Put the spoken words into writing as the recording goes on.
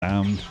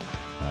Damned,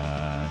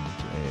 and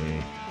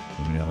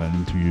we're going to have an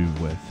interview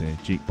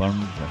with Jake Burns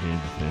ahead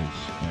of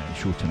his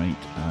show tonight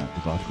at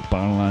the Glasgow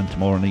Barnland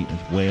tomorrow night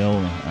as well.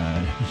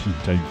 He's in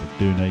town for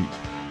 2 nights,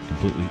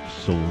 completely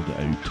sold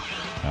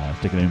out.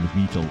 Stick around with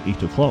me till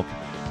 8 o'clock.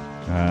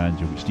 And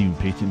you'll get Stephen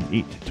Payton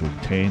 8 till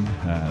 10.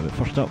 But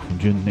first up, from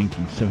June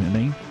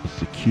 1979, is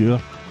The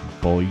Cure,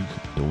 Boys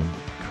Don't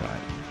Cry.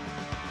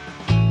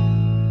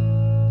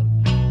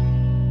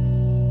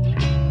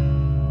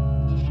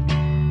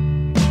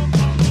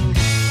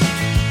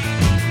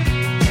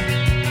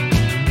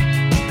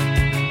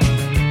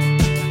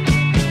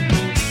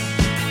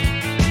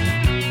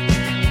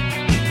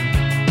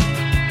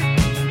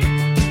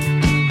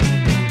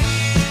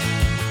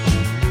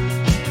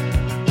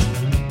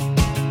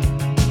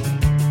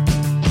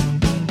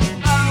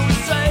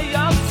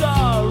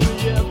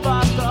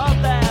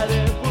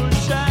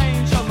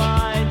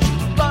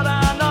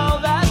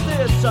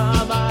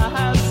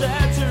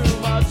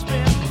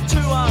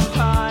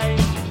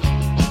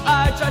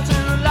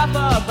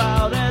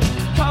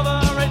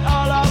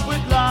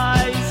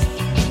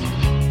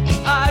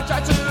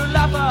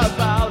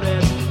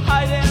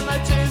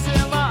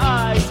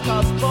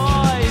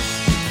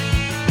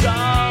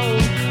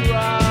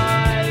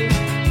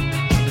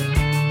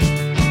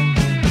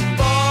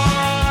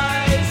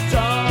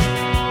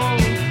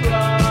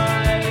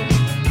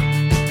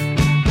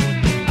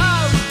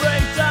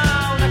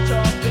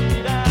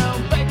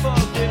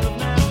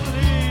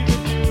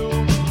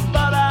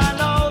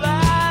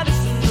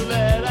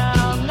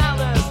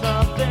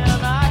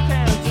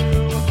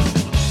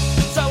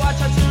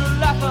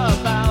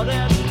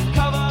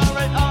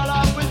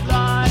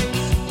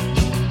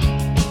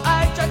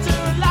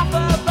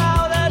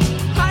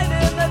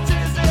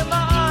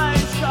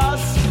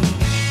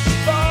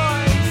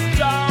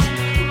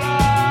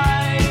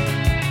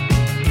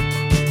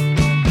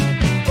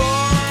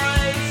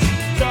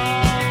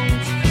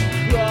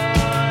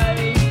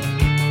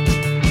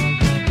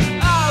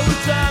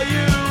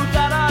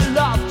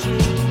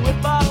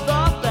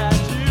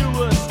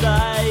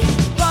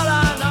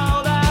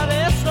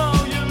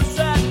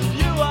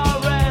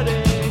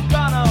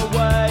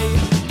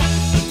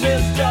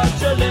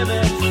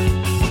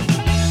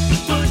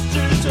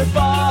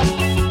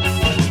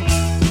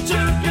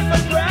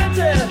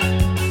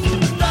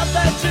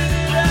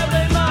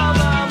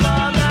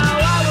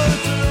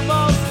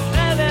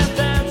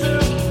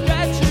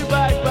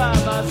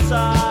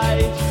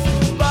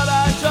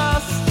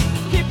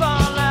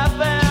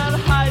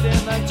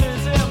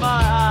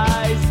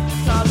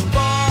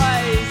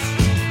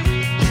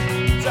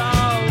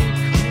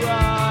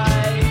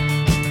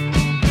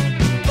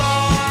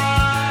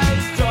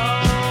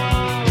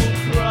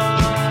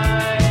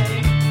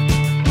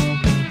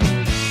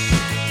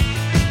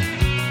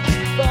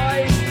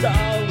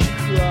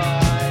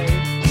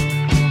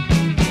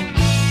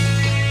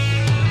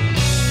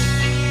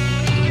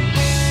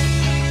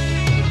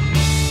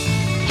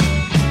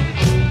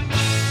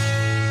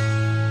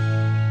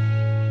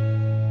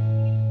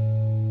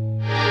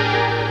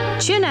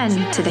 Tune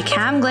in to the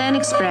Cam Glen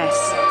Express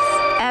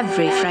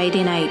every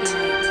Friday night,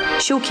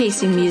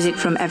 showcasing music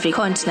from every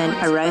continent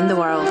around the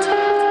world.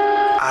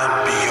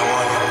 And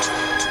beyond.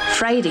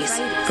 Fridays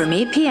from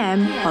 8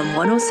 p.m. on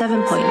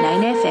 107.9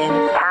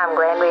 FM. Cam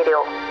Glen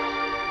Radio.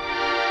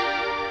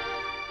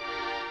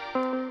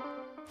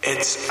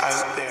 It's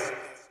out there.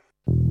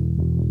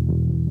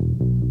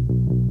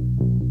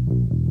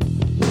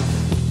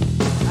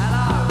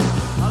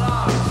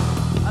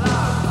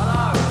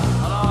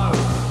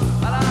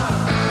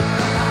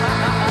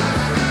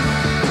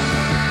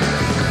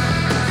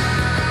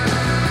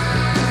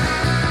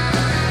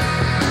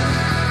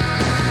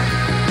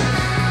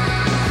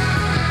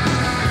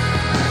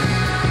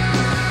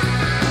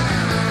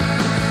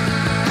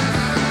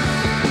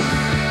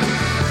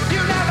 You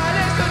never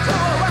listen to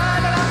a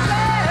word that I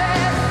say.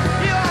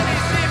 You only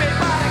see me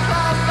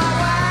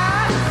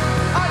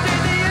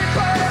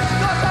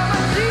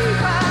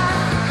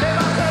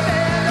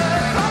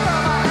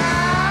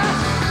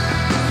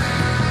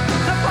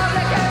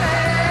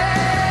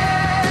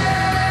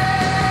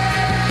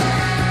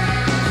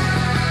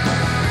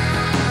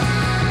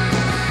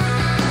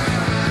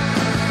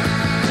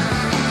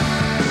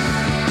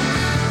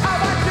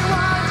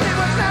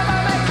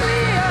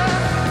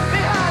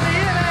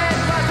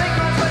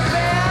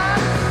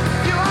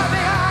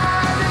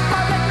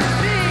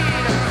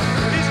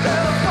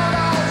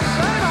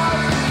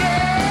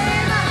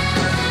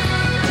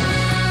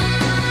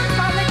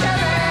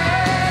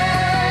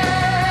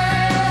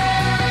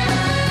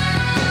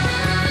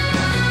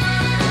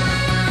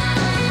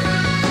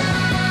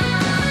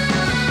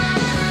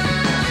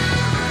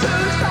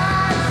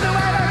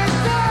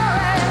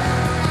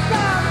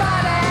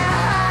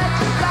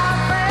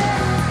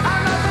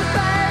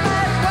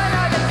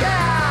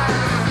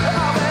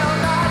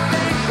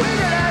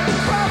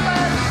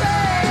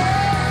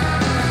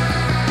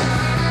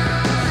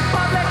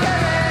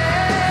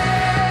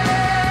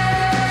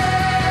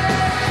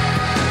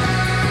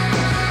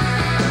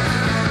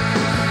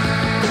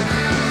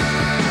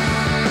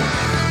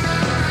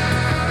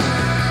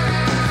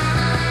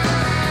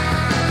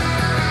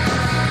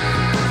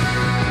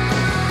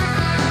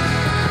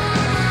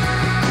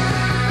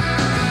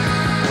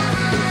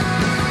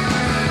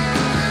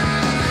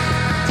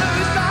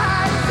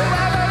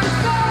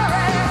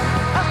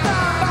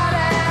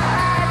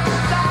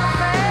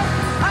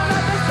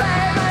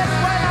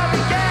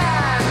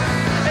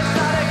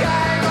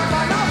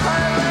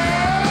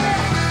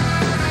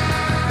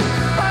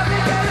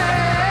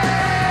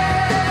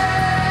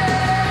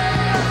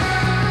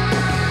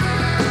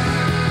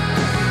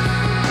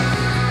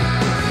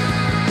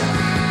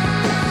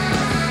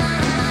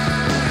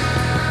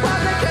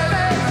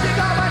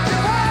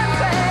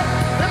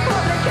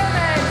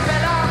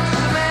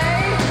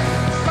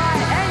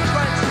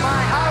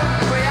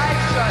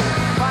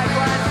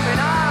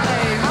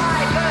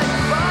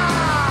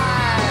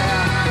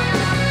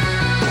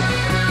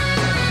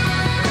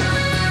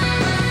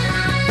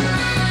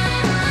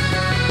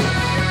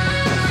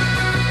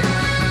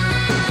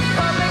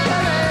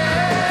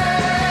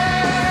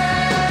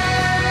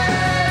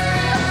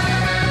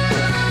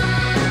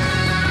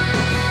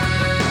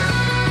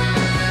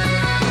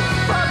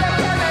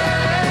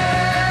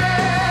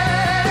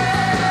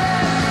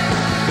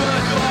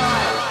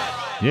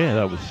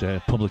that was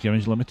Public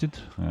Image Limited.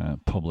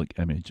 Public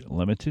Image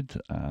Limited,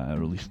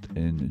 released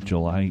in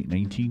July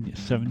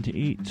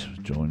 1978.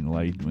 John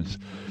Lydon was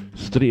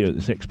straight out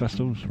the Sex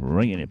Pistols,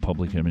 right into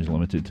Public Image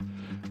Limited,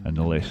 and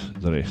the rest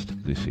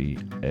they say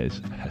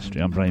is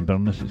history. I'm Brian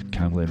Byrne, this is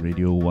Cam Glen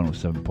Radio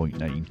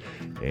 107.9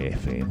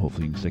 FM.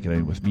 Hopefully you can stick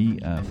around with me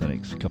for the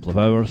next couple of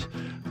hours.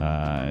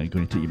 I'm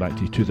going to take you back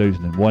to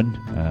 2001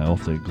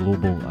 off the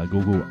Global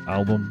Go-Go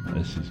album.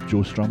 This is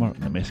Joe Strummer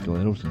and the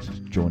Mescaleros. This is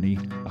Johnny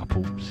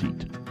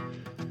Appleseed.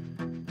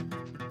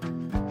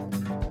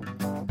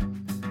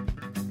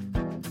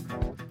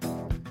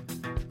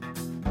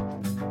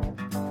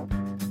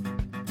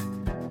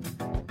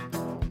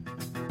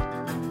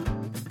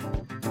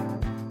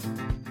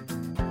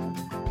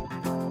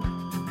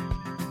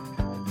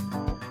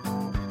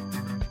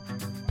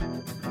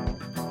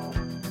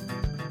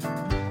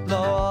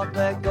 Lord,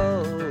 there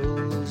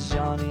goes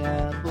Johnny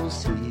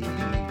Appleseed.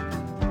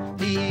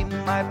 He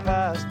might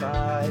pass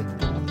by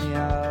in the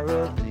hour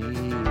of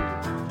need.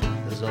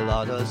 There's a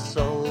lot of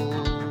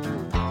soul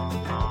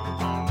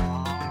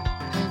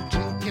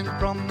drinking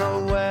from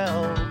the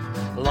well,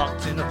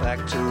 locked in a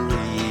factory.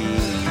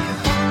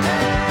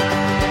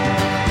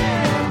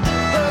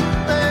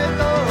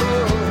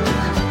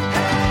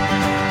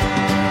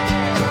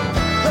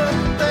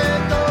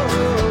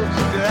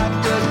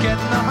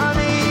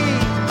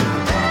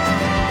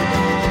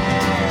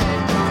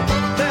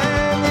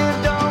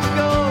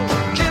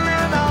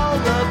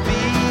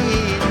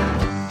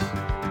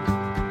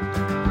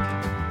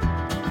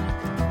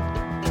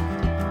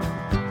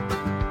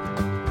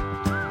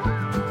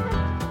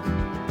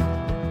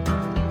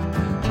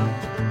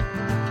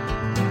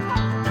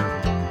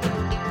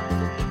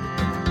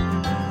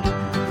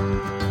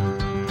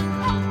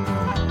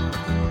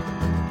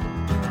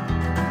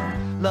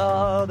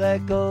 There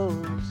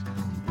goes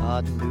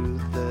Martin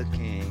Luther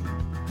King.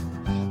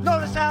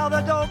 Notice how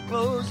the door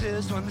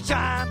closes when the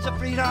chimes of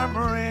freedom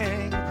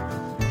ring.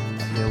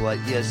 I hear what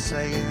you're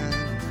saying,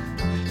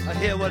 I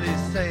hear what he's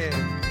saying.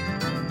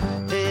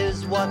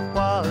 Is what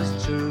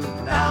was true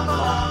now no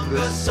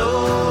longer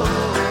so.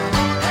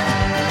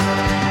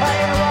 I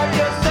hear what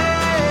you're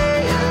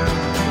saying,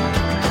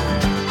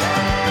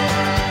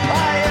 I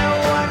hear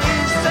what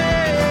he's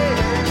saying.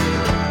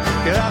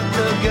 Get up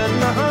to get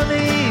my honey.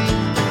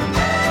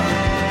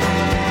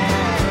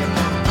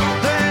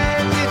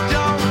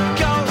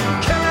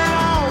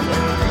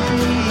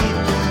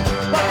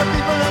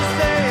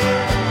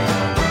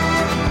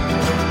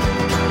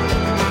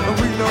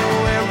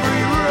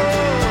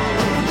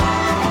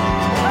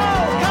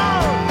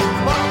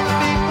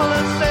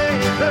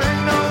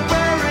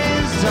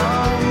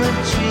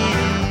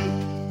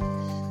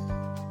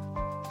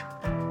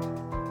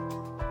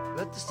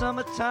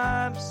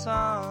 Summertime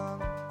sun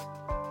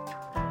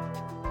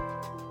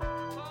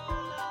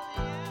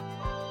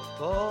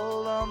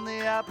fall on the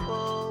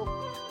apple.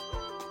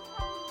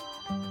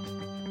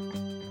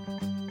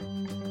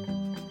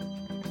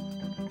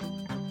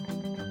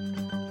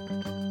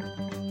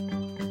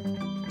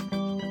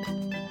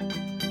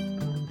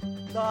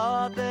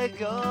 Lord, there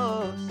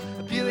goes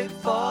a Buick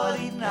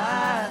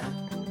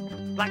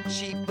 49, black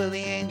sheep with the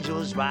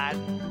angels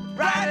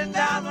riding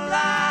down the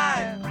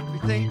line. We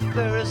think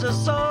there is a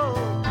soul.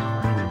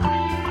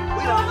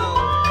 We don't know.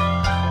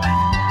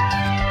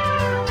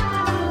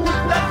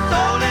 That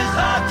soul is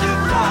hard to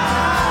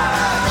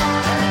find.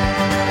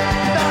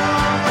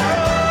 Down the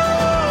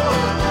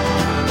road,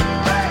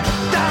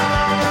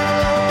 down the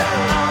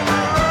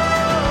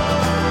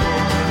road.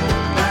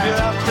 If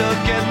you're after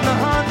getting the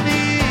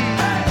honey,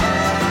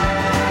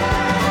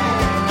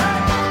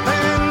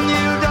 and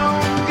you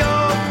don't go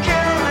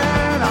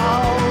killing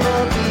all the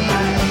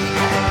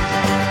bees.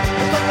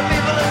 That's what the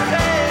people are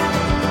saying.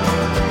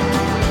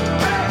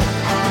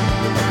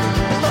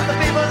 That's what the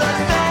people are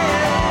saying.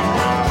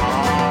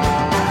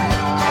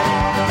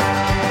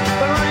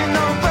 There ain't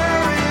no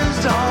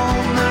berries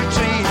on the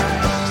tree.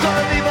 That's what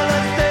the people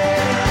are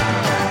saying.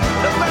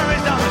 The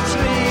berries on the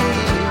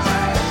trees.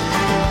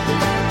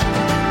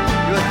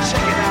 You're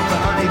checking out the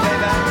honey,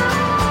 baby.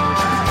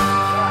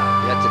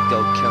 You have to go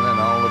killing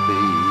all the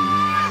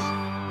bees.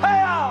 Hey,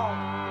 y'all!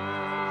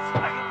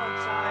 Second one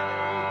time,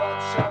 we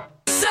both shut.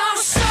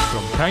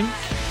 From Pink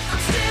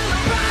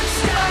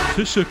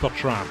to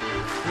Supertramp,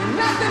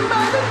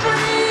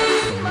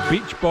 from the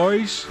Beach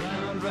Boys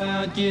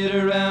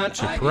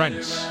to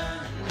Prince,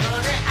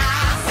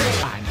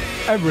 and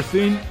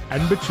everything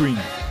in between.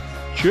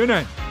 Tune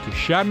in to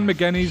Sharon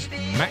McGinney's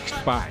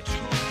Mixed Bag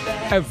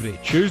every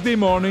Tuesday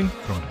morning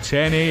from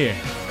 10 a.m.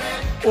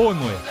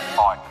 only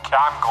on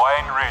Cam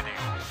Glen Radio.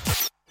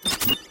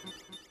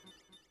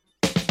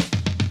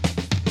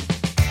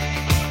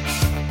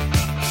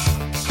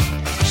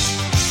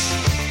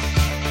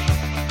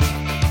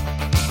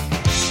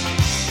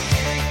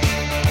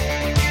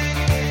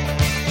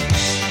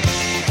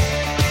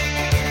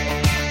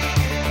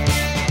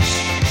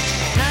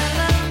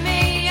 Color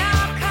me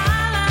your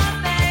color,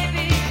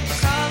 baby.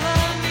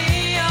 Color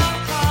me your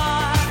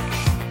heart.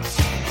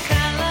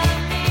 Color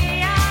me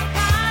your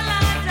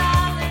color,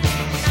 darling.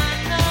 I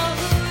know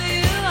who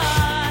you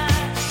are.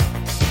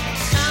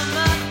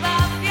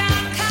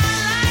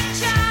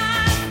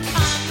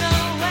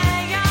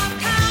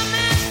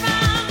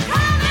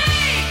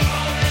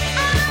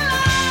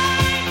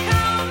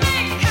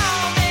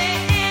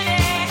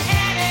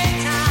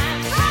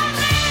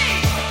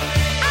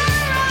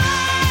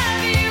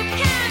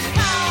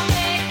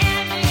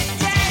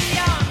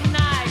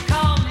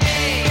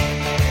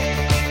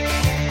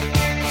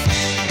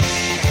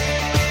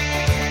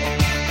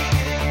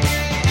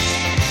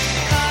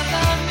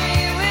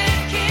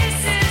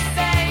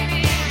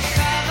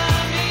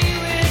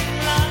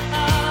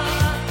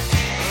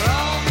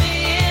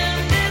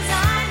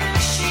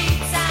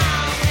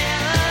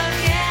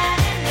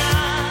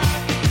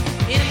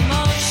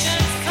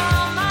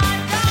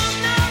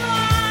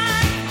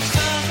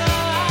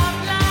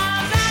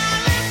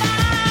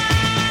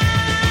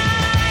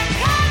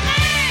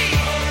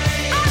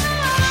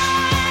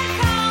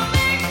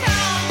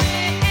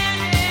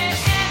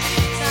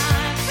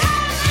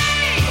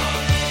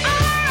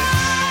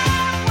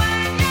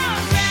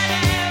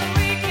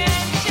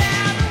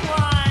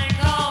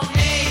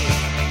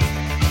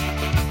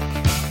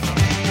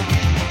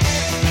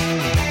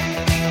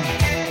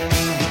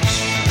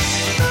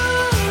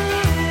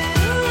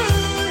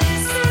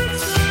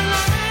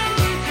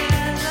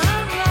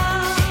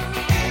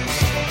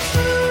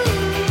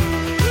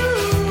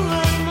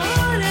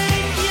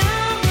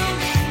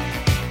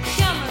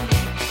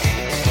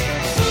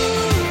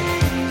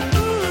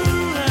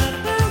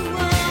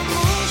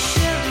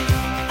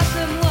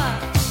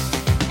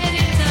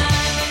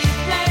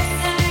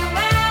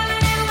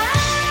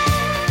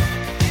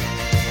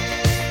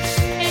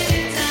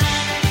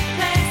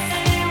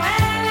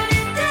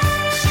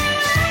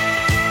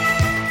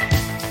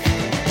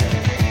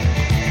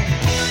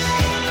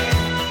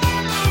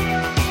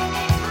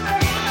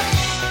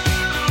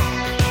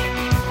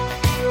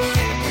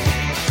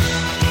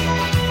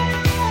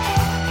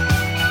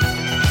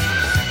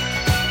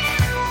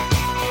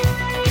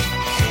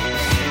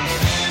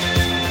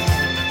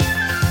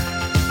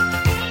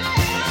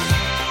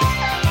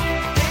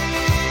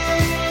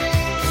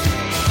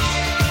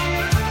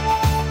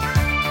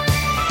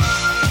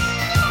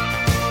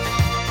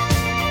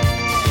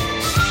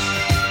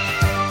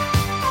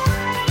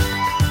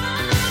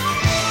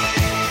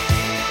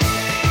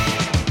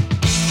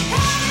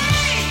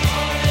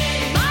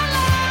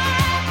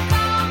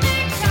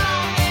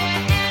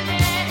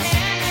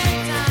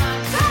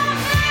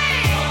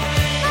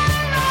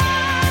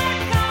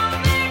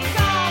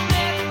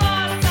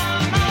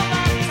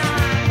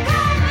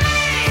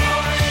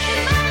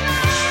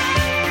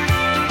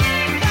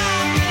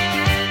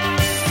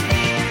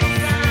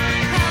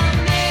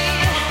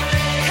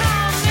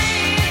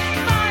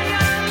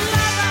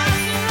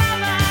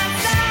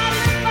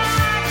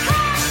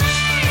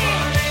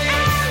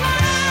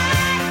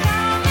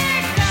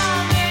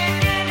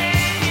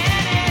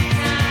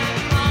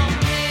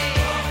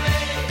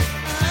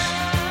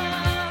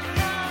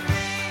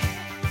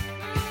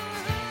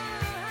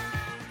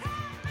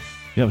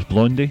 Yeah, it was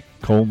Blondie,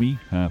 Call Me,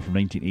 from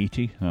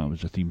 1980. That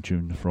was a theme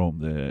tune from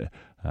the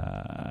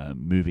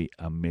movie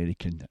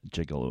American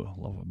Gigolo.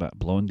 Love a bit of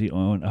Blondie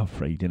on a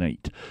Friday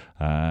night.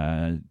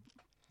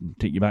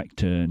 Take you back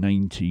to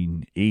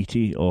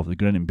 1980 of the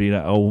Grin and Bear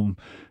It album.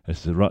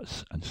 It's The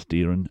Ruts and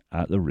Staring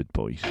at the Rude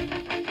Boys.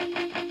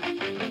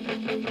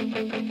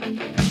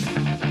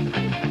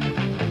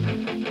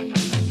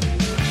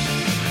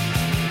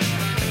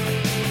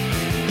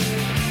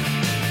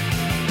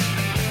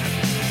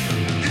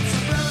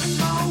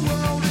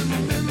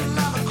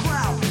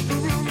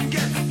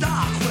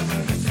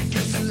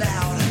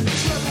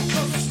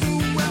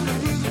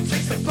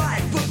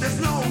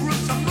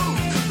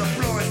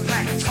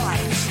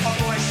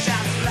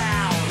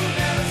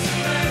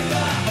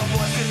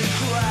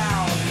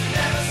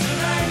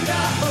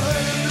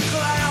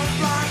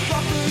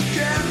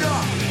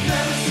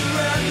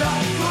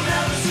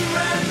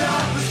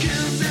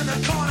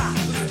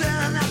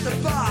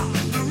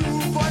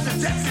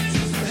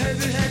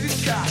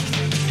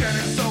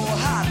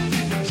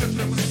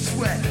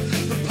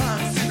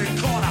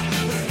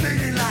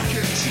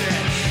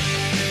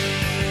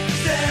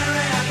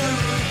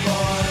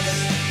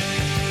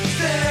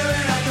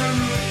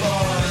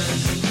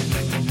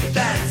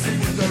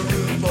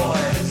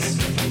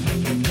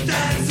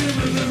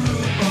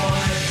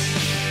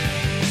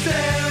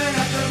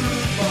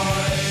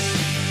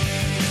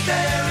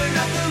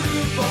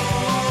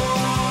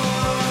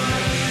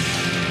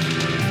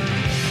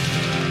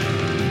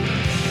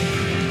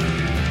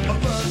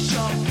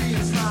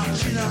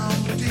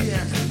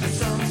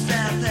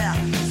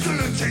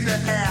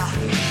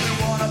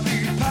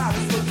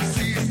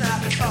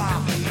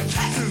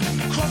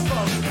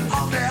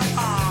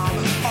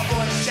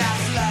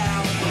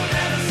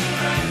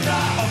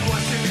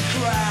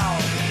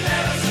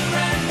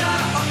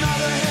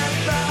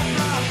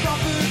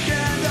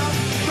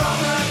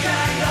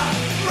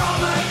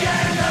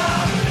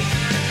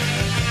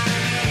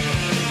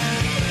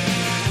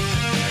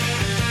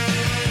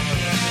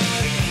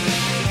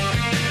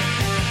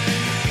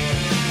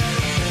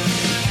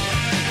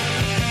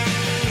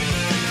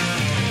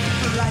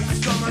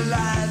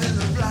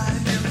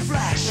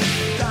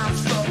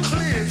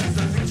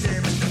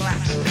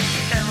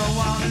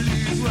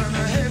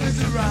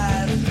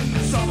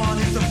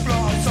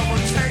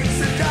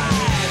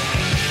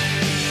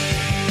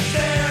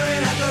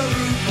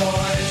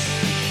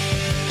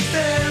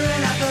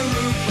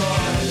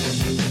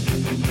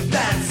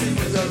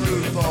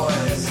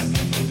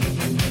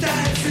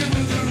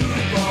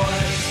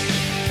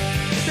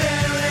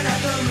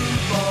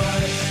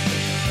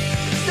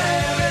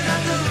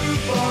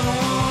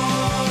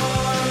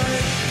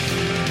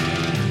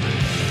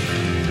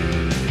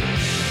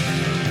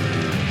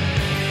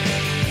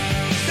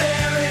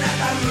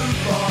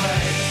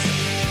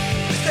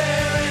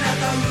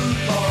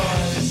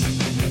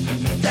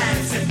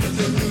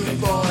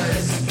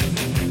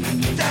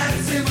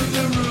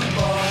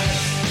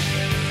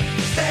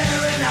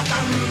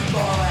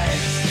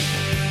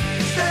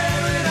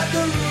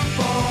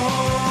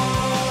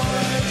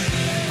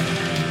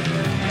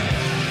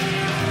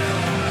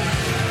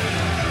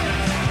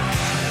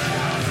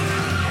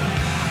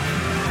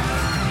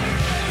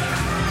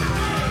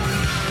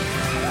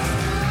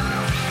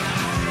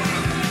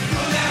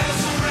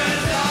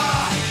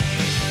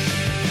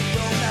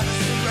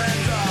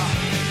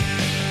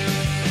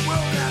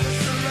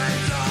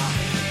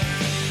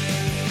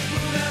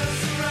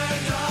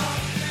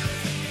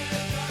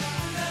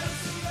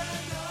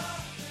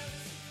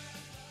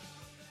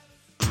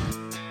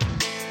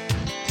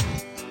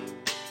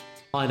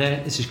 Hi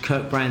there, this is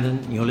Kirk Brandon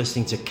and you're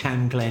listening to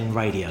Cam Glen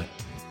Radio.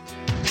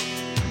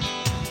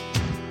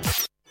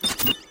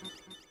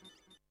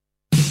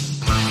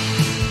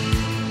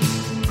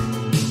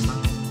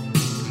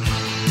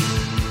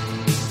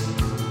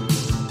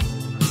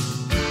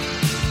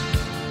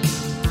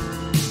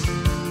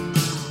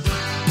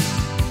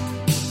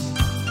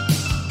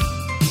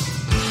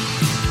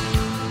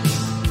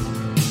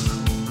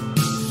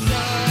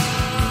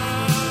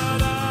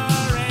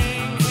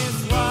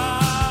 His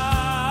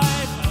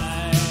wife,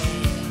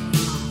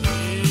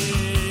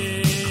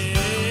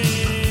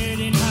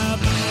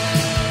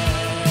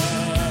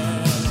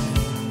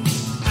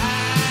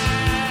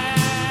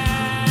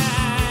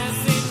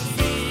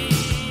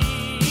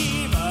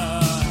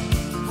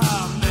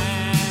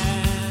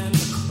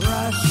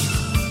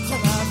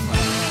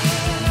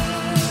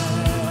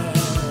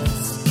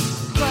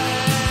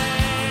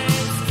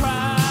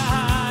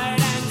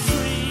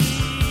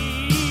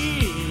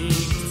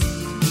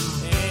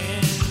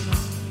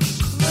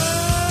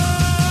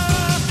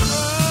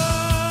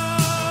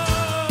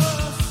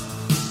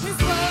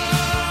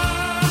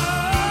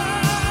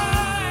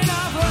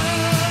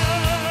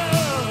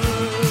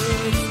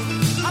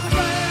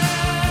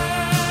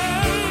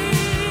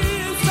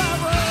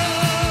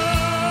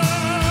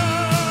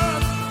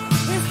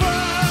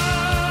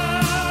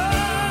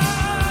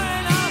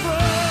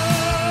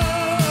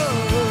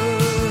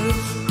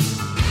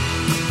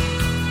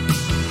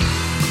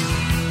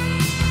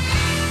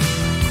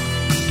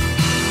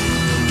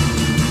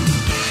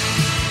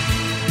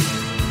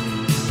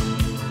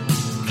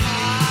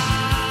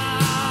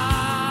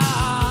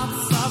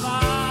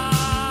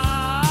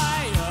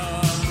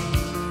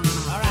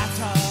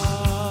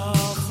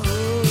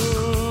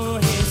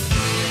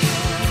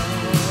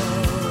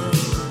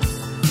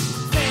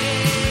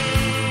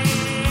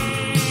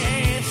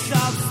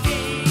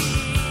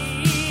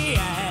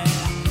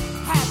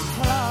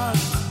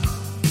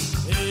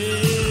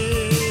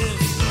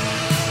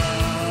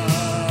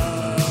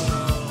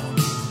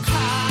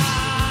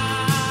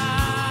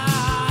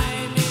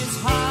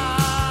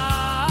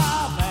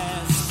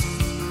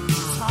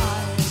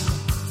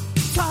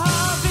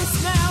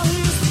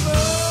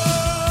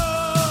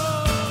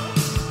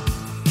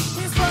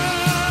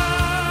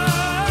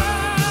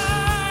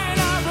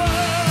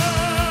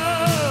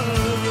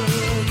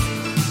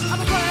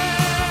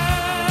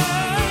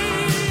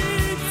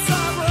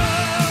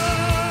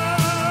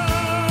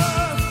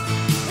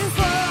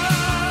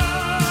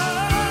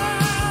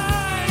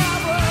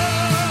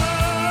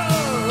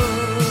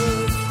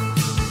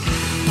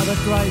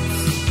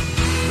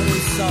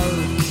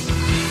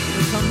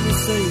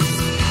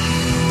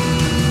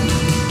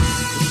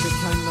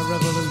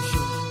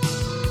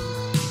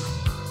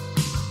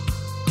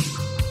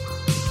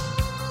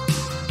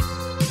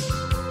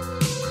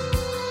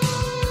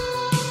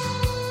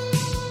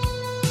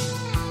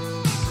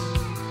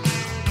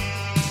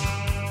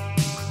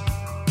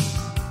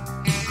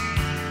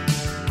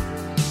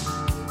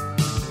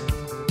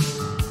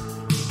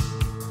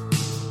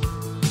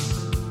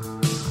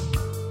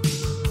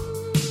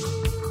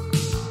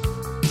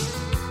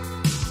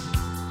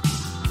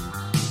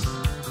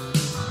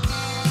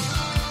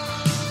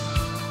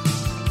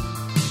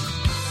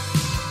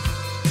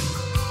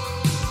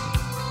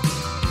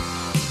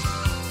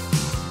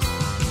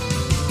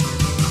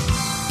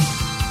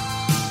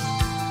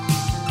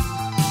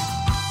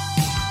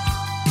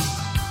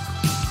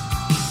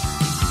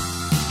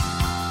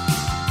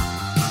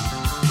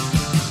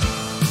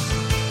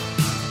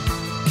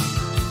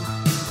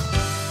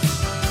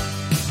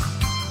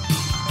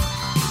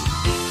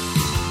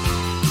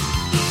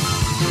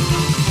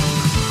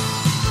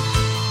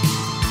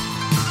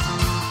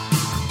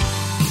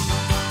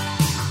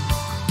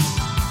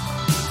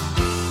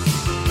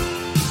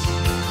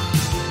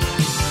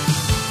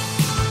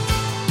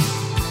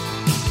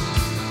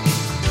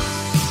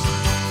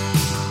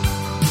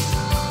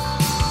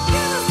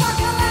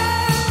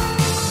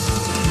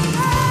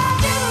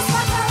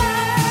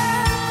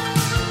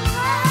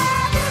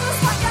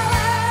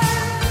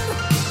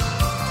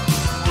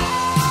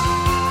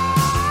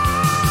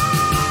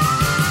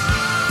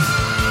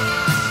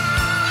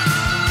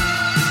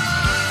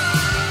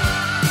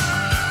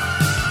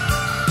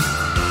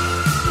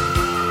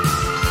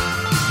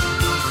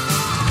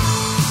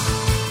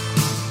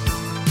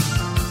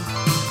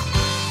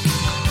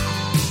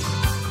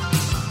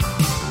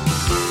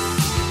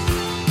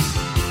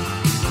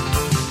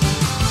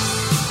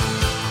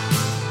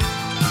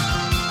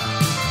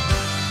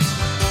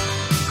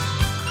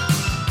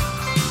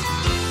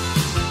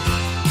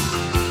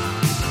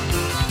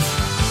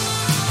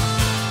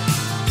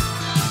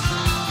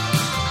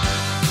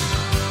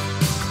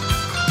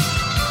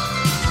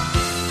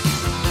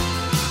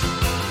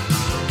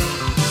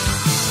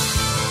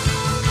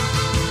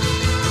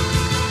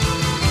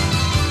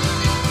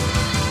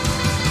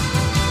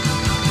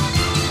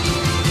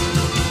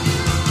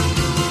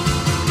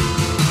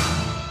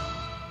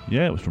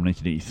 Yeah, it was from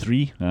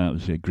 1983. It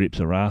was Grapes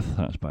of Wrath.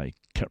 That's by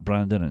Kurt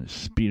Brandon and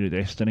Spear of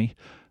Destiny.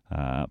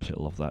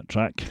 Absolutely love that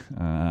track.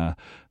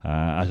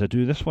 As I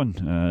do this one.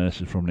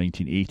 This is from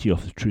 1980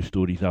 off the True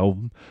Stories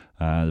album.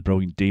 The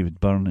brilliant David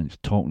Byrne and his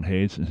Talking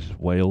Heads. This is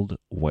Wild,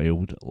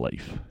 Wild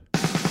Life.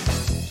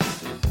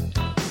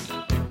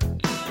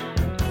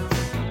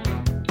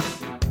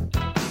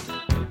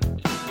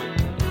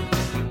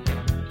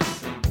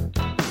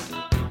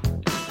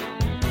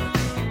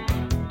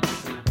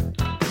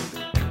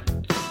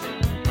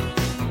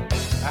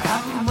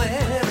 I'm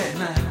wearing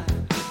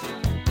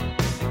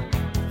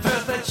the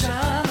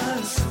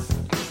pajamas.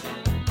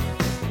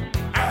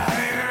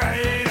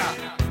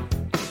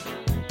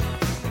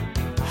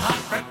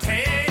 Hot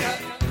potato.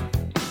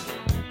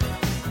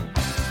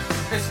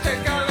 It's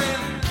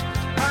tickling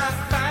my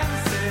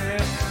fancy.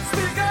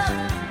 Speak up,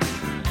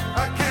 I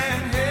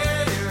can't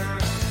hear you.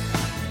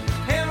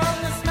 Here on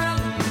this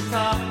mountain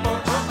top,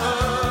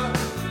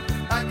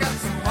 I got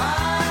some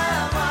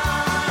wild,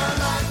 wild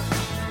life.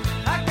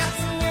 I got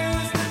some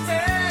news to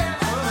tell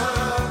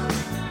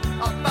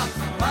about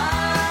some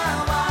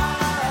wild,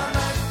 wild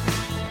life.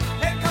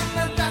 Here comes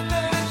the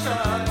doctor in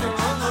charge.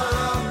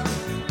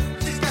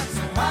 She's got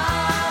some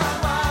wild,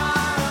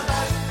 wild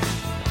life,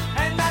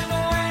 and I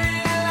know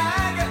ain't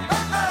like it.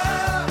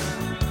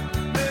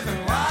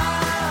 Living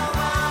wild,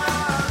 wild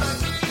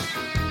life.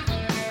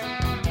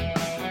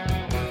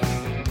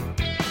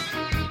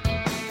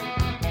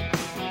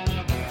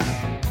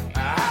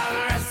 I'll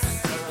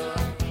wrestle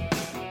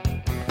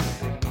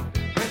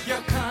with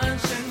your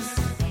conscience.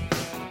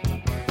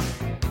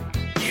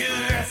 You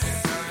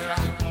wrestle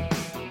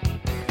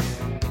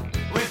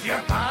with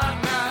your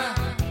partner.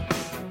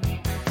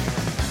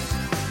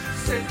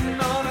 Sitting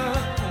on a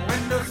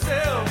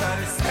windowsill, but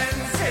he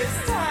spends his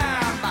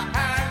time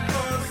behind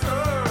closed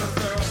doors.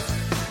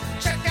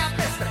 Check out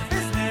Mr.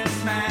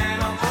 Businessman.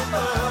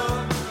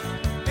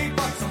 He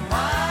bought some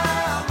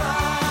wild,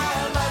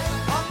 wild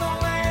life on the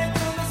way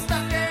to the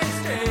stock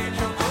exchange.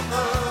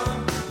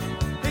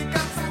 He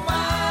got some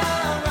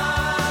wild,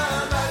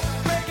 wild life.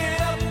 Pick it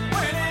up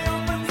when he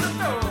opens the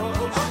door.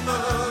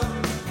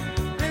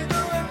 He's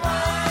doing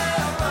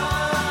wild,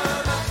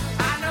 wild life.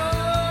 I know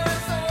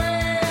it's the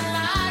way I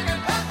like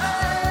it.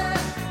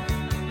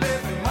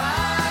 Living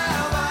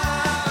wild,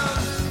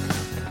 wild.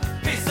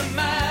 Peace of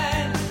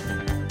mind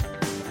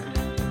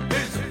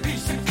is a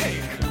piece of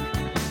cake.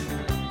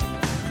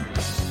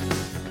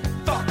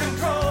 Thought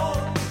control,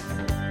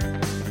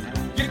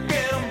 you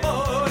get on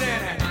board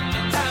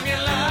anytime you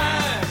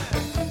like.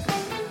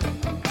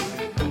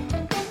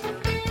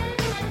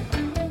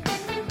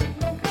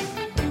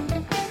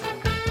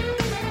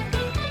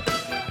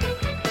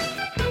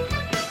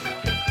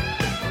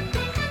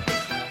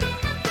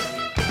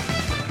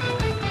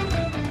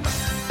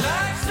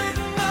 Like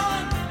sitting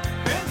on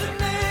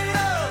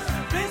engineers,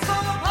 things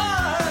fall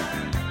apart.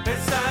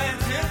 It's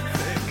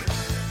scientific.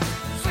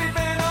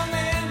 Sleeping on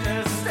the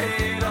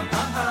interstate.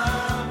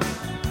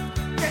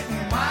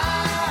 Getting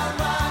wild,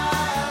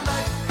 wild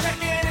life.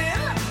 Checking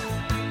in,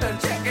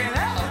 checking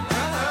out.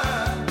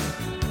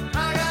 I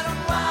got a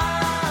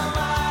wild,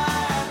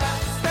 wild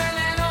life.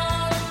 Spending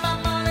all of my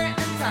money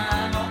and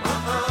time.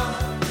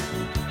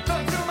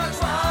 Talk too much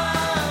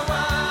wild,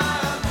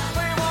 wild.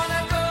 We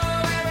wanna go,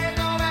 baby,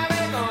 go,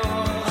 baby, go.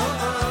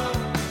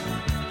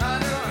 I'm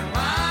doing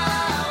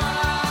wild,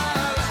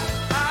 wild.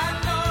 I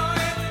know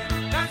it.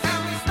 That's how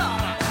we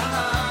start.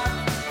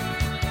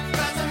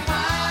 Got some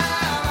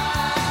wild,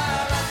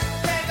 wild.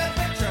 Take a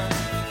picture.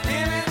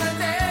 Give me the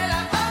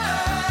daylight.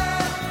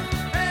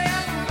 Hey,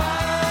 I'm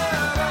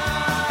wild,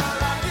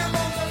 wild. You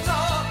go so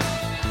tall.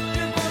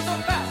 You go so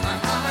fast.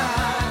 I'm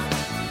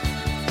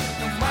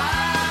wild.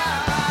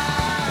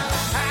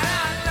 And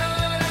I know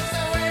that's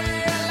the way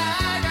you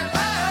like it.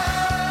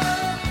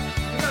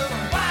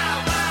 Living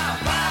wild, wild,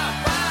 wild,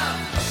 wild.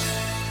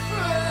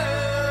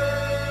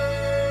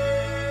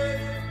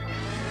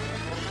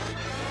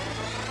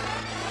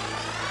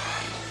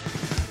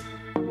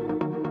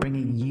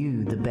 Bringing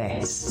you the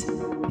best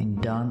in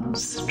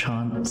dance,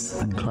 trance,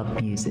 and club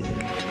music.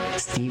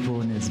 Steve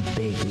Warner's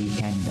Big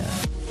Weekender.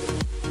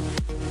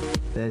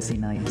 Thursday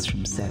nights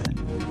from 7.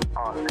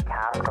 On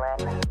Cam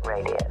Glen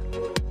Radio.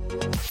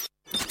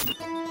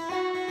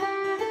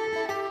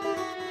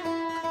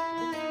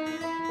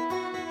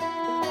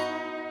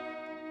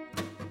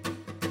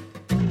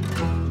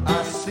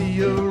 I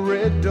see a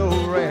red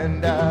door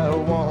and I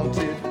want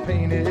it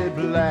painted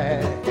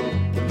black.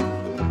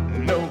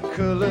 No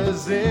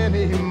colors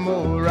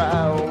anymore,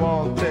 I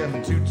want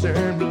them to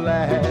turn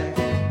black.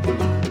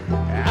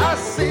 I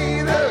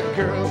see the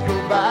girls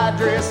go by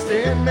dressed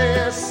in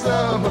their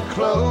summer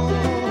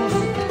clothes.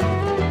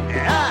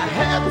 I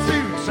have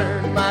to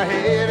turn my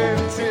head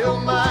until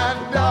my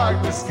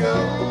darkness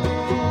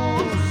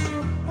goes.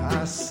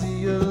 I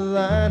see a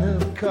line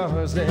of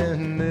cars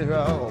and they're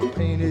all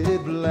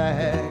painted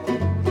black,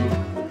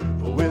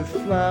 with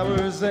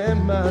flowers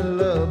and my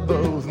love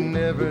both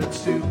never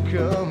to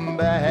come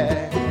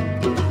back.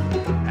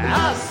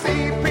 I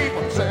see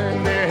people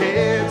turn their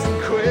heads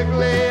and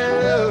quickly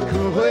look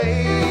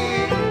away.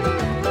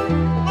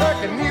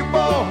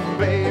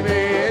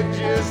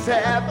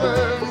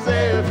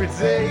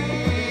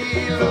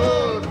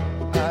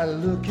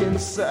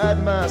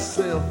 inside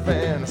myself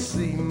and I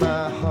see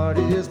my heart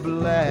is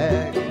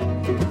black.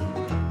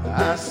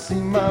 I see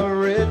my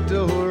red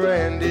door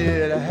and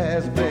it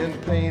has been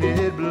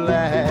painted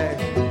black.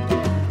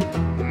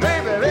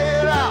 Maybe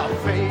then I'll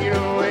fade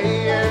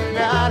away and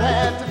not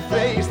have to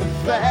face the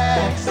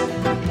facts.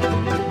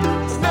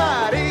 It's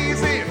not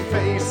easy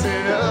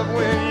facing up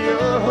when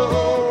your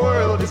whole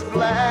world is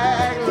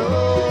black, Lord.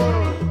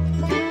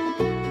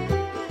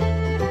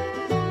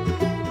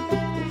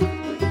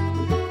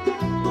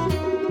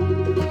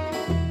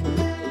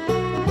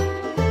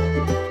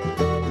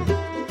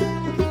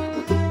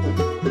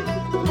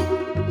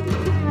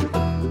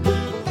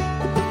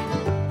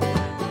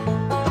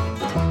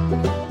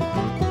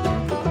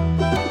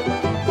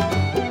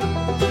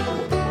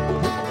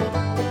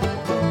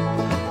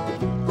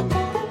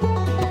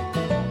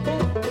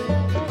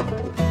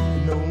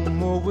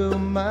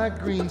 My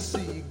green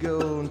sea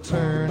go and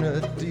turn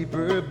a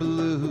deeper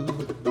blue.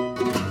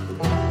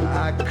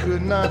 I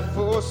could not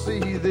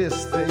foresee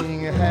this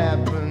thing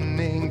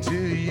happening to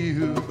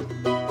you.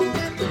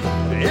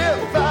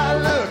 If I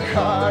look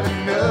hard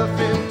enough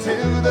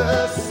into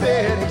the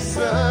setting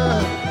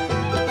sun,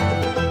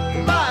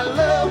 my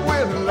love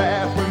will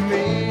laugh with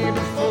me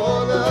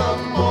before the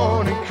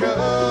morning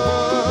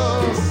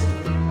comes.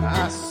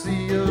 I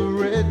see a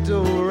red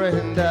door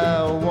and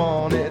I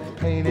want it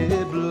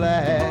painted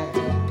black.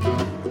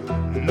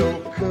 No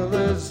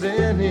colors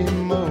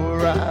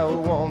anymore, I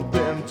want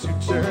them to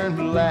turn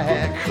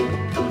black.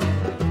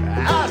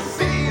 I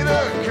see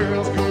the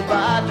girls go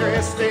by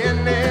dressed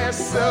in their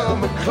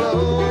summer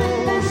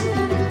clothes,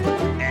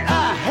 and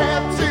I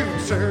have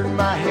to turn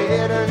my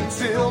head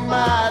until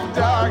my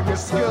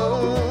darkness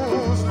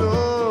goes,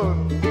 Lord.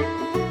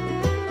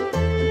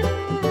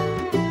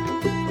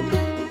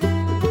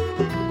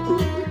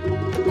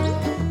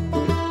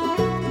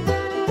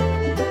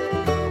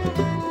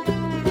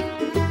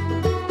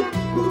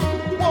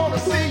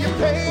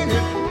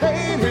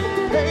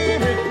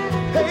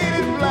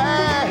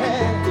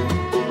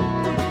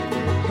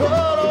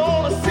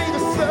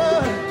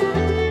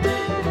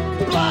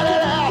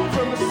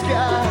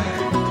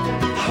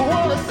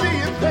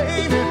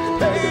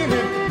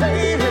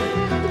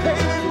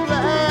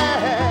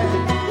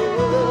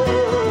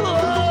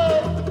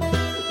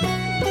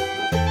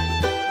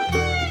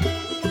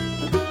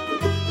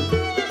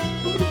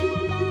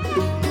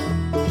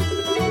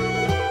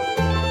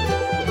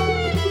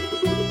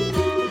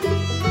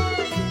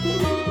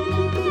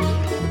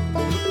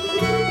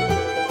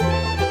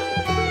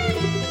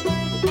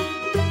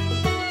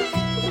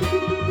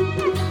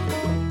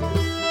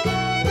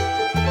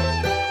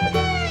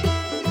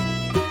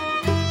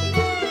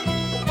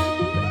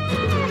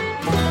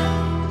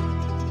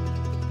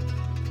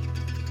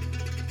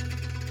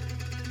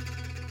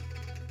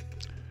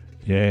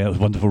 Yeah, it was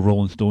wonderful.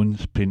 Rolling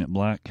Stones, Paint It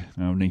Black,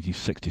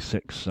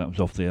 1966. That was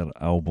off their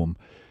album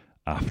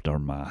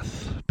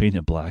Aftermath. Paint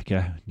It Black,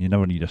 you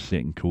never need a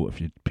second coat if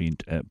you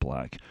paint it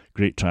black.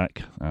 Great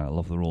track. I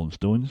love the Rolling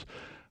Stones,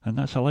 and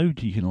that's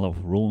allowed. You can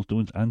love Rolling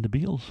Stones and the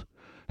Beatles.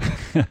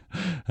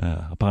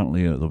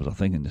 Apparently there was a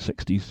thing in the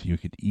 60s you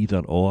could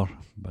either or,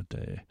 but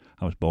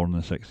I was born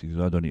in the 60s,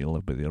 so I don't need to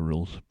live by their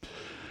rules.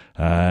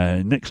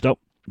 Next up,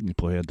 you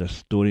probably heard this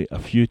story a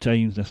few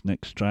times. This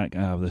next track,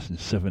 I have this in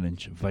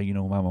 7-inch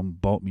vinyl. My mum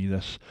bought me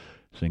this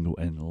single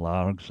in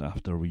Largs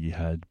after we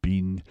had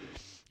been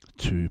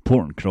to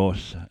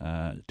Portncross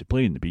to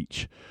play in the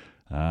beach,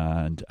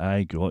 and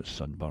I got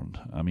sunburned.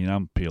 I mean,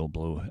 I'm pale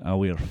blue. I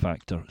wear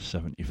factor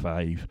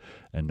 75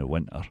 in the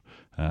winter,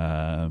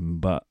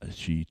 but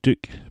she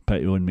took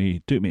pity on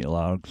me, took me to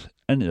Largs,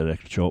 into the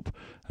record shop,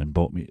 and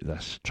bought me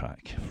this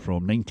track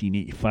from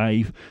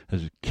 1985.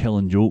 This is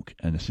Killing Joke,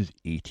 and this is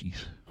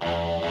 80s.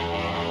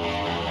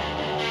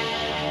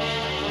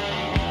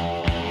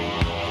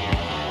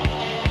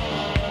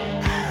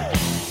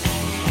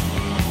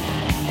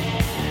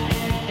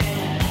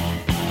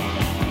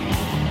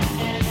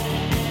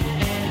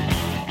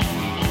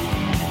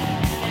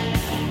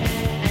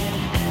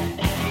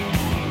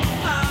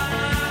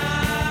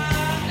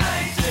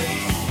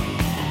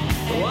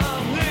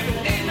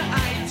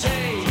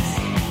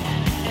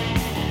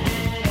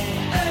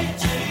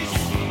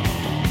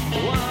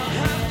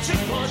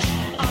 Push,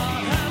 I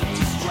have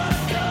to strike.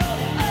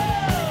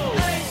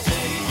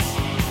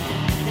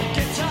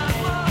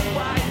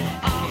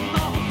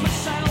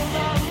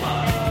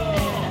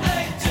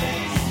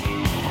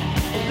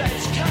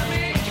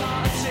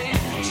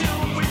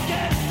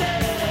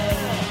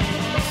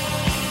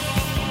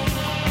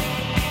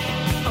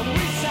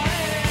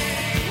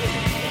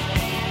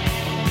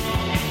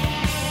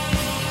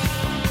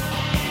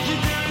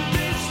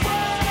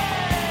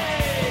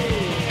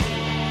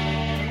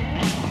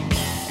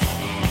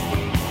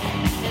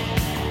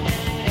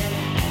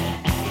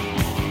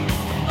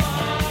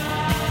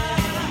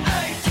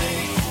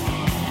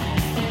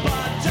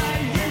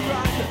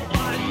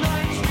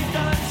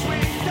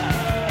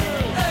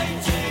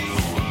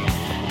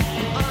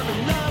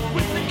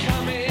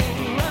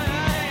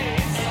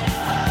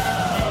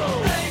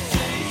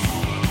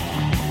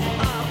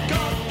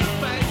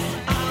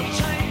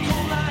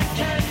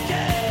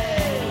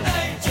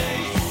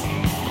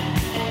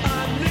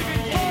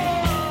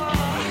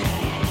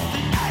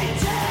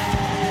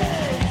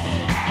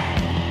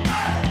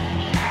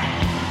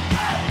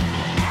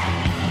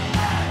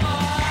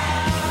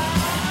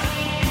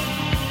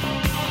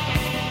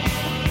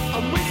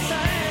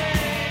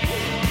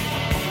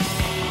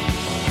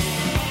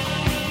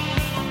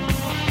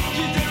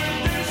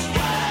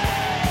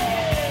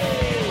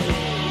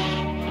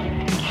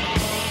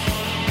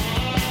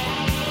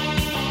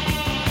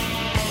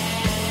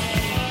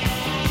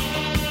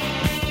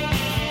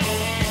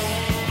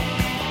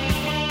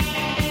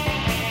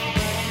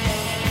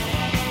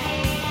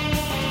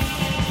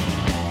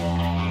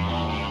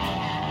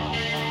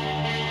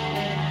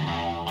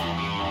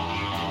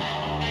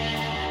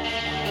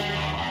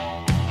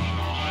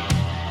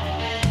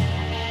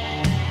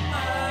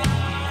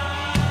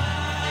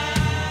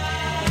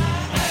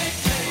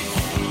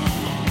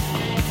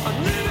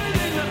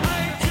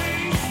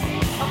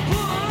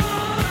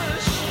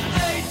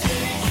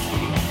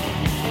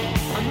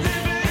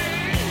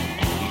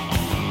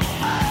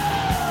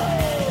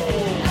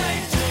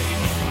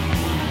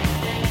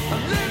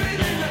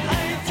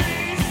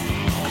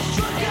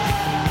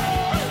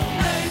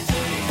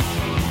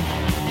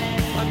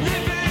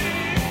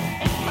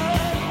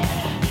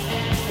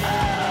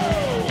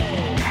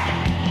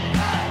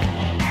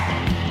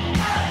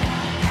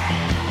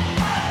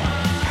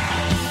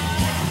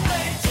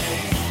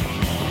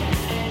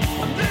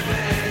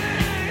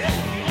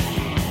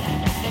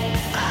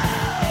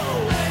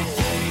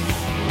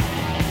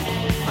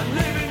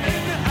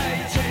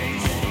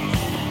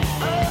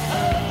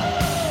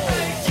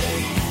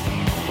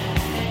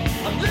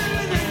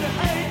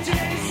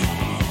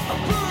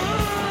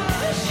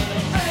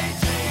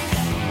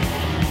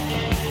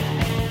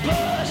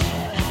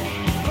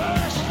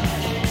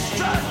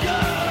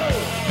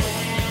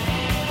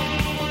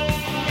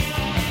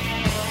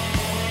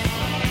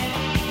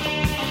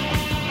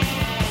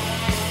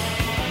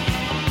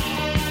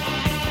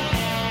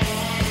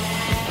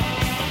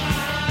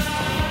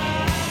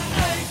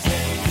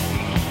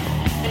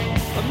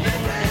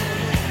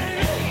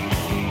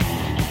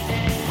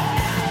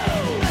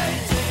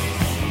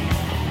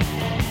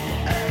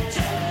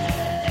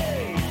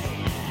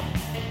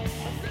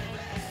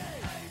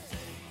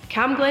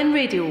 Camglen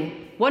Radio,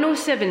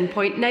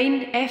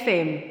 107.9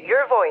 FM.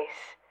 Your voice,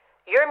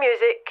 your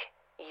music,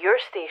 your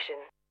station.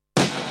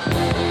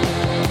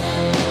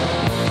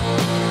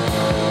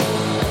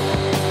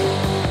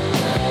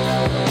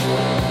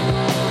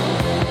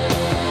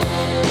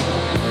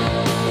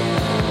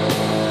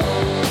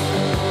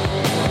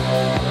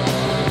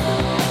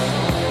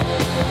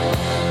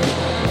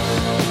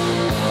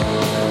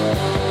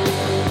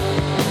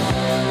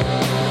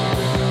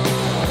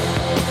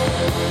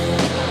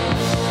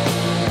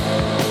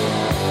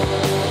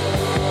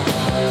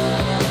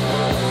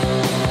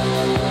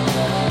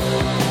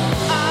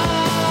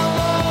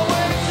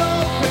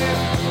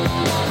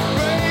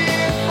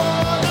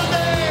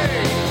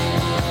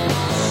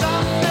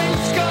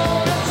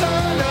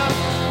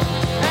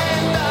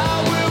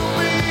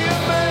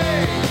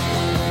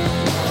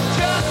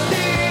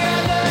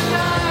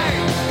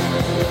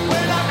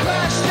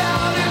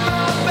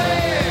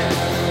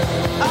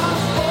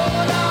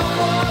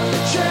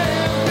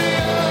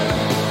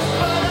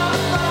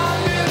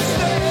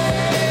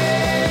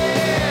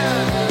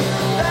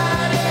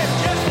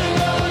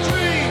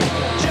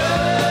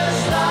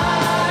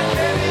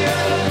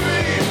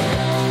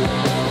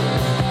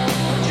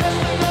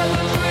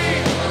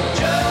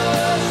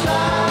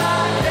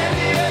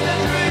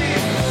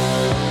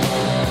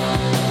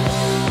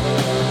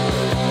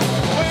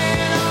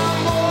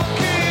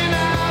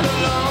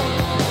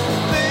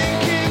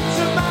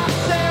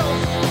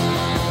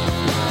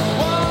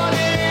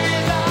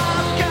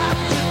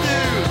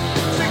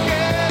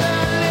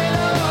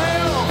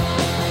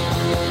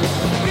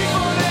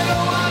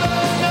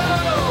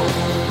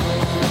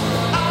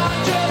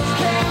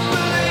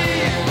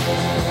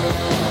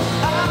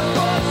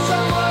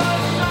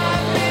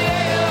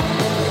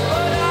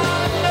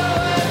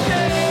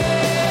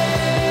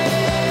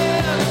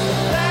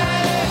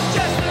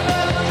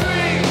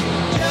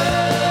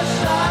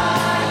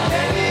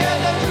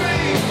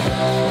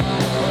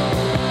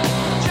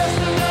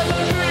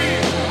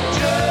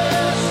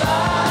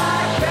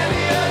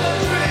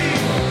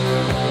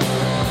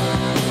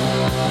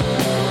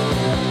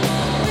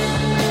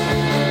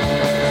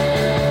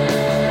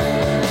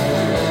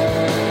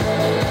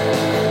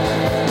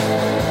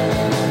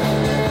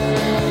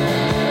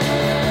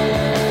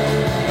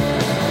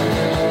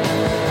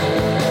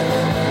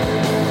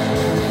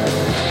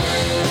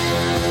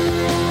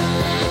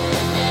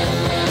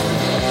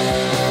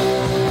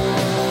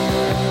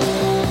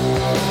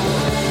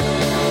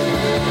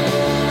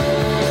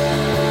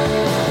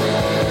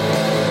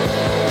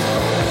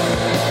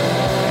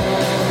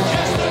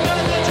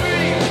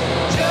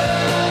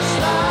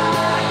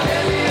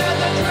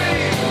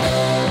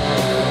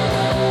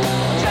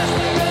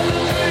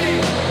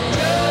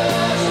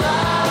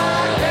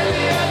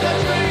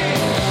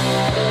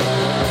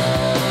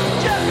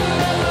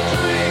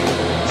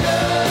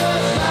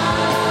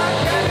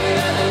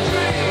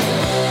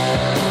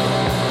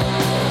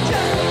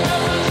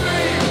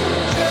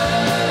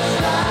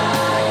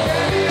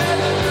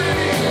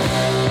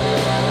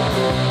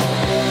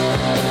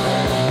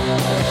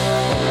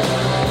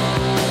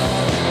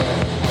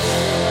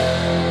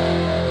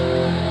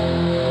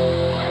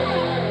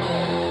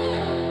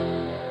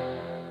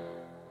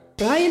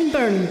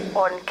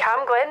 On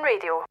Camglen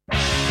Radio.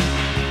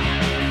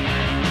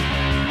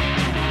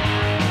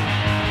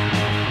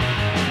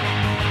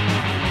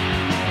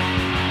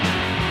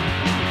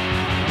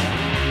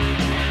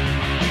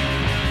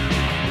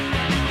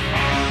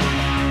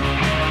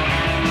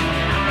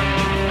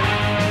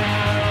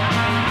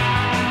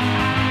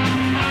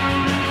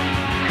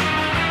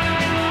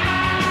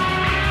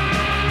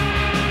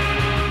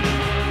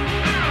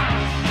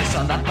 This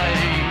and that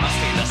thing must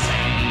be the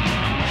same.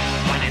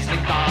 When it's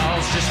big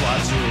dolls, just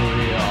what's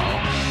real.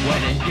 When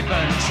it's given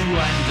to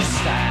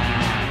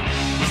understand,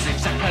 it's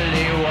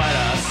exactly what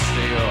I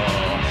steal.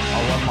 I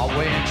work my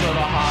way into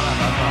the heart of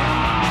the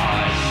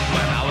crowd.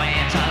 Work my way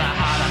into the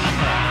heart of the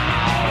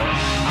crowd.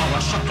 I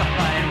was shocked to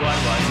find what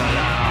was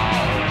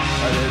allowed.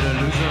 I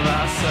didn't lose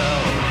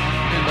myself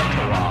in the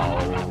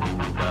crowd.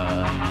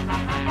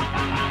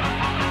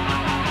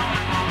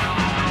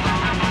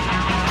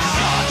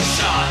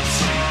 Shots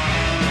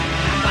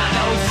by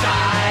those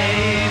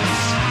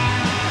sides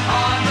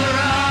on the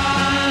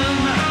run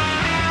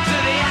to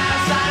the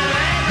outside of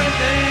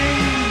everything.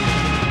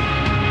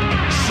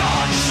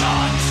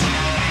 Shots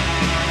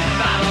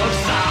by both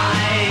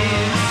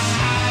sides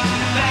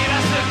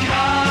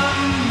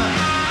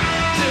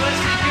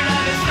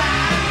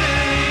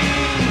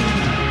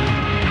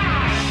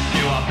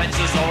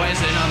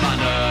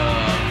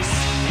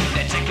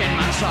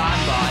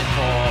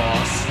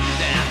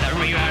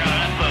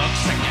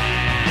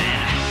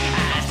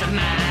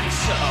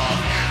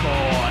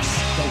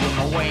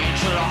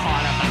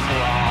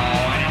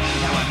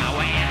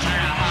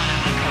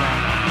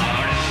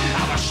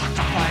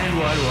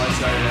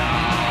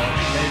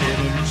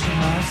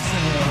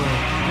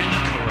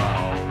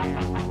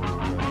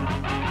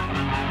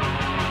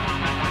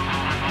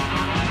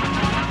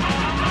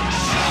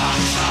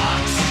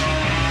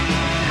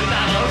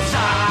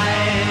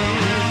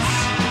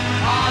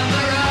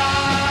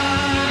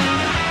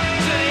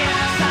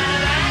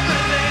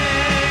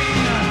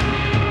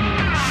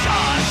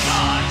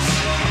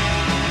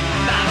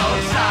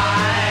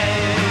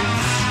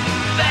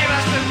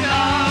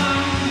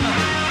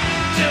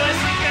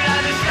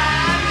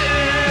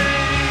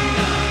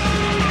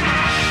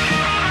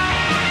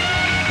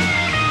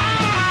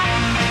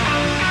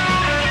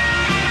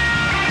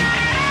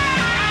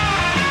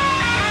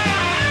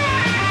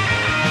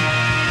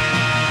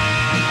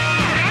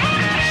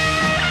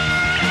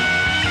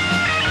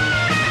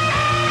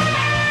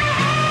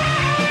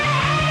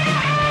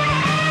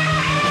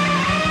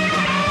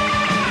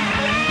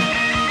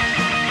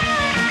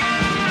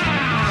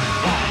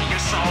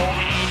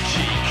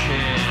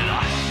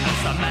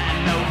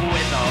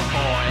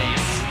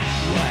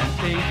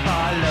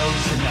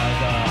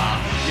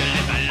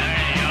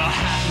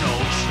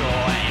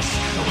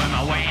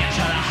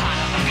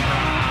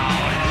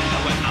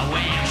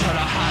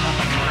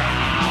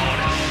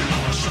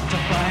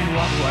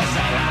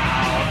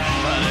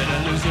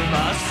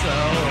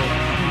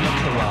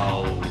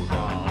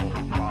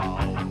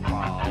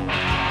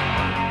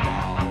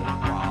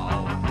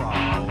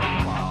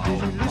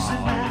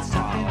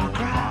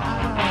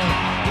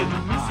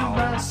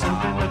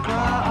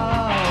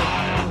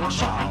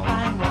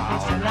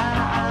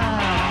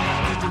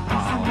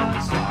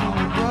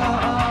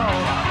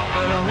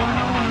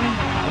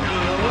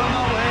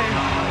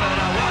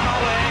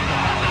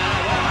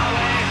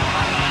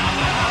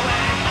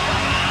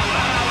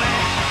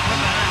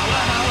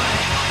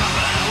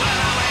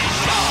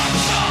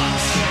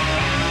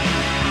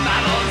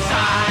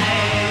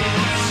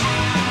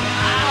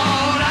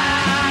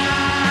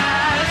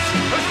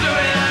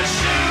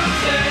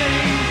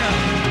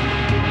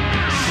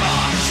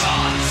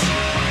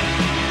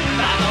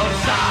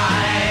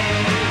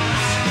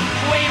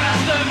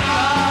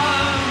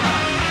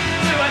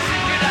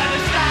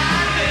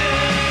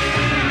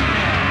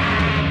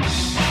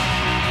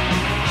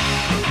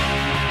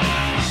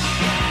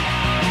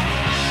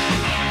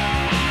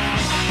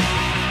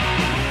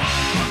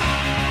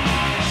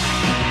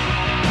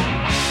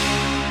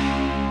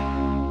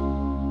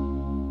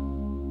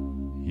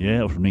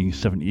from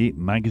 1978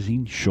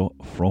 magazine, Shot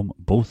from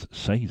Both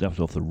Sides. That was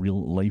off the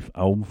Real Life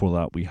album. For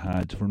that we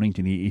had, from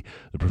 1980,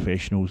 The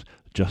Professionals,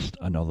 Just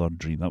Another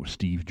Dream. That was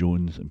Steve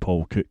Jones and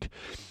Paul Cook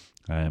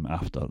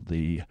after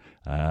they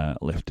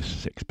left the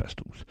Sex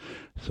Pistols.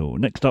 So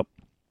next up,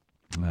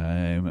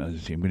 as I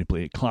say, I'm going to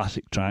play a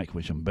classic track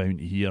which I'm bound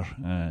to hear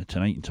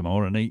tonight and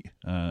tomorrow night.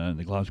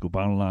 The Glasgow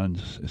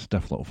Barrowlands,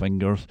 Stiff Little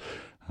Fingers.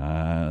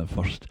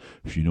 First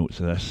few notes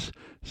of this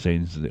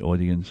sends the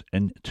audience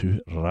into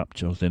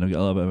raptures. Then I'll get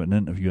a little bit of an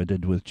interview I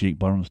did with Jake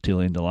Burns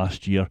tail end of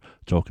last year,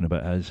 talking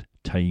about his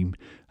time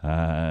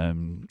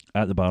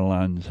at the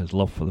Barrowlands, his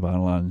love for the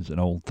Barrowlands and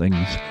all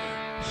things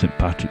St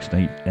Patrick's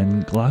Night in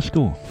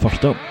Glasgow.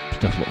 First up,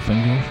 Stiff Little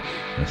Fingers,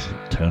 this is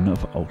Town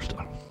of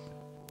Ulster.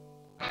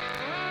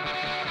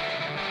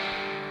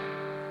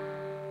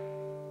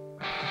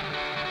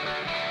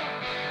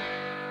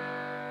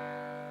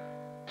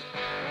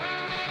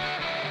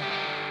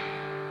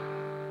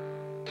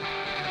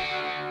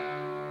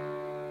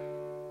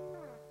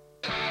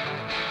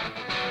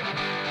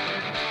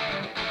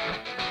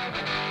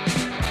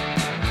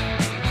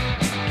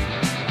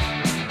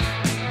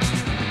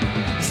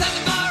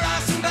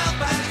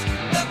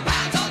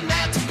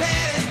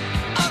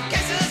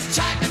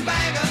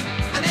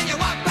 And then you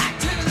walk back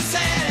to the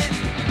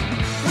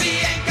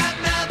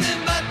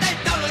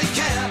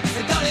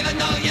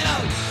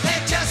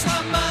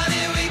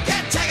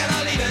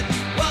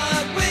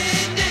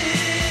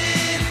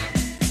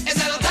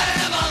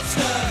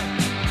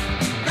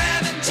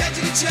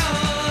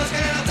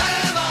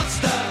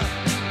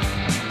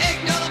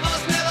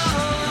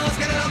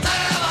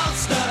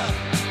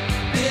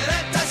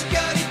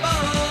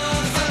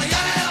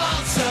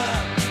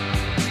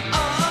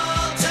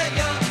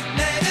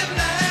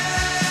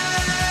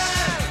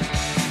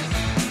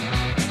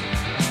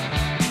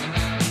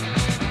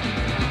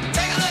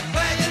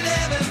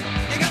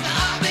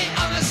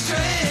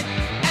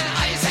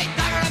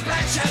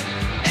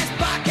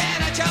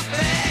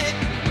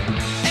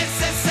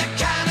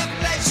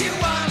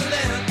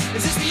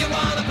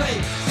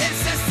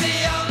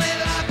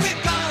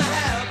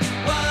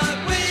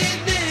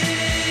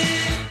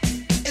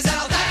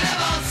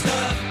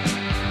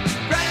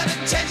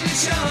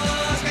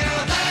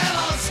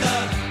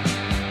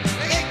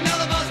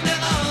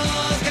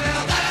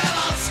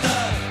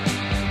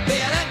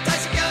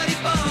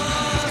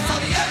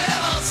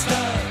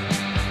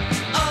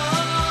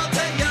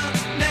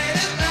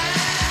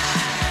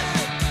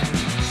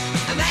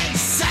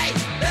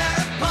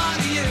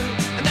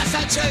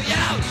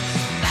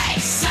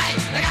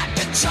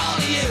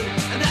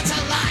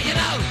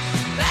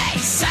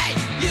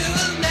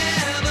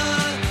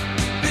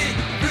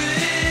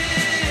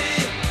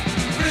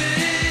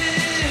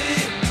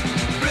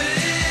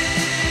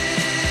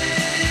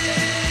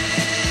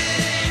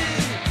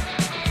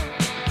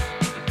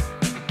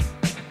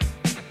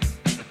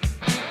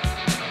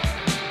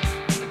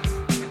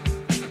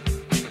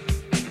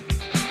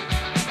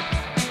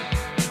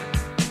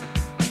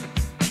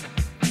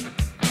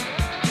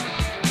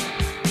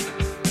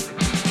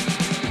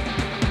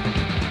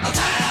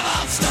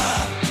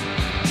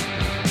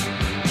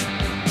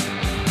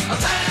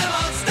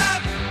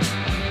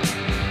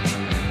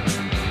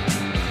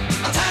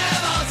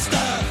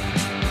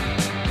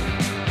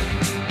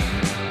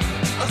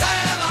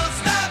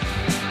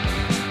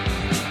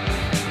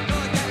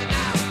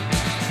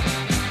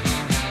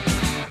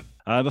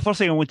The first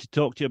thing I wanted to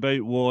talk to you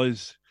about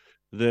was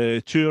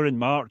the tour in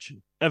March.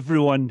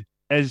 Everyone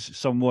is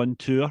Someone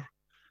tour.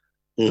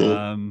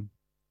 Mm-hmm.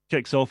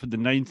 Kicks off on the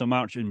 9th of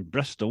March in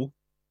Bristol.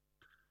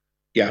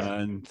 Yeah.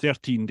 And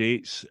 13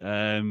 dates.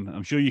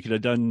 I'm sure you could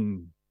have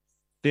done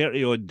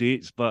 30 odd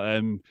dates,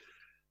 but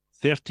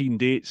 13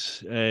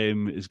 dates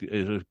is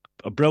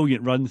a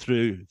brilliant run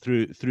through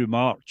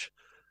March.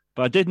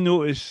 But I did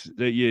notice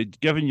that you'd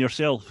given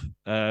yourself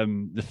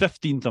the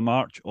 15th of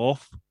March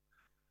off.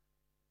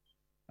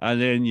 And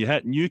then you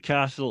hit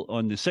Newcastle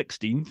on the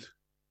 16th.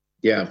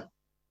 Yeah.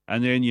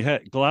 And then you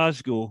hit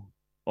Glasgow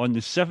on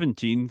the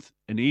 17th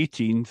and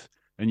 18th.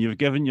 And you've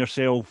given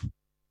yourself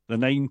the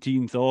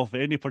 19th off.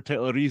 Any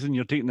particular reason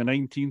you're taking the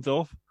 19th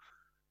off?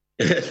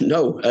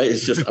 No,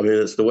 it's just, I mean,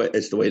 it's the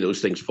way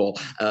those things fall.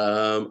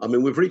 I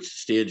mean, we've reached a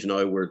stage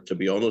now where, to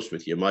be honest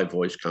with you, my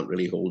voice can't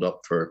really hold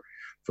up for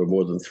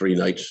more than 3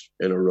 nights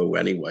in a row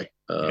anyway.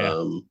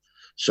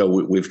 So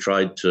we've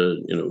tried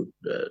to,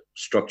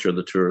 structure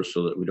the tour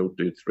so that we don't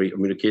do 3. I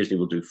mean, occasionally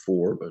we'll do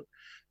 4, but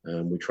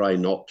we try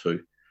not to.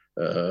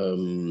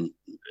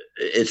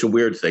 It's a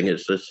weird thing.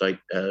 It's like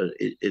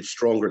it's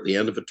stronger at the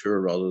end of a tour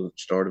rather than the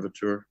start of a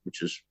tour,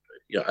 which is,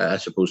 I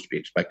suppose, to be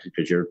expected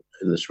because you're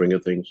in the swing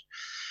of things.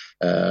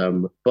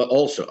 But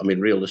also, I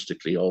mean,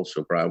 realistically,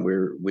 also, Brian,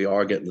 we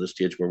are getting to the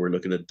stage where we're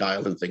looking at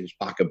dialing things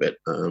back a bit,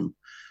 and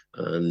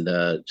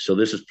so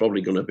this is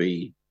probably going to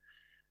be.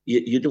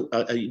 You don't.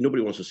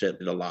 Nobody wants to say it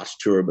be the last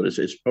tour, but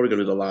it's probably going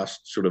to be the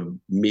last sort of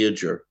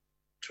major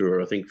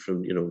tour. I think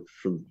from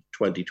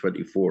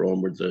 2024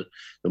 onwards, the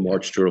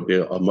March tour will be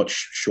a much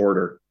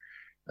shorter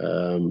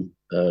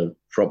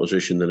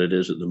proposition than it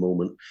is at the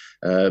moment,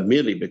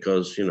 mainly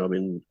because,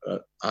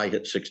 I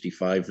hit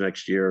 65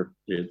 next year.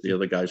 The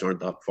other guys aren't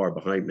that far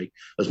behind me,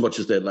 as much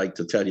as they'd like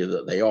to tell you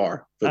that they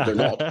are, but they're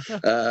not.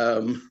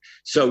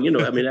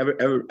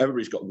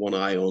 Everybody's got one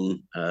eye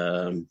on,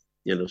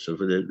 so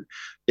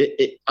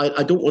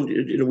I don't want,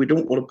 we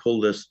don't want to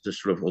pull this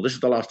sort of, well, this is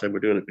the last time we're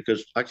doing it,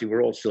 because actually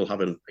we're all still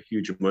having a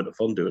huge amount of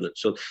fun doing it.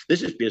 So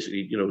this is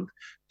basically,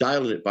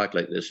 dialing it back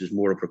like this is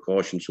more a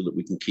precaution so that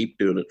we can keep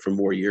doing it for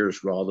more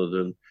years rather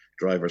than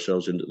drive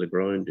ourselves into the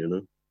ground,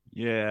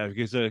 Yeah,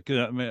 because I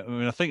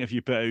think if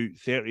you put out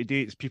 30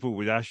 dates, people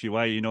would ask you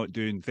why you're not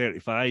doing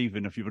 35,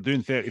 and if you were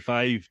doing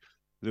 35,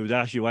 they would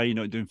ask you why you're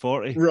not doing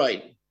 40.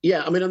 Right.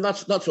 Yeah, and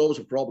that's always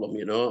a problem,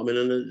 and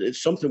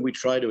it's something we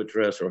try to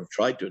address, or have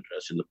tried to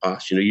address in the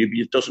past.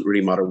 It doesn't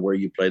really matter where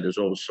you play. There's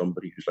always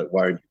somebody who's like,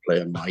 why aren't you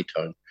playing in my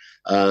town?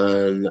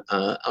 And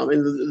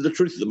the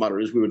truth of the matter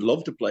is we would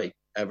love to play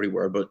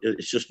everywhere, but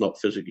it's just not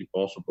physically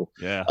possible.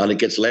 Yeah. And it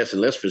gets less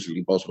and less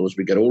physically possible as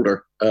we get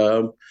older.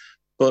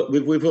 But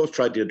we've always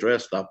tried to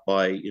address that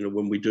by,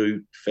 when we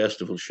do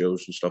festival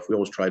shows and stuff, we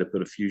always try to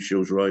put a few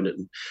shows around it.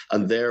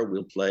 And there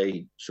we'll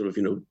play sort of,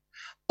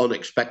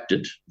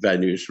 unexpected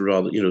venues,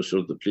 rather,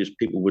 so the place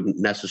people wouldn't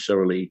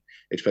necessarily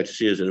expect to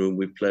see us. And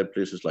we've played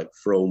places like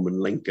Frome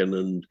and Lincoln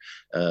and,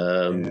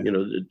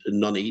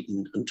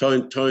 Nuneaton and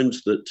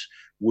towns that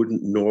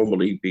wouldn't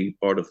normally be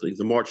part of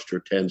the March tour.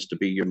 Tends to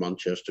be your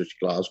Manchesters,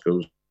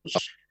 Glasgows,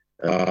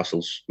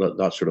 Castles,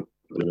 that sort of.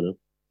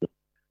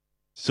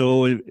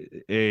 So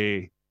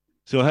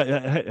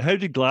how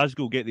did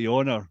Glasgow get the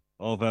honour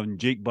of having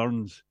Jake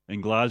Burns in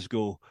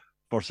Glasgow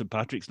for St.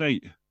 Patrick's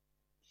Night?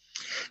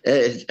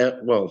 Like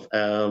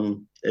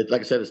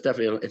I said,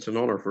 it's an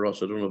honour for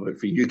us. I don't know about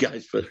for you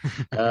guys, but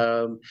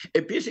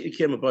it basically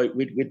came about.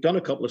 We'd done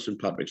a couple of St.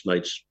 Patrick's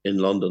Nights in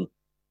London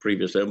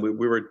previously, and we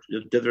were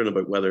dithering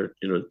about whether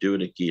do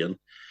it again.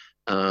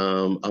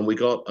 And we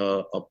got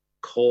a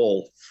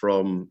call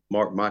from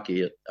Mark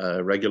Mackey at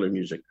Regular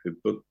Music, who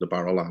booked the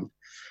Barrowland,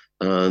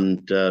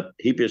 and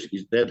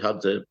they'd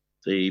had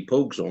the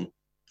Pogues on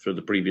for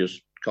the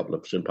previous couple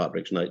of St.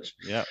 Patrick's Nights.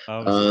 Yeah,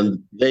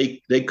 and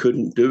they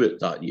couldn't do it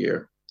that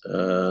year.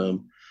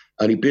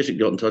 And he basically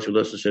got in touch with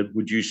us and said,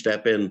 would you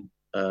step in,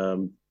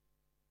 and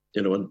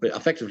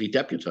effectively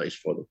deputise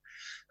for them.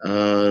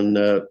 And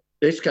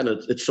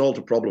it solved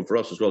a problem for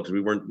us as well, because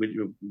we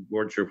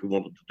weren't sure if we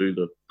wanted to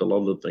do the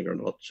London thing or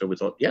not. So we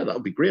thought, yeah, that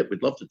would be great.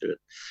 We'd love to do it.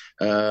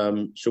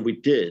 So we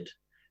did.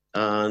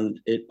 And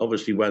it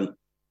obviously went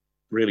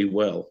really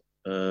well.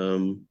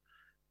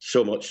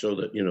 So much so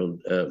that,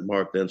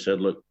 Mark then said,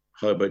 look,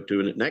 how about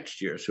doing it next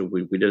year? So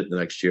we did it the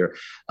next year.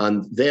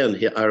 And then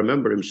I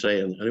remember him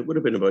saying, and it would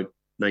have been about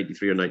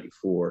 93 or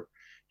 94,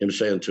 him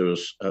saying to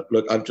us,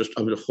 look, I'm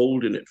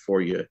holding it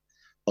for you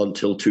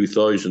until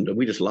 2000. And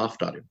we just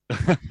laughed at him.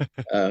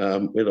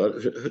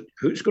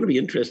 Who's going to be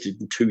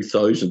interested in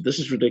 2000? This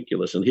is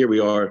ridiculous. And here we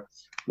are.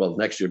 Well,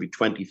 next year will be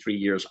 23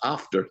 years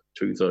after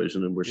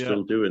 2000, and we're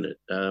still doing it.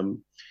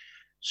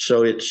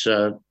 So it's,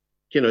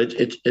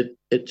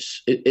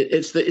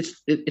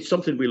 it's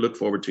something we look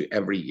forward to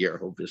every year,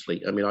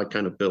 obviously. I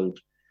kind of build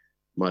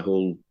my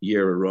whole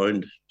year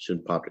around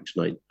St. Patrick's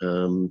Night.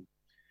 The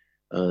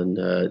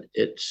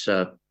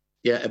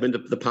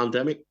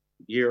pandemic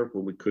year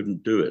when we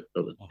couldn't do it,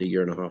 the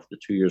year and a half, the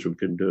 2 years we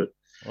couldn't do it,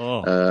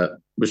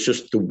 was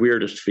just the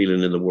weirdest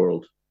feeling in the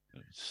world.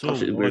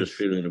 Absolutely the weirdest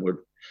feeling in the world.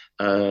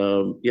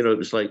 It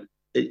was like,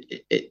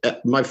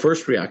 my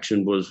first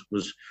reaction was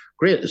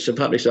great. St.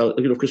 Patrick's Day,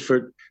 because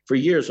for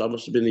years I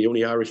must have been the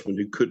only Irishman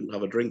who couldn't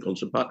have a drink on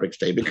St. Patrick's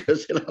Day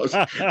because I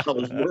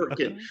was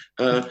working.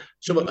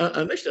 So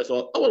initially I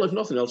thought, oh well, if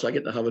nothing else, I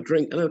get to have a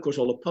drink. And then of course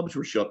all the pubs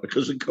were shut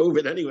because of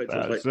COVID anyway. So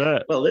it's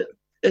like, well,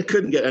 it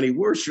couldn't get any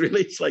worse,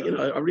 really. It's like,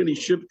 I really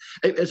should.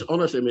 It's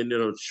honestly,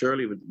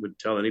 Shirley would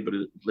tell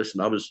anybody, listen,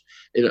 I was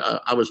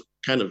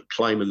kind of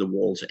climbing the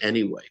walls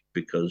anyway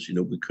because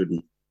we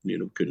couldn't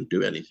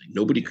do anything.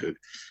 Nobody could.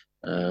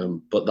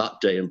 But that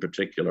day in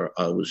particular,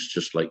 I was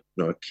just like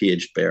a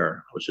caged bear.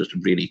 I was just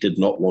really did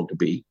not want to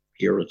be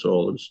here at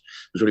all. There's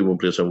only one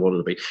place I wanted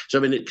to be. So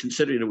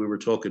considering that we were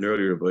talking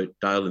earlier about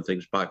dialing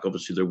things back,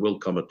 obviously there will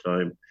come a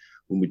time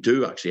when we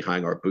do actually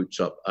hang our boots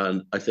up.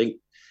 And I think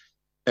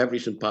every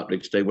St.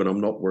 Patrick's Day when I'm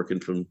not working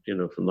from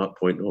that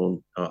point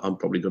on, I'm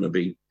probably going to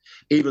be,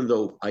 even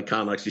though I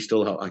can actually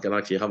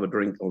have a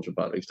drink on St.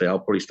 Patrick's Day, I'll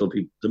probably still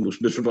be the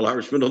most miserable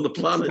Irishman on the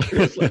planet.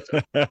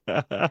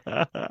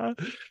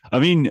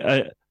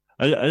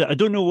 I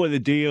don't know what the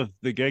day of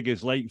the gig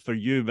is like for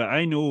you, but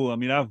I know,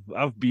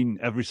 I've been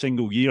every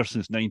single year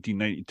since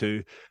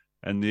 1992,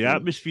 and the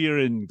atmosphere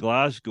in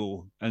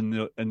Glasgow and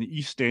the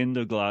East End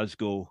of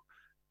Glasgow,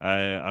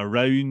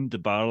 around the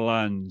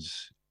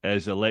Barrowlands,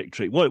 is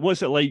electric.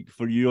 What's it like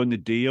for you on the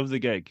day of the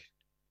gig?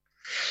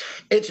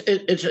 It's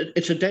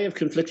a day of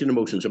conflicting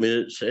emotions.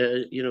 It's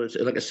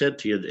like I said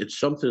to you,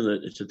 it's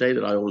a day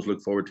that I always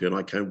look forward to, and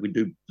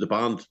the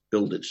band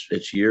build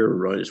its year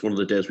around. It's one of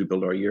the days we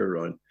build our year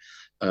around.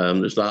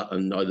 There's that,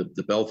 and now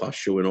the Belfast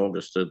show in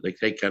August. They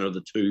take kind of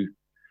the two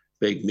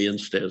big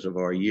mainstays of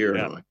our year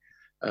now.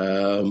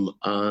 So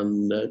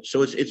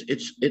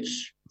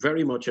it's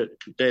very much a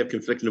day of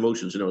conflicting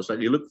emotions. You know, it's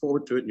like you look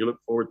forward to it and you look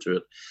forward to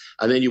it,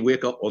 and then you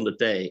wake up on the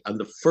day, and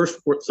the first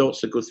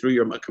thoughts that go through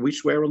your mind. Can we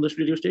swear on this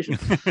radio station?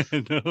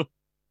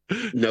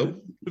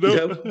 No.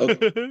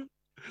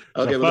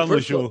 Okay. Well, the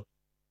first thought,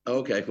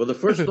 well, the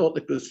first thought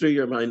that goes through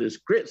your mind is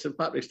great St.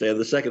 Patrick's Day, and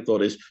the second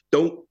thought is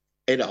don't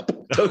it up.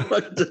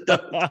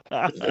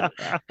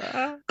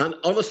 And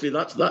honestly,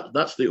 that's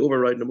the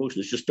overriding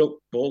emotion. It's just don't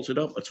balls it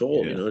up at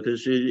all, you know,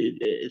 because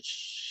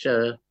it's.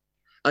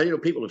 And, you know,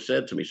 people have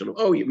said to me, sort of,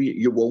 oh,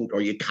 you won't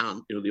or you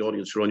can't, you know, the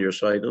audience are on your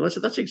side. And I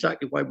said, that's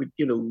exactly why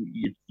you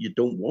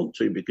don't want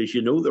to, because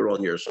you know they're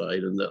on your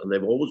side and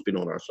they've always been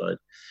on our side.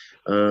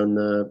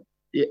 And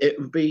it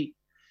would be,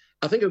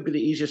 I think it would be the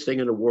easiest thing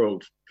in the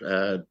world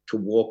to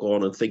walk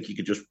on and think you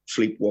could just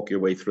sleepwalk your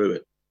way through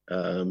it.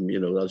 You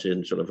know, as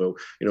in sort of,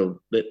 you know,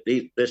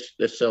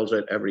 this sells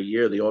out every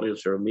year. The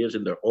audience are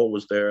amazing. They're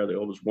always there. They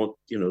always want,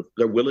 you know,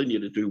 they're willing you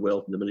to do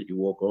well from the minute you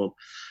walk on.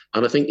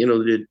 And I think, you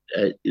know,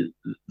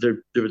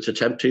 there is a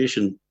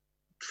temptation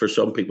for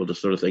some people to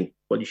sort of think,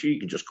 well, you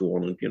can just go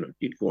on and, you know,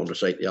 you can go on and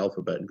recite the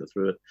alphabet and go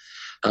through it.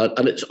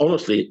 And it's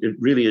honestly, it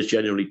really is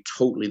genuinely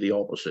totally the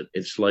opposite.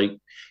 It's like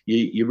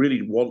you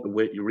really want to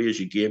win. You raise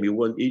your game.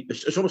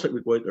 It's almost like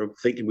we go out there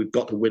thinking we've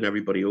got to win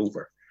everybody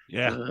over.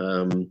 Yeah.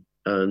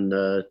 And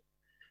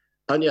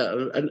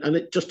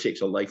it just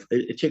takes a life.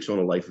 It takes on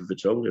a life of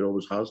its own. It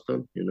always has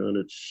done, you know.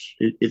 And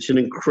it's an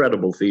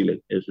incredible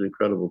feeling. It's an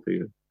incredible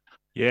feeling.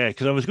 Yeah,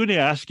 because I was going to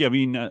ask you. I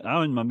mean,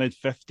 I'm in my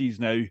mid-50s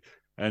now,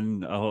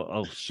 and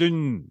I'll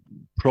soon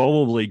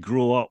probably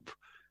grow up.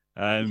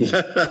 But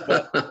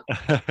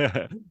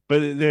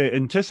the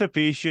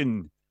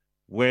anticipation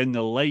when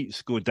the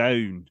lights go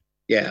down.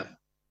 Yeah.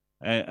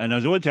 And I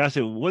was wanting to ask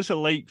you, what's it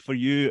like for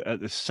you at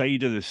the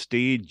side of the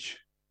stage?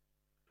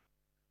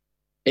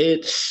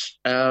 It's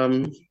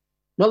well,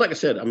 like I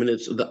said, I mean,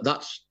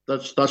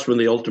 that's when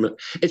the ultimate.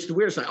 It's the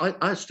weirdest thing.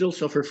 I still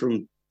suffer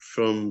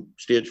from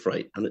stage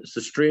fright, and it's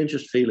the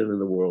strangest feeling in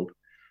the world,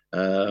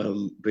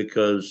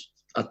 because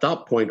at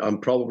that point I'm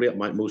probably at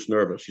my most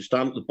nervous. You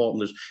stand at the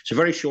bottom. It's a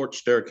very short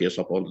staircase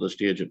up onto the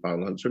stage at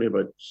Barrowland. It's only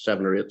about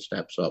 7 or 8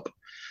 steps up,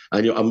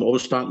 and I'm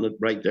always standing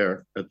right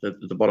there at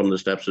the bottom of the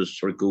steps as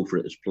sort of Go For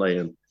It is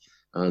playing,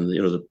 and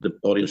you know the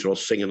audience are all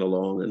singing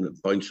along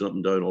and bouncing up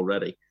and down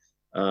already,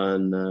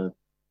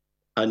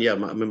 and yeah,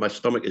 my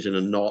stomach is in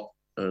a knot,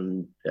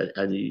 and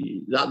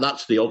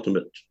that's the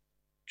ultimate.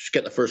 Just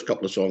get the first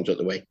couple of songs out of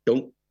the way.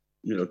 Don't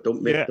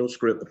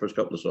screw up the first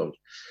couple of songs.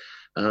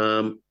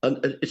 And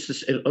it's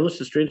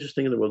the strangest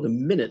thing in the world. The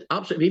minute,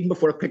 absolutely, even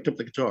before I picked up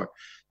the guitar,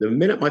 the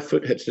minute my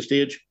foot hits the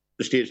stage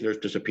nerves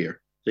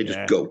disappear. They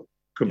just go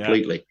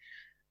completely. Yeah.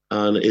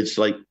 And it's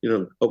like, you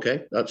know,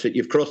 okay, that's it.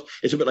 You've crossed.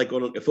 It's a bit like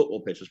going on a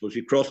football pitch, I suppose.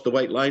 You've crossed the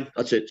white line.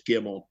 That's it. It's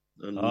game on.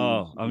 And,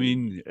 I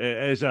mean,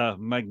 it is a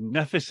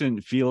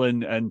magnificent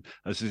feeling. And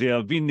as I say,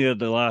 I've been there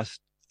the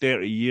last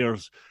 30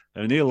 years,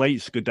 and the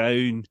lights go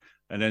down,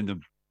 and then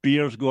the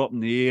beers go up in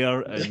the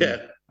air,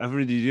 and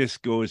everybody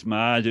just goes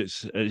mad.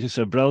 It's just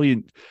a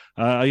brilliant.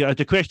 I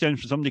had a question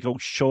from somebody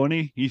called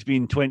Shawnee. He's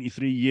been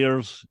 23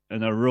 years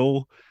in a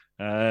row.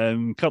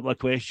 Couple of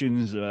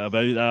questions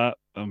about that.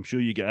 I'm sure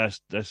you get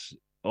asked this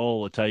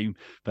all the time,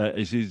 but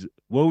it says,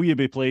 will you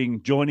be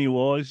playing Johnny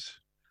Was,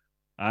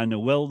 and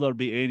will there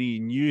be any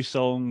new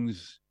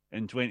songs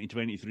in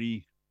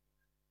 2023?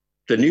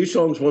 The new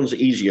songs one's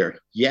easier.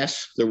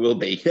 Yes, there will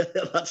be.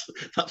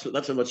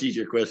 that's a much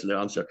easier question to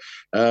answer.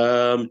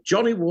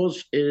 Johnny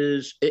Was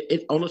is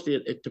it honestly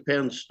it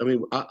depends. I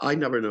mean, I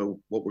never know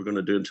what we're going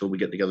to do until we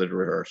get together to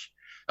rehearse.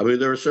 I mean,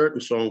 there are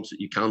certain songs that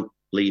you can't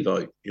leave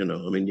out, you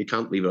know. I mean, you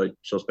can't leave out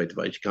Suspect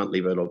Device, you can't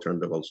leave out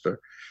Alternative Ulster.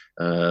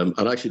 And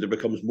actually there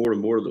becomes more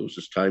and more of those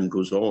as time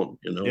goes on,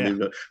 you know. Yeah. I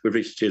mean, we've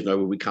reached a stage now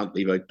where we can't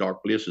leave out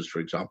Dark Places, for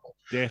example.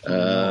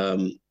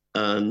 Definitely.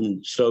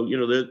 And so, you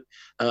know,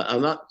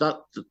 and that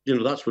you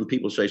know, that's when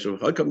people say, so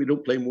how come you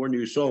don't play more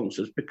new songs?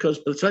 It's because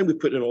by the time we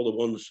put in all the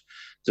ones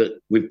that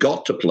we've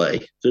got to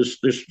play, there's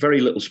very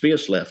little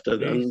space left.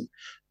 And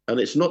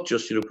it's not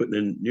just, you know, putting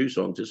in new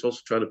songs, it's also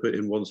trying to put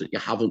in ones that you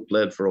haven't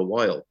played for a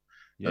while.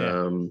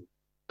 Yeah.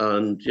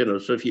 And, you know,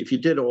 so if you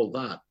did all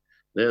that,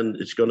 then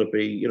it's going to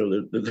be, you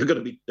know, they're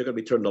going to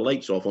be turning the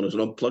lights off on us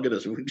and unplugging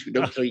us.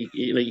 So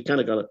you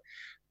kind of got to.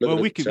 Well,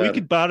 we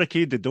could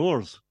barricade the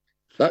doors.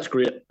 That's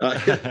great.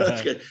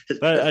 That's good.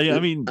 But, I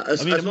mean,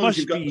 as long as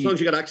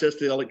you've got access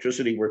to the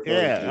electricity, we're fine.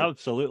 Yeah,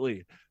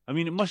 absolutely. I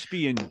mean, it must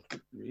be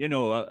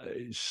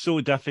it's so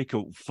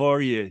difficult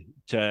for you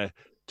to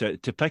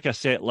pick a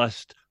set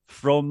list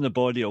from the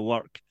body of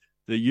work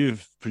that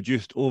you've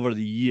produced over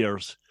the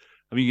years.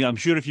 I mean, I'm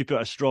sure if you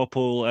put a straw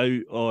poll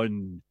out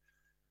on,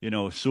 you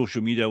know,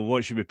 social media,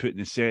 what should we put in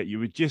the set, you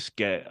would just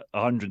get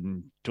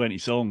 120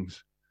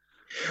 songs.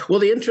 Well,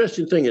 the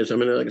interesting thing is, I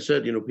mean, like I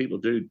said, you know, people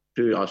do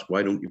ask,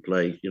 why don't you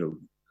play, you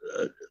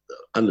know,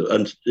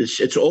 and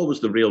it's always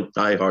the real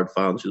diehard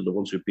fans, the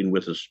ones who've been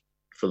with us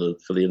for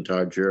the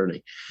entire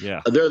journey.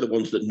 Yeah. And they're the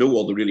ones that know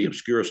all the really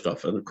obscure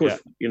stuff. And of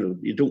course, you know,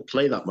 you don't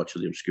play that much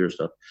of the obscure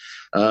stuff.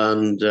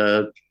 And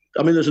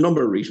I mean, there's a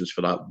number of reasons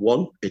for that.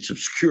 One, it's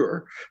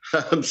obscure.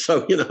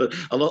 So,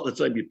 a lot of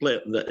the time you play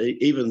it, and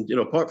even,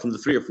 apart from the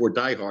 3 or 4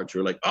 diehards who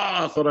are like,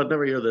 I thought I'd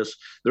never hear this.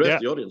 The rest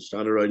of the audience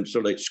stand around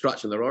sort of like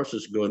scratching their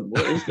arses going,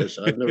 what is this?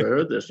 I've never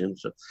heard this.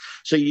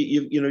 So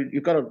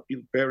you've got to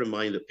bear in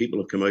mind that people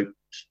have come out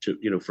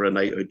to, for a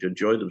night out to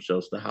enjoy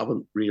themselves. They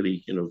haven't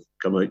really,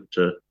 come out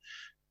to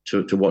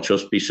watch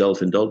us be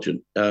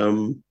self-indulgent.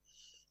 But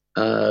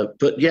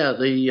yeah,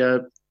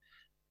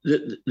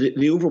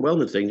 the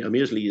overwhelming thing,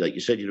 amazingly, like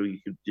you said, you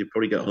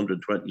probably get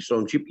 120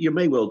 songs. You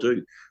may well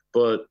do,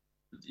 but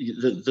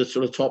the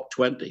sort of top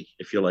 20,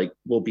 if you like,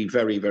 will be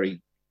very,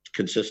 very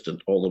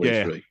consistent all the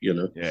way through.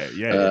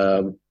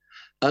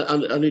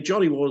 And the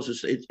Johnny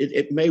Was,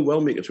 it may well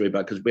make its way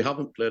back because we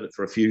haven't played it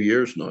for a few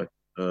years now.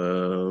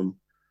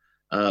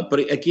 But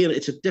again,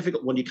 it's a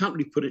difficult one. You can't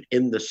really put it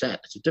in the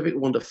set. It's a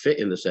difficult one to fit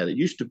in the set. It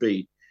used to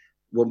be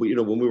when we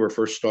were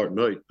first starting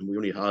out and we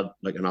only had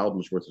like an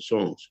album's worth of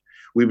songs,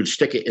 we would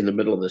stick it in the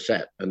middle of the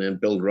set and then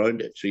build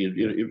around it. So we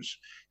knew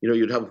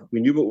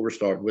what we were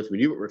starting with, we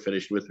knew what we were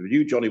finishing with, we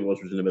knew Johnny Was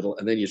in the middle,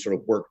 and then you sort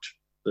of worked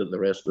the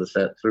rest of the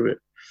set through it.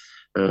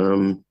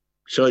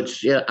 So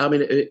it's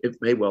it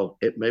may well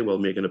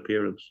make an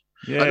appearance.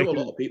 Yeah, I know a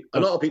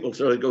lot of people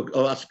sort of go,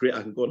 "Oh, that's great!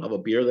 I can go and have a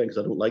beer then because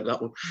I don't like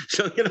that one."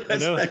 So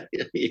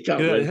you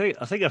can't.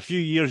 I think a few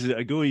years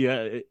ago,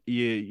 you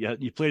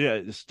played it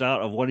at the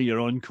start of one of your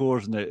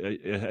encores, and I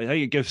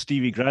think it gives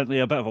Stevie Grantley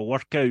a bit of a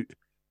workout.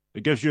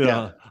 It gives you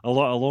a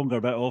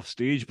longer bit off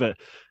stage, but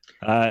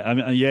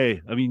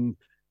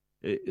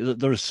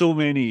there's so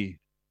many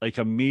like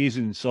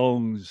amazing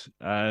songs,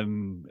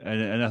 and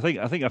I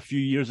think a few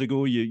years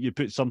ago you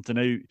put something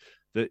out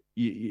that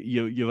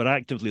you were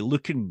actively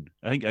looking.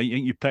 I think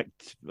you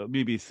picked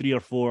maybe 3 or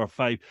 4 or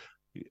 5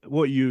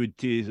 what you would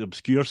say is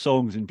obscure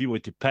songs, and people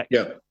had to pick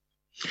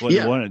what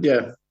they wanted.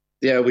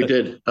 Yeah, we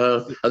did.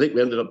 I think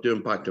we ended up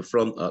doing Back to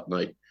Front that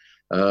night.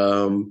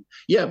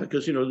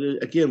 Because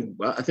again,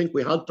 I think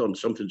we had done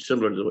something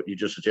similar to what you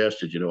just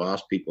suggested.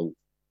 Ask people,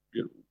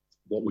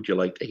 what would you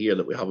like to hear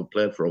that we haven't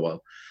played for a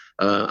while?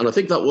 And I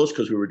think that was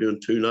because we were doing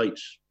 2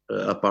 nights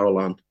at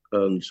Barrowland.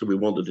 And so we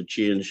wanted to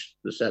change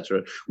the sets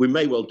around. We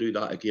may well do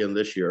that again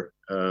this year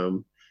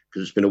because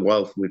it's been a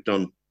while since we've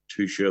done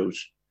 2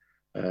 shows.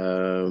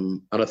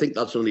 And I think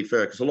that's only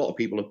fair because a lot of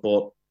people have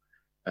bought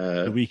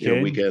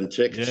weekend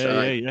tickets.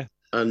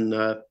 And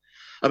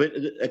I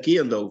mean,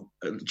 again, though,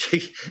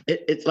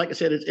 it's like I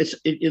said, it's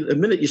the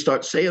minute you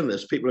start saying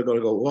this, people are going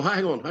to go, well,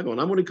 hang on,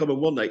 I'm only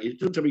coming one night. You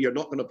don't tell me you're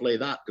not going to play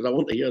that because I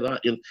want to hear that.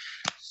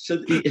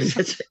 So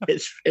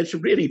it's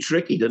really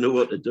tricky to know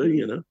what to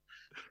do,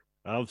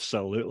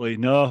 Absolutely.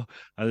 No,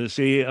 as I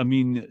say, I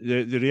mean,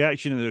 the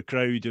reaction of the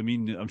crowd, I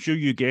mean, I'm sure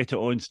you get it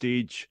on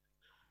stage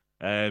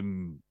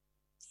full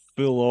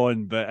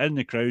on, but in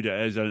the crowd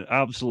it is an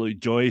absolute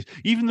joy.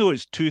 Even though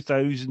it's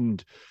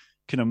 2,000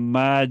 kind of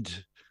mad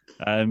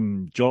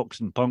jocks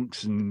and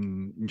punks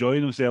and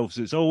enjoying themselves,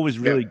 it's always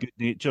really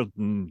good-natured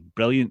and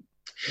brilliant.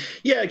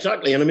 Yeah,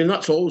 exactly. And I mean,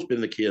 that's always been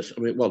the case.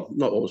 I mean, well,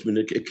 not always been.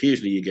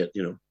 Occasionally you get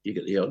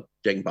the odd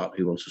dingbat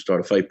who wants to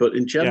start a fight. But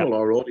in general,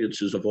 our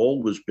audiences have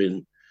always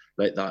been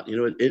like that.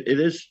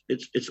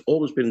 It's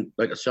always been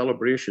like a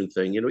celebration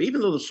thing. Even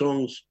though the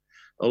songs,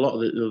 a lot of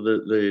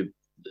the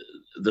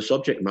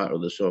subject matter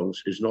of the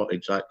songs is not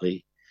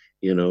exactly,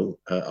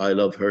 I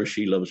love her,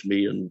 she loves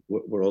me, and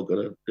we're all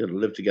going to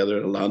live together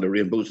in a land of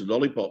rainbows and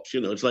lollipops.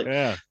 It's like,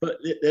 but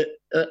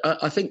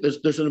I think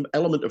there's an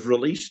element of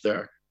release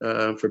there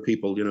for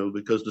people,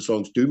 because the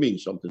songs do mean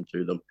something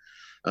to them.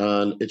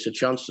 And it's a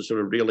chance to sort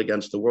of reel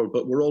against the world,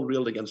 but we're all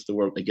reeled against the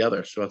world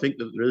together. So I think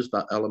that there is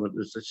that element.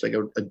 It's like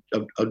a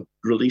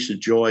release of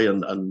joy,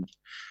 and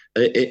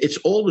it's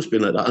always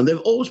been like that. And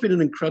they've always been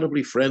an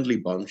incredibly friendly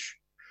bunch,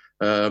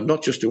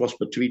 not just to us,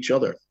 but to each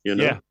other.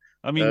 Yeah,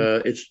 I mean,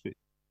 it's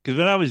because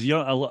when I was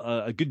young,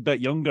 a good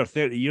bit younger,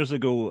 30 years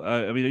ago,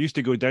 I used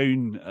to go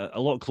down a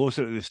lot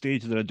closer to the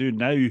stage than I do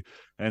now,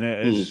 and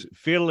it is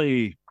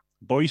fairly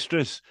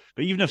boisterous.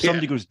 But even if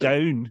somebody goes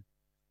down,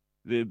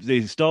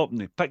 they stop and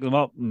they pick them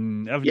up,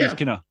 and everybody's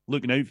kind of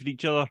looking out for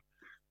each other.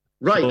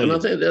 Right, and I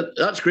think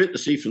that's great to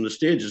see from the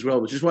stage as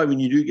well, which is why when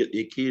you do get the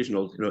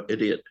occasional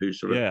idiot who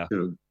sort of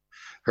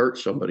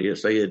hurts somebody,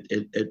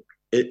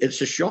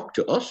 it's a shock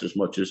to us as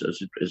much as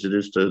it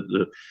is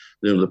to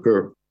the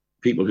poor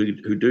people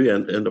who do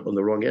end up on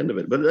the wrong end of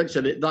it. But like I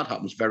said, that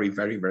happens very,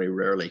 very, very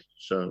rarely.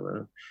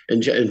 So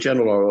in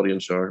general, our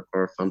audience are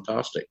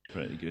fantastic.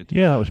 Pretty good.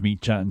 Yeah, that was me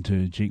chatting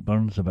to Jake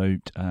Burns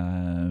about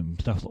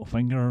Stiff Little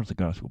Fingers, the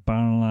Glasgow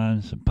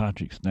Barrowlands, St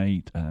Patrick's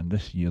Night, and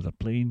this year they're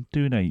playing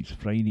 2 nights,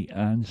 Friday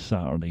and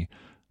Saturday.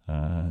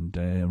 And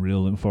I'm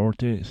really looking forward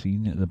to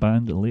seeing the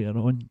band later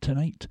on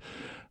tonight.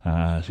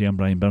 So I'm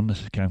Brian Byrne,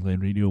 this is Cam Glen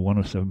Radio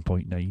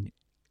 107.9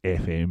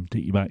 FM.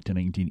 Take you back to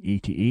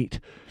 1988.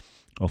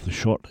 Off the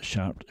Short,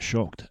 Sharp,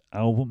 Shocked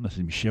album. This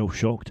is Michelle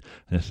Shocked.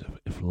 This is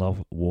If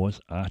Love Was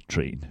a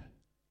Train.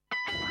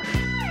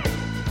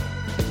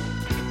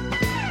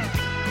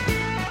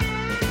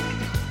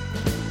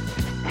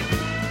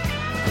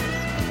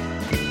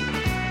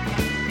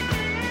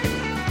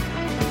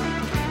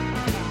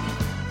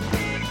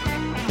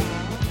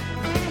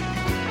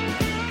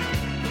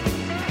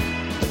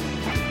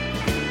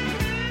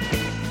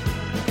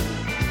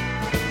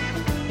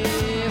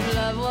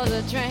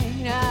 a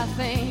train, I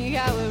think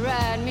I would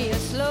ride me a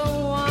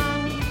slow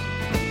one.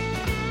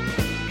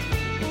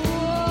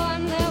 Oh,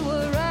 and that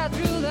would ride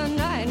through the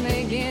night,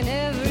 making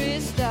every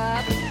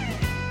stop.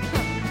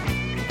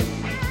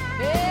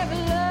 If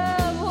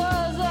love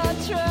was a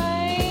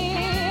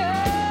train,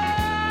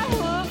 I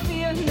would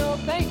feel no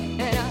pain,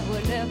 and I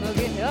would never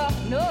get up,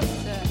 no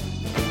sir.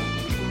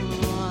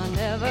 Oh, I'll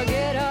never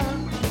get up.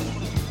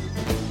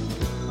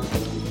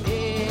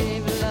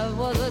 If love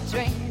was a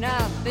train, I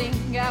think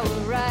I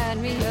would ride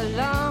me a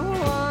long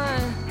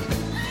one.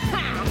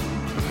 Ha!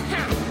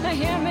 Ha!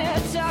 Hear me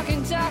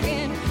talking,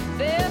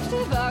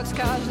 50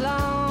 boxcars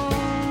long.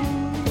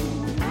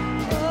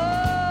 Oh,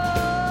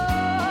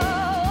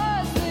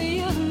 what's the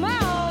use of my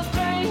old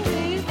train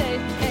these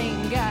days?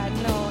 Ain't got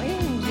no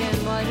engine,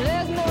 much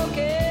less no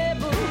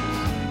cables.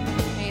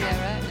 Ain't that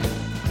right?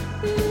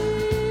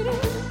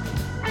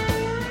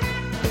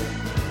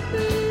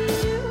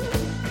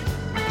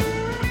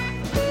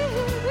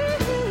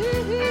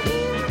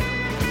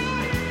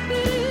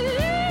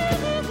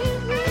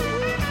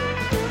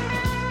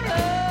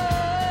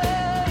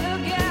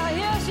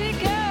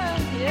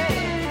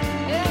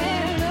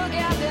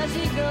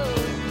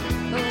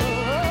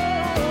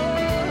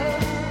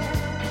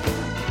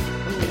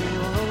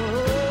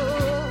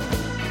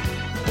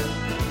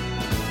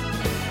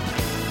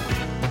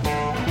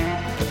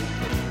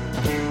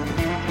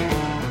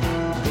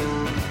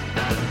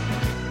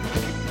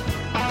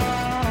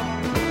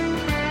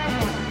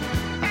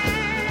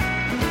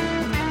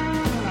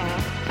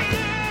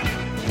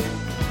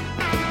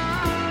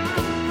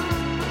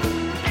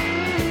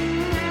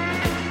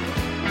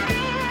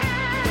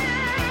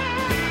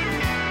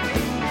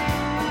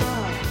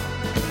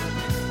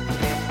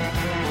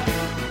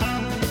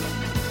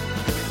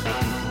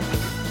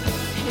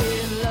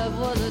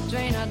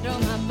 Train, I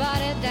drove my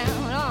body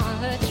down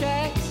on the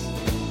tracks.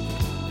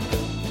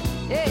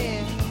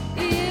 Yeah,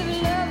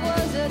 if love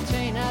was a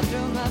train, I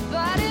drove my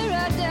body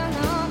right down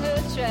on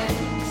the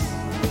tracks.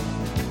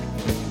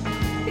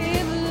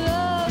 If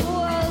love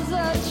was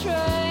a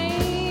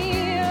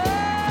train, I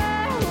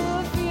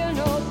would feel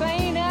no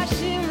pain. I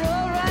should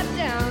roll right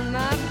down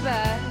my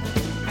back,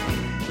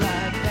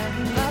 right down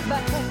my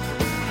back.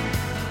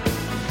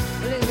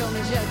 Little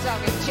Michelle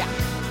talking chop.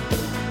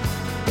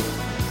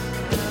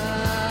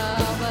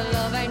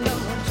 Love ain't no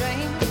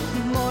train,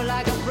 more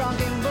like a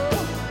bronking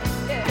bull.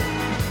 Yeah.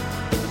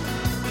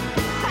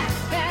 Ha!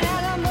 And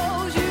at the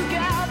most you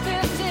got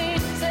 15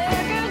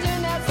 seconds in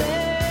that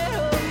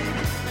saddle.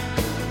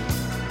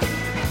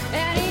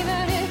 And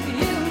even if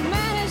you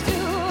manage to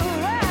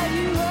ride,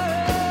 you are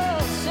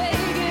all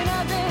shaking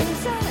up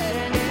inside.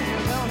 And it's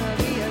gonna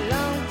be a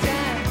long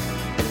time.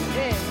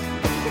 Yeah,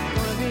 it's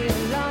gonna be a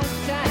long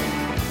time.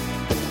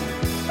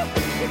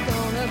 It's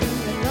gonna be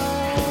a long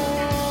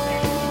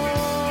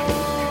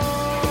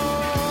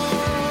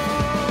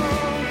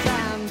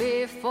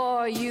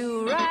before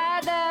you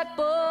ride that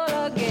bull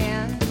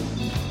again.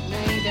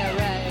 Ain't that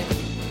right?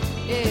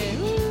 Yeah.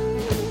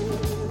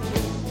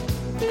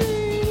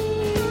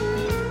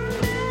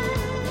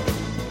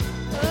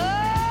 Oh,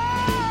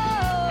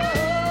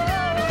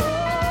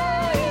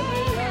 if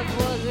love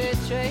was a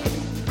train,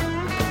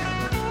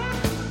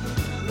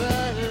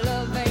 but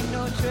love ain't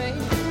no train.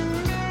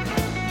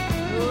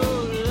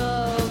 Oh,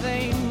 love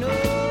ain't no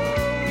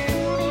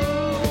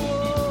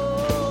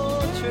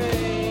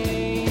train.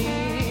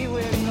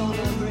 We're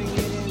gonna bring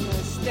it in the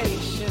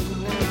station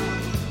now.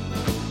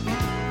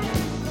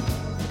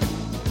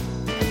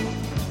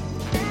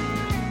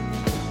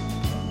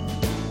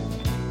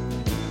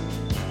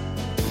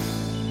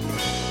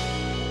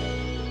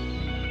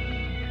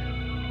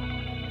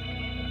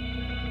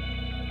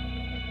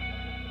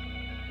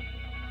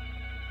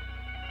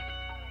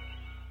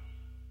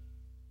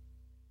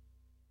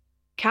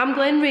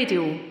 Camglen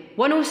Radio,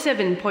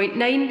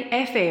 107.9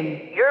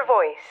 FM. Your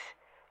voice,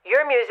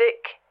 your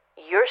music,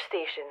 your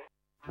station.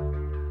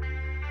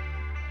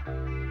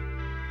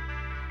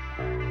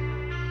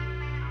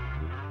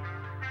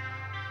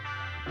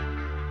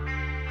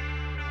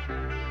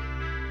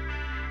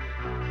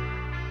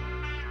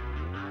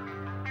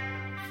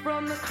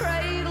 From the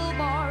cradle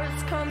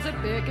bars comes a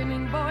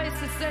beckoning voice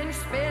that sends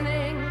you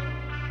spinning.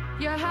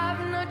 You have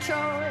no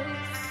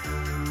choice.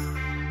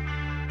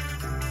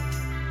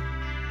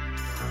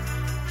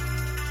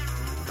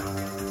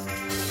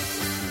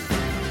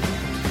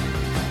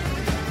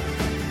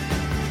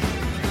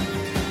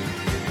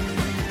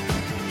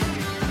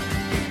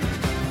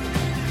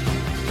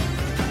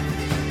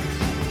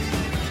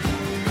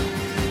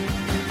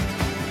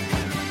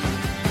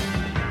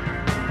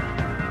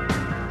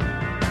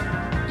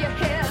 You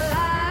hear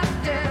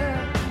laughter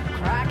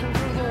cracking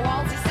through the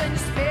walls, it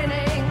sends you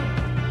spinning.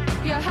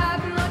 You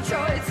have no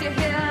choice. You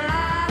hear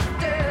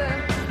laughter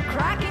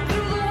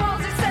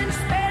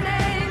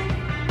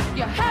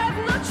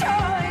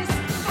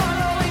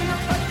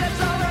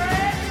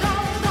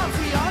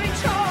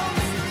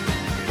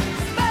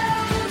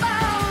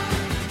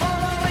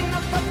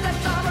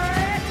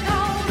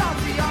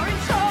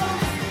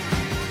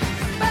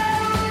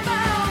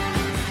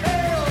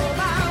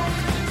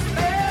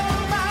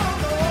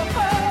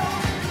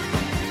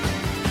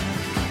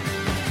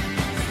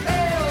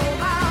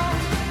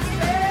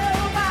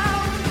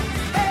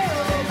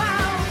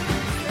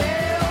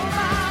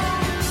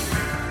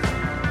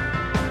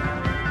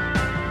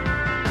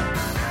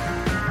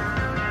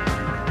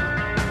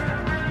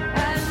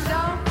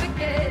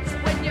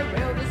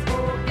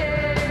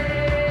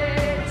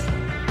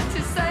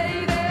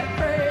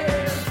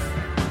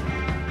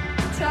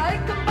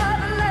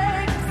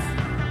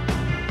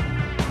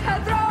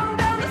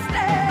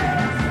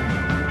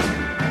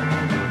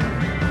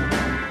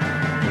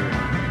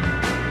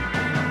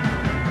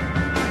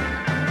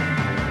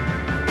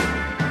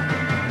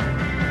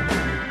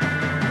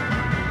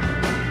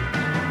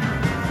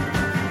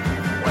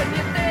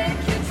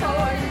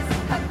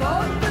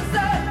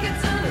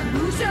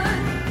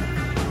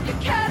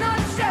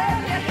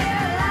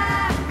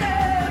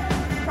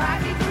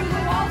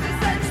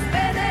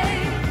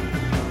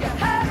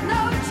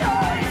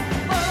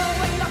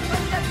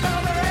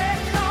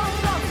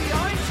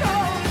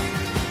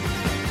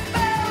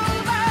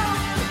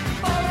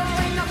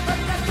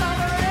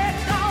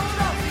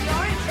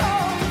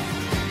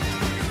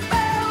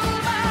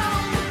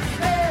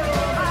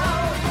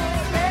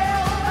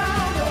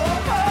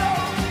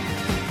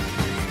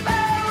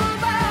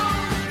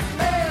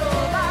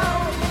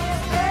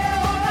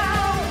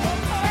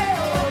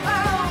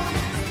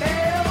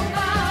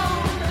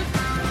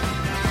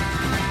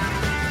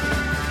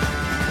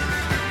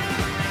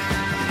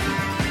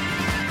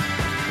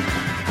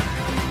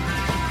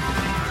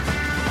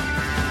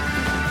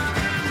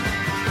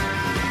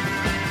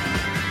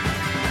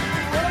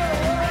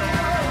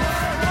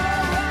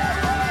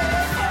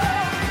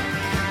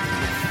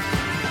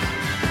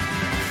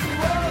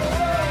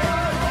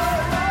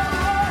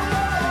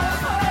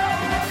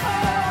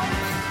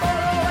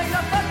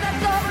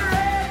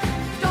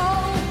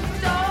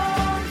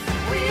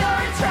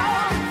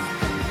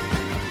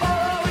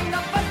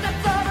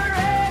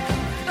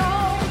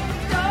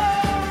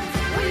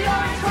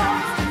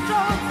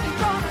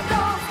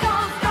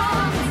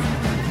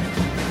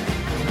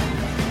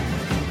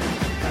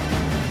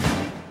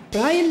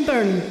Brian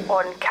Byrne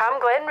on Cam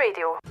Glen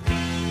Radio.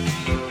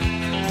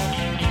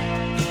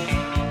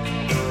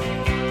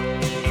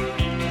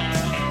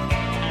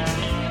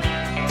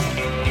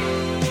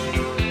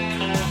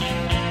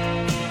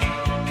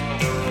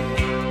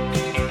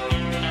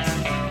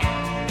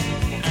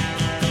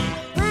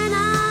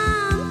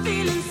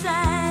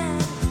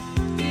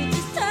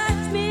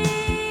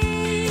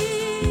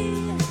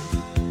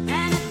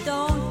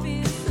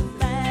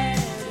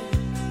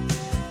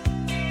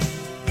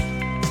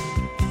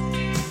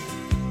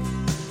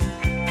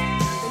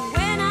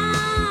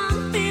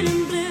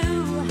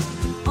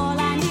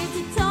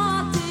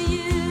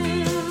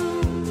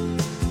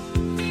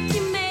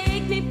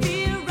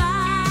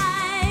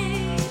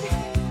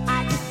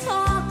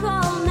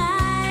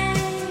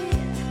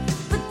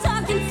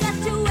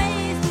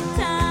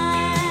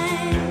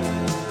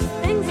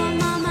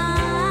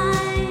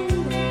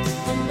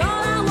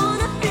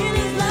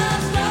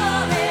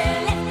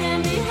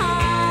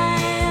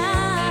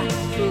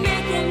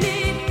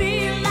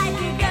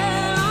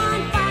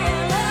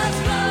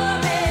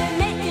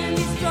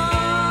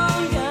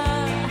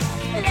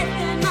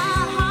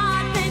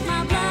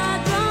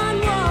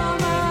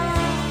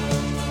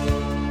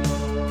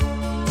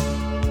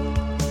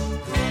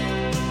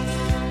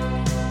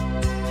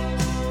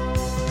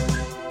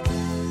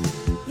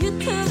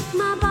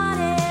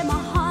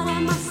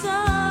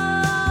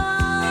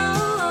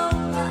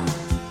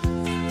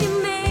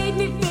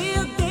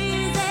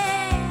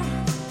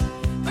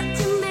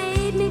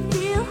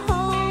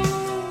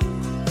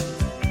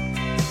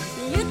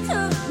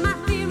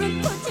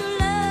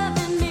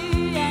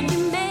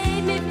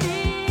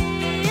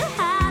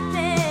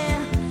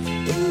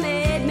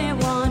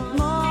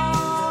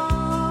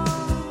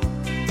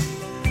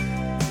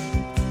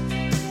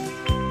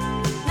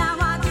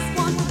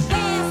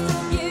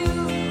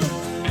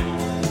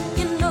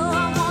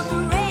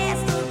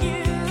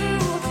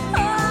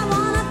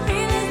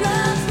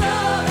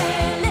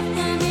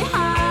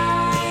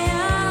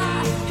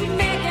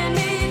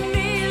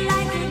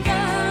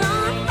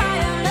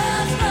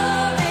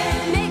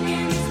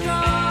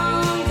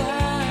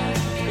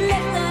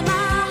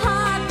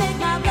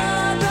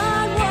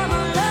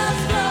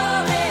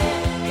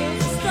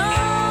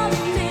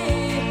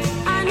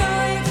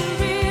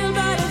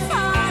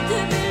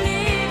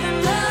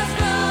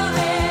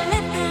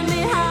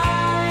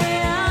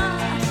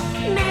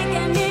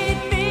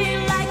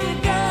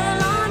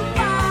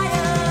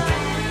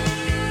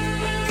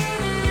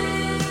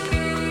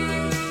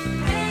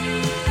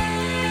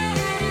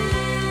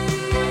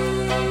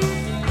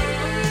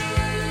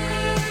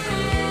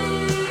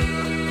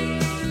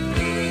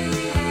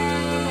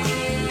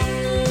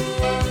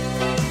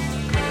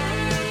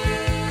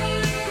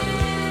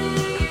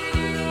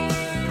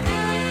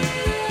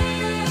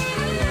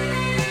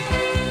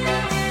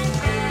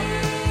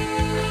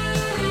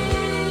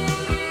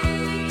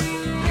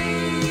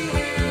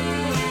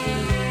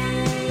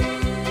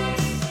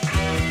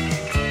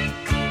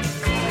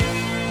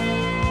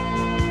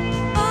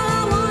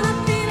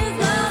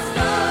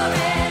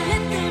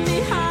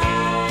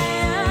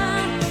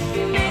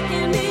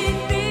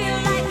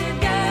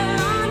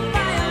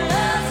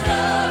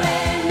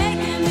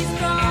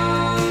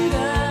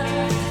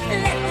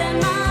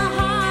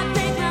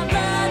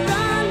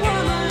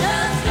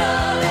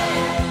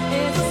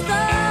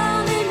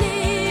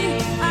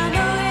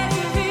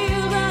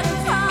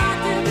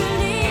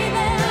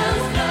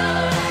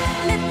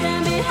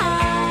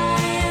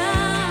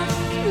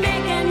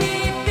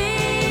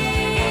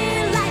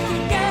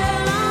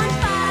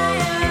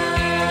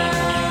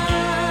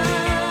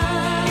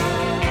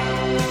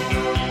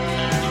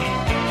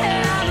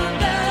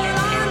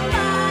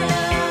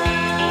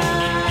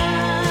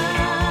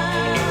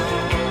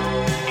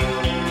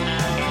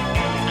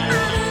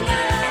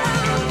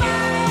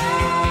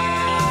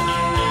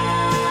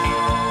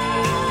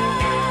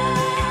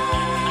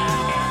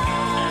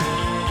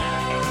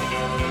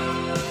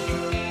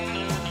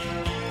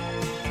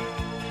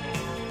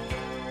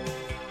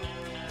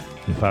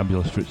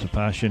 Fabulous Fruits of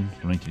Passion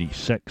from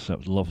 1986. That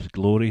was Love's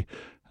Glory,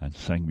 and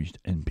sandwiched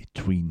in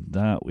between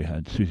that we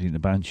had Susie and the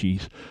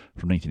Banshees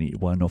from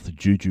 1981 off the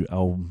Juju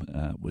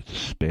album with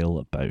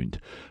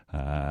Spellbound.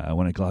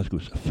 One of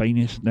Glasgow's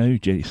finest now,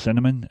 Jerry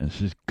Cinnamon, and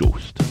this is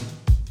Ghost.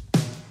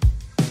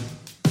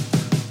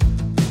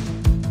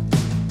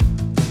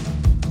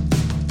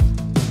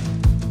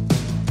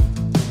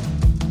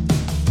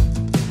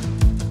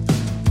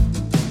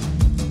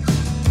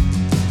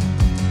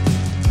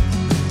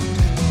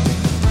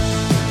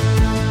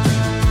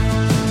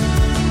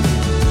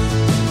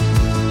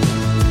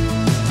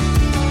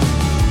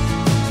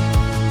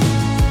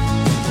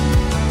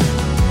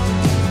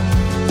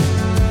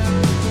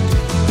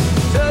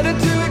 Turn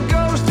into a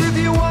ghost if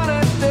you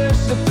wanna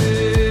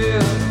disappear.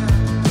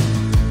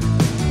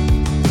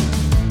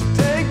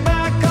 Take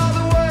back all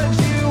the words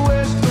you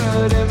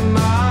whispered in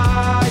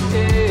my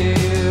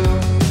ear.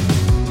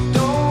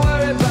 Don't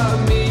worry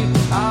about me,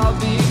 I'll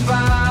be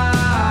fine.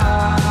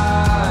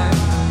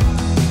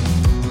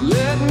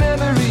 Let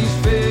memories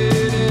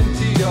fade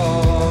into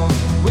your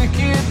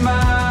wicked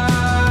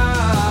mind.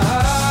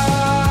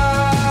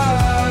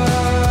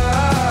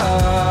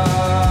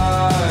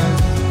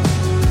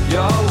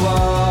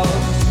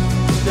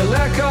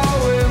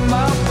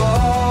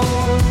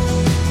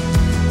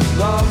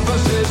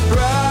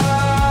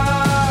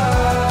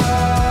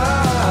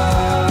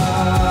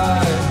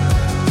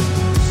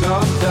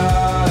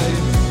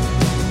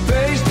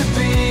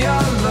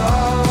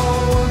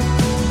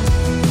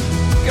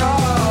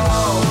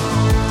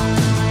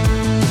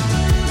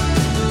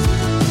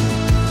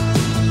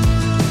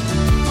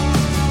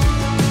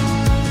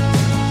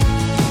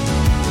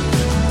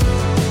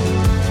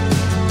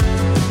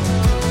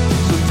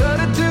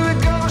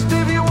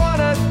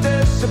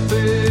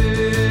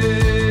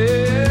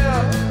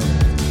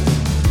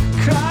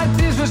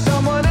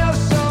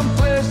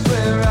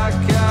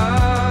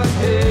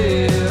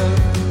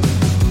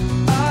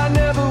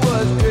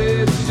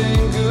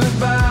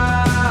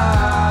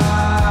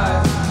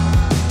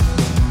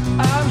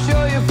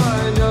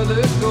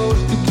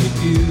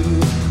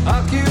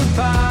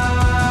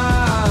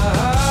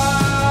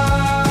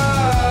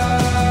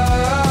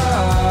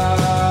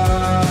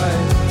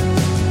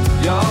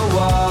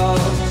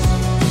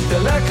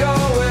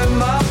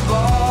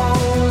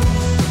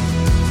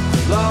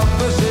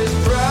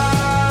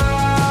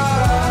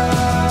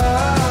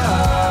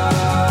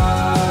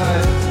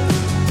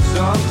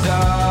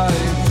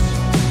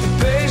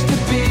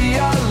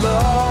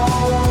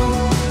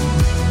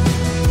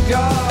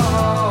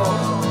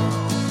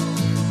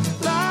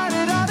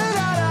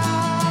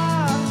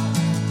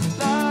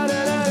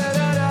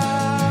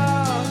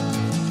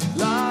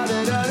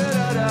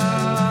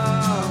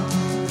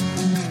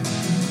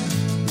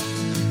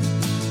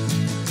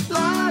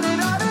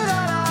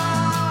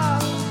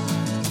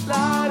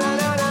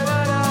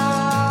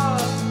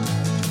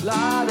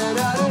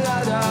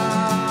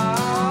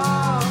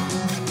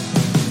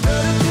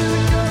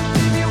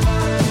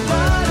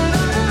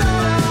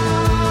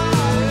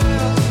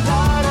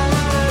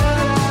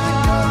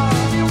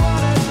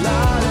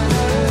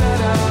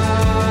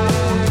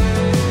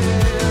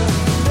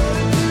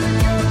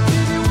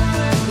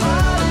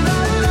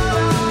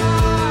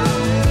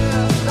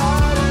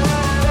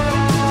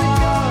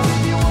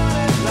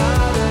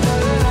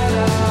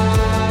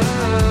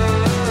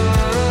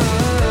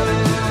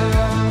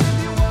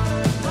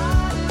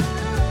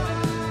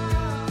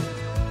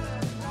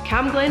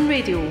 Camglen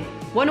Radio,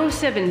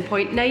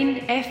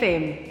 107.9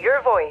 FM.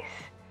 Your voice,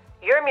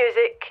 your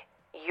music,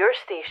 your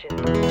station.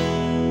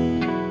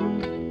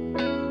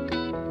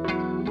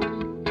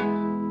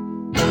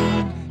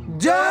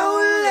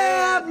 Don't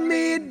let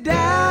me down.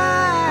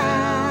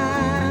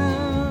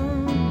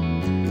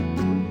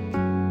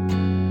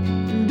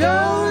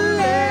 Don't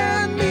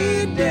let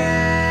me down.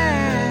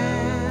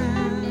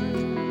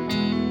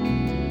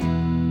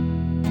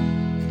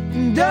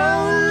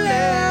 Don't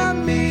let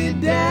me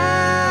down.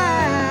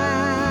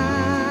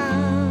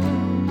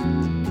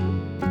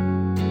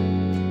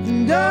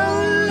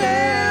 Don't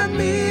let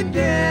me down.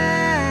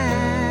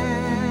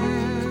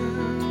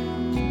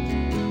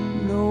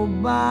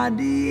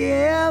 Nobody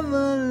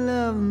ever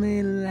loved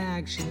me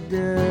like she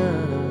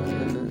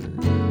does.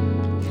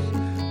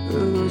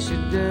 Oh, she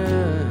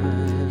does.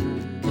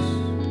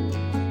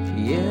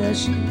 Yeah,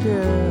 she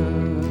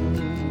does.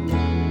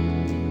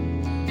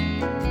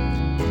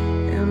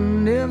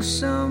 And if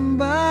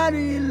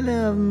somebody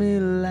loved me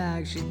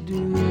like she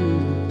do,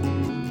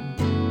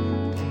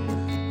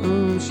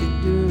 oh, she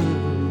do.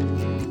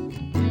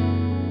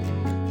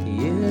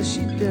 Yeah,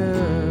 she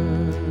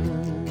does.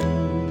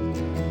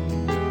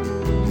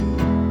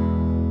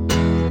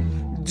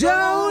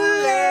 Don't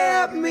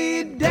let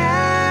me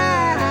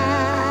down.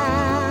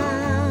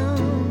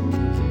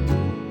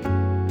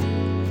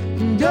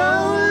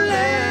 Don't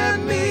let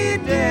me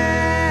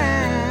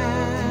down.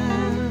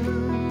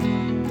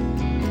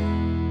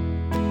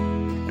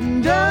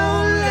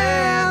 Don't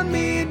let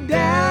me down.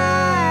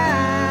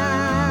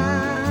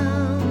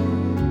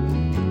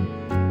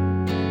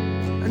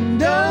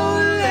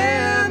 Don't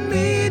let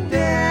me down.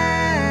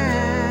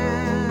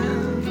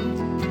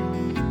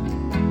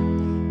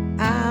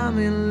 I'm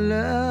in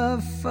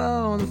love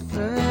for the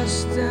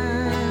first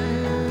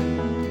time.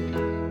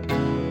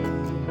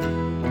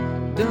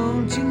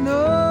 Don't you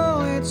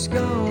know it's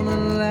gonna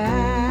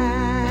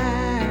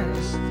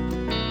last?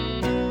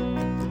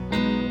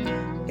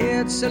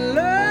 It's a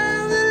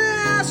love that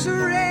lasts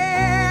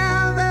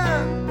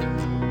forever.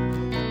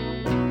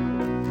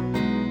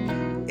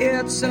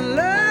 It's a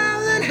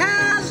love that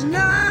has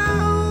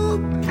no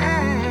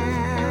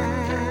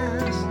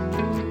past.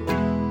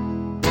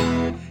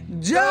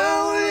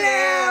 Don't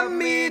let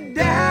me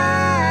down.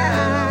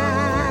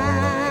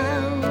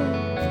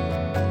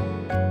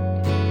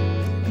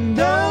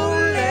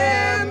 Don't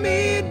let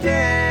me down.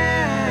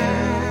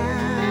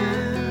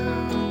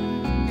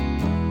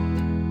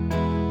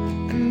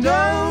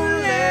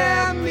 Don't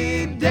let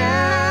me down.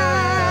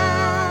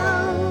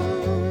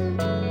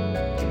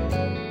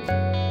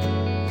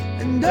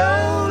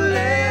 Don't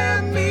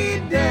let me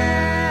down.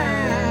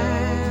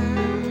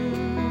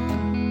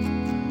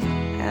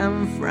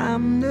 And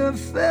from the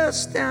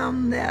first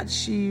time that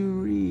she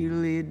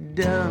really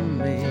done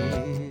me,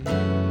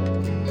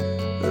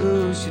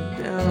 oh, she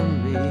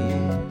done me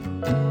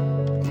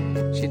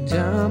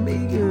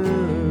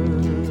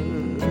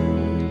good.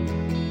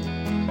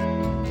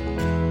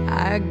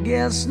 I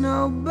guess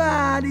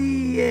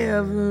nobody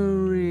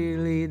ever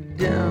really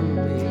done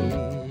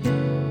me,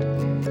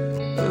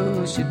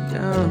 oh, she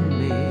done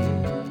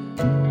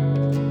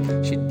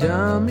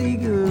me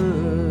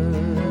good.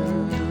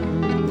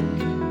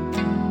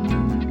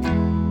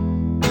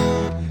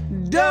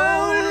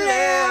 Don't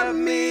let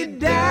me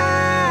down.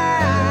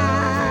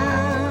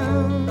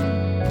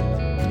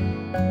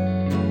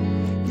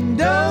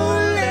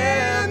 Don't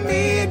let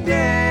me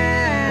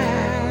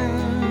down.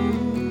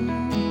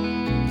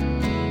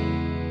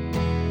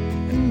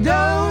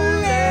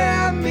 Don't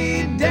let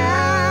me down.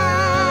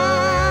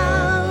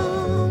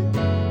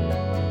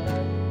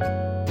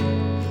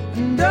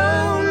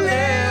 Don't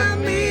let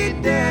me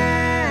down.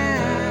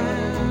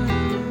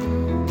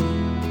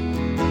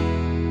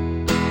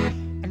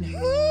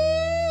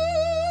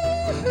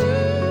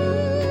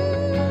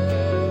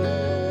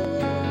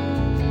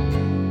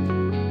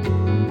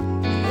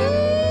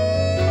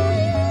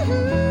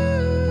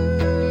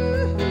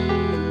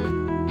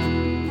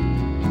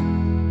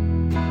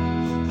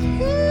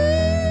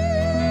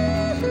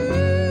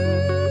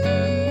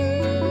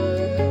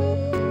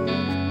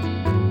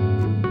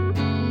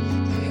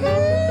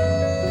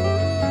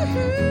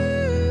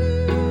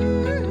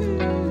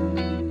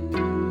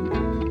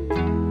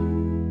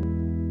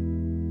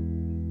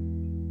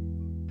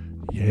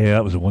 And Yeah,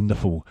 that was a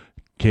wonderful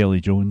Kelly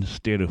Jones,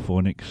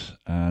 Stereophonics,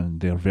 and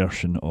their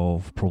version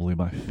of probably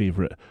my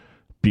favourite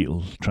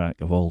Beatles track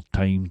of all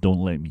time,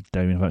 Don't Let Me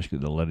Down. I've actually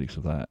got the lyrics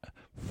of that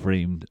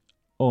framed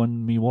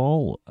on me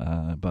wall,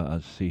 but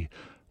I'll say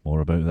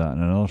more about that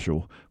in another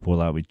show. Before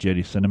that with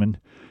Jerry Cinnamon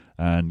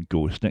and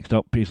Ghost. Next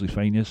up, Paisley's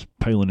Finest,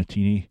 Paolo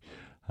Nutini,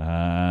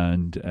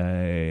 and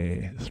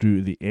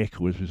Through the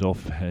Echoes was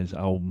off his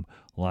album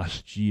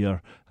last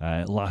year.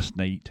 Last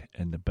Night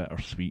in the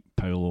Bittersweet,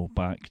 Paolo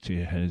back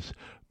to his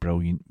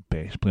brilliant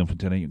best. Playing for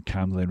tonight on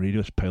Camglen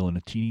Radio, it's Paolo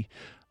Nutini,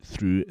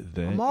 Through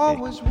the I'm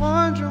always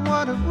wondering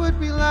what it would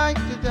be like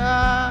to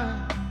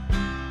die.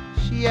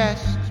 She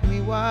asks me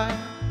why.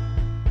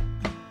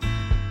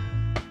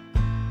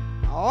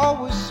 I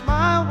always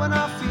smile when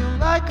I feel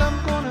like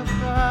I'm gonna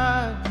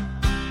cry.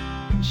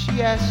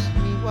 She asked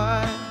me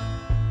why.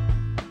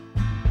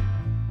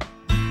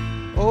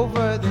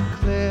 Over the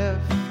cliff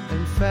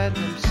and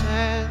phantom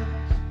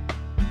sands,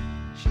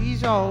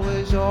 she's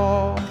always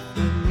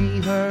offering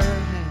me her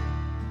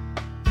hand,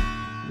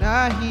 and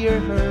I hear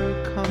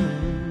her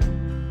coming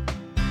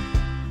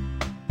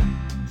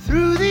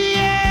through the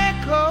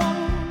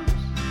echoes,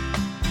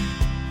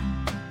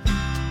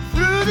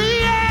 through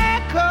the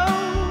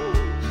echoes,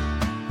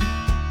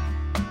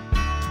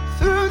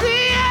 through the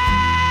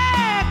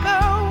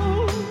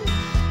echoes,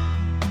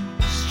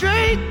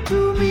 straight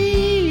to me.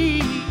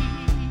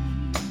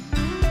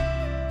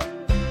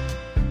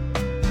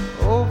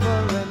 Over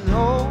and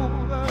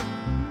over,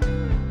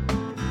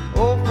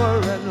 over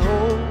and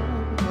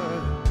over,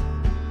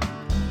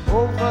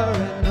 over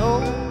and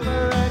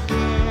over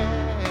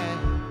again.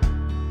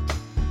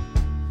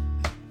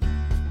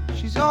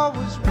 She's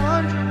always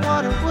wondering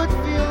what it would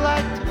feel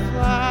like to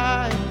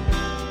fly.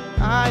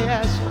 I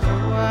ask her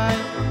why.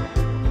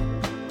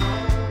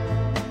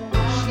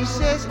 She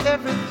says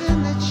everything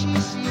that she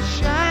sees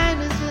shine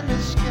is in the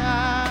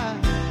sky,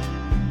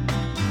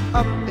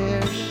 up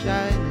there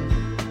shining.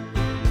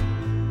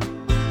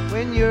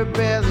 When your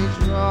belly's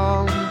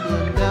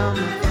rumbling down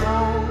the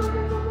phone,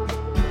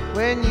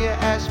 when you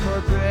ask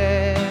for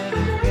bread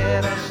and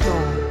get a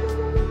stone,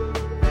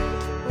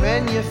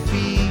 when you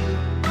feel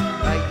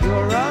like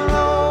you're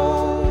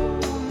alone,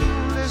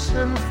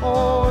 listen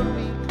for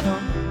me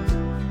coming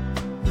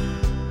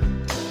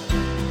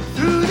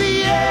through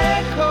the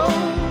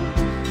echoes,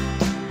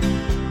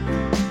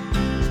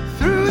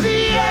 through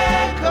the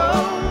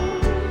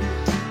echoes,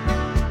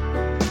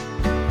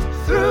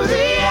 through the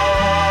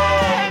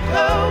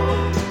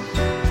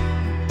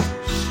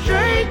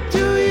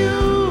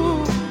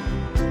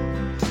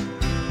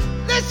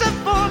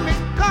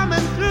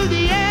coming through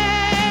the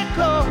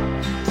echo,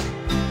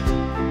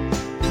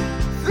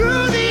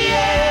 through the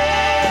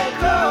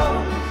echo,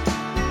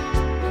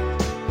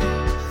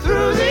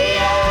 through the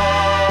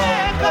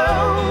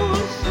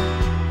echoes,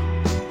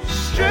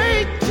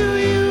 straight to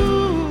you.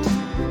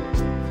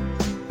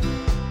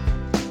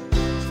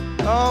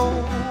 Oh,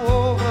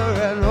 over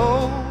and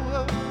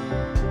over,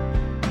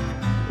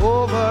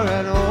 over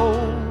and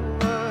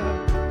over,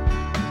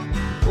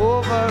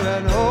 over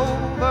and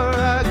over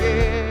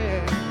again.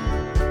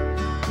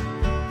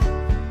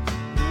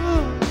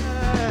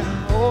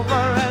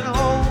 Over and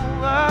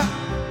over,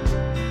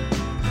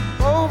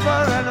 over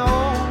and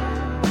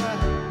over,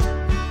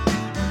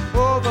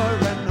 over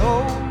and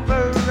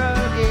over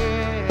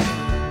again.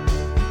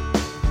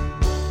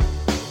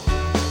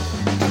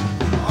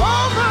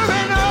 Over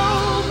and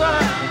over,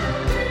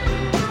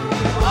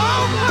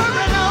 over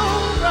and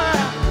over,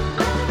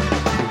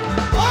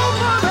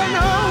 over and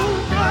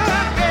over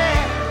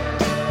again.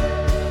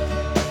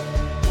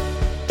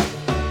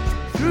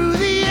 Through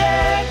the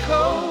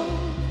echo,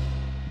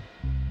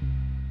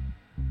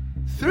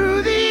 through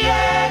the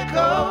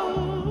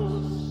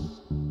echoes,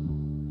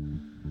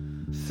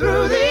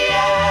 through the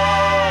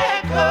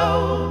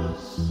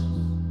echoes,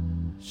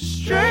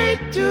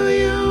 straight to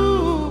you.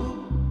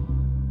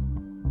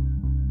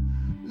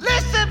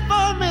 Listen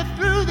for me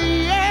through the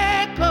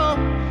echo,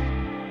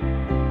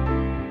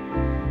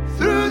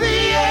 through the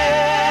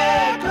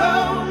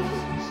echoes,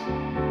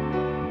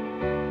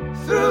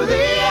 through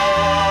the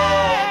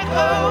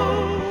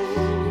echoes,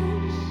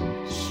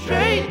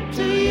 straight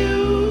to you.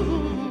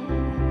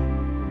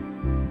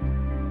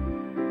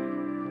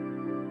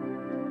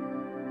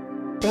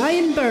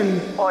 Brian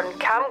Byrne on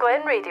Cam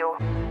Glen Radio.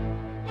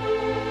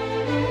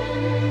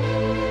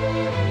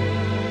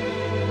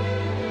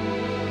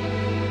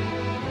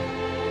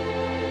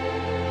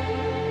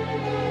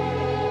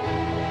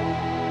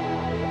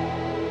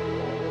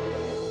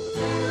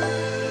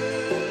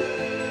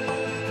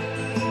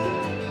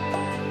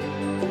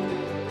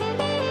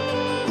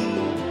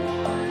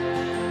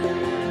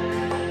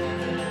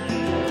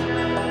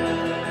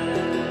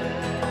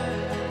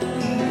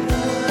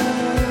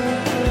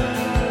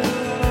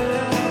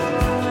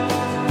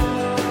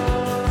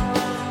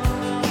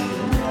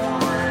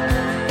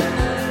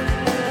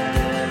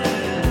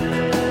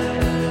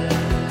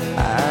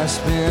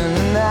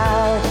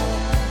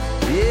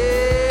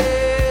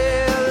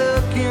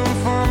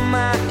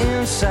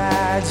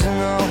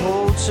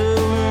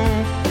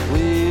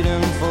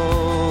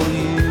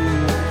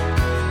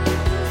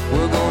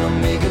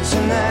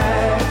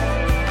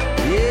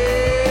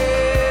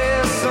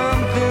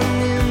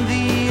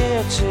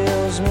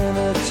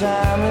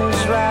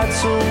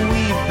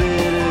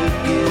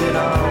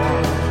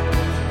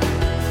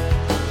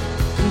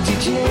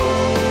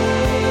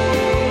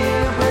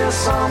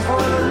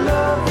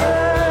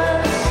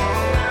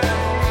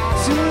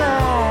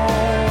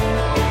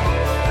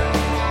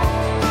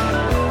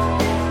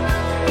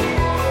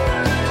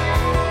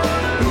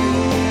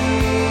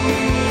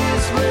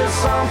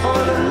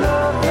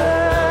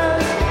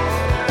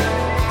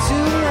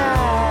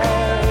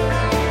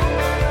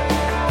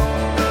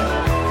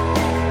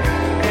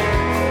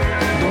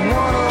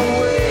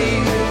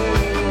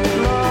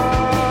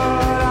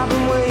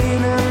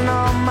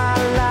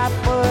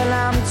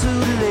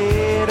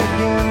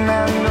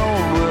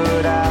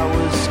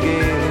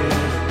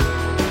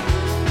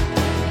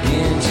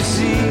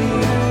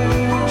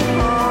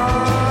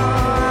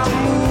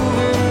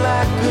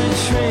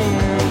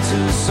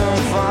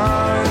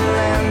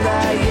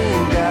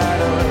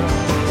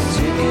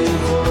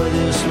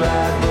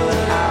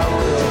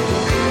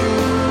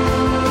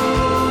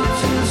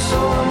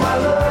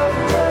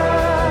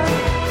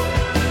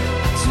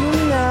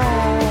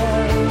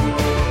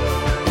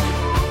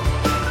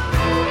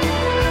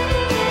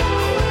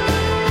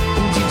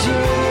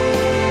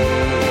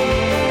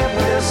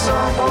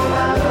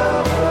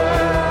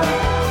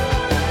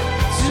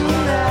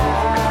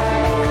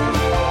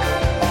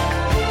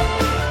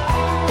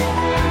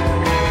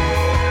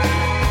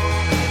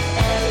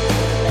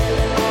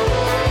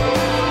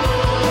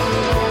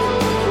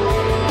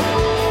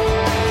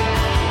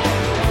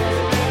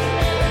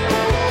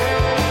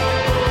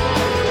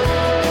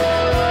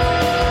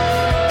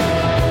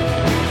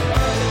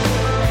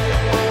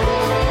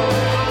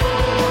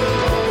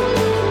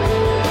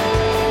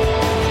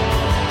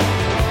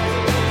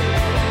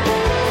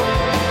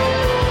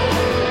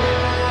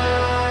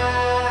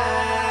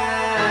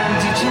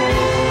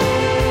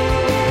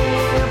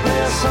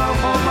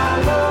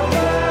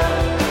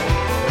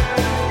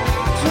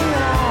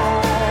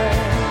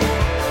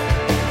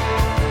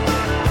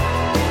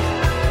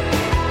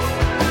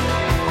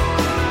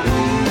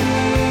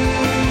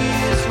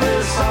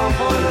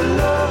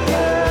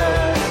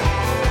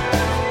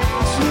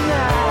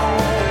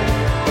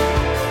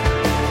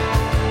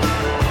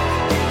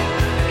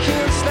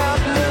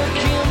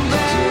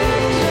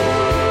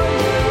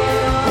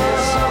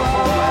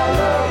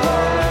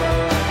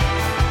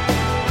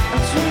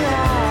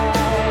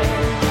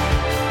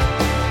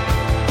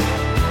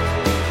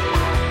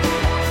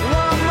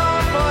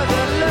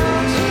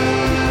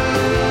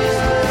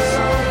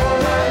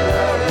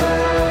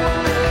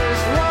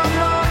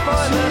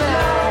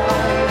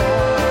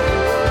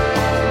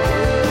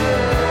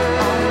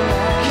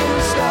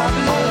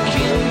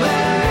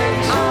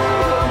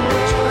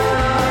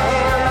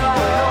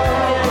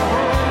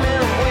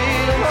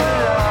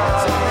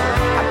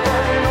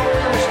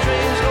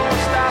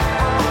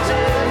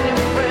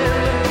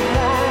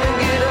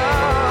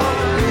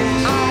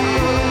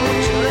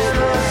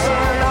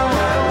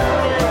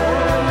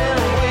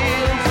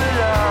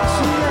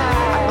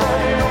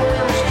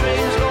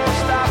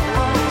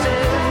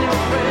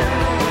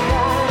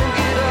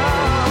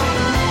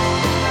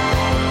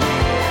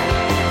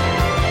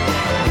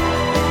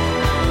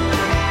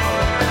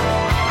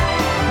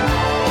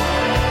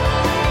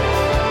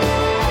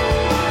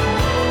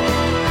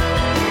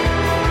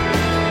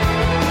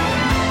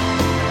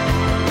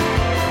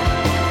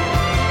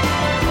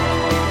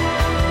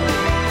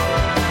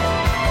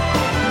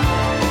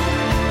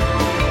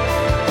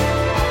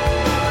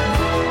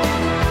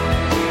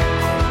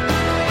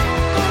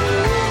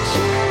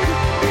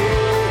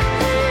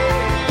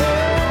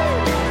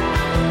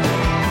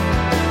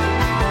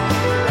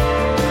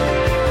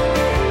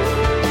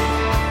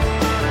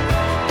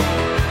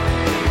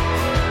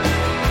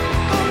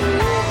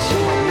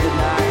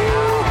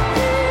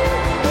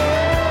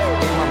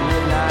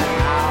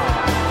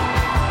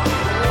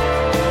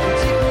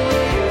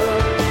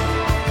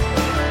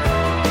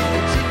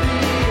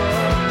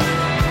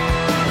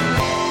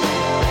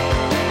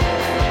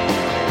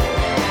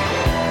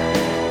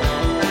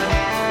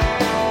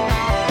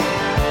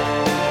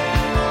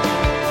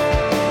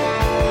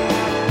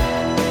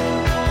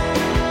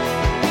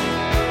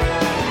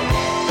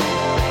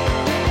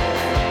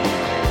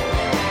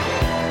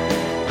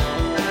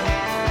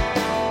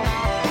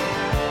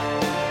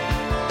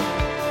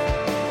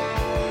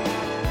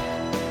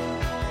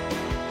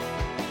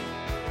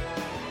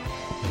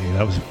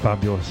 That was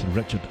fabulous.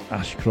 Richard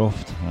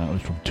Ashcroft. That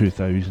was from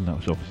 2000. That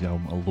was obviously the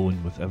album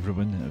Alone with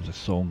Everyone. It was a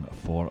song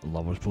for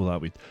lovers. Before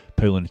that, with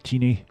Paolo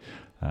Nutini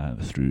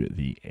through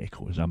the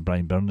Echoes. I'm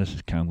Brian Byrne. This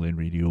is Cam Glen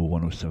Radio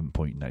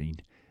 107.9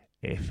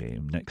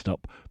 FM. Next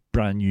up,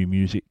 brand new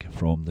music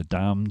from The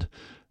Damned.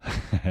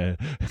 The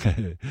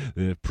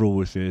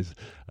promo says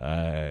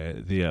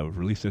they have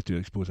released this to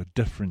expose a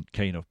different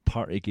kind of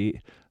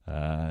Partygate,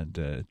 and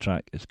the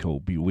track is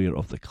called Beware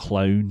of the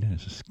Clown.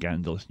 It's a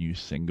scandalous new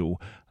single.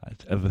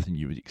 It's everything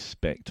you would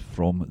expect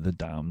from The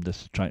Damned.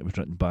 This track was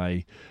written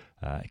by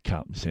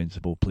Captain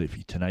Sensible. Play it for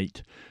you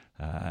tonight.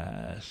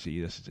 See,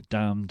 this is The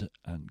Damned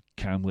and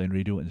Cam Glen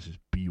Radio, and this is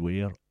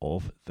Beware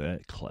of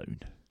the Clown.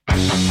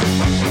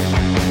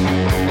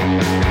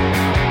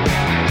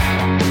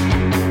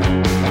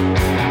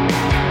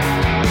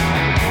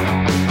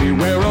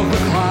 Beware of the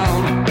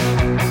clown.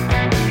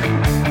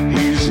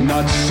 He's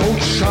not so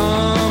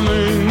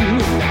charming.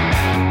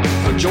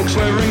 The joke's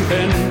wearing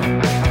thin.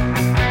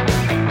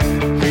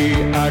 He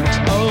acts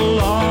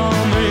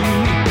alarming.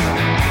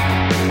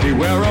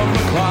 Beware of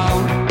the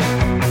clown.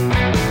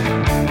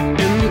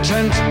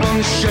 Intent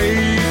on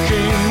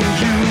shaking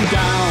you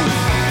down.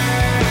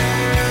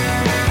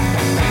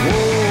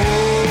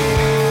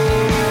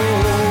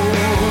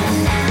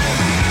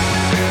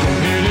 Don't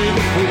pity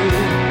the fool.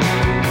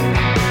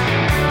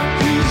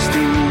 He's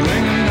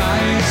doing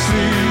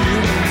nicely.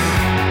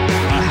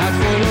 A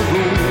handful of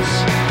rules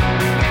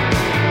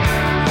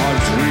are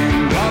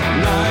dreamed up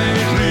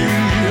nightly.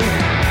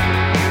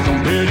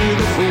 Don't pity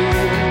the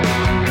fool.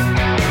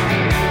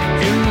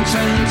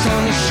 Intent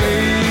on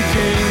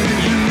shaking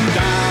you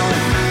down.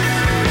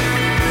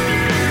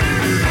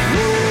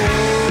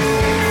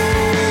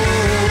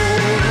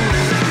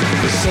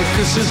 The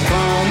circus is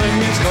coming,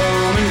 it's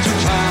coming to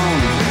town.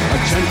 A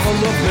tent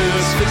full of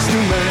misfits to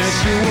mess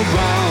you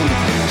around.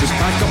 Just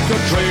pack up your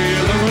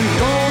trailer and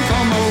don't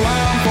come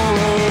around for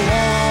a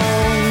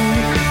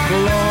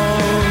long,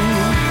 long,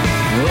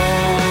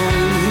 long,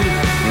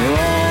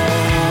 long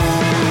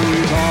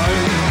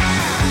time.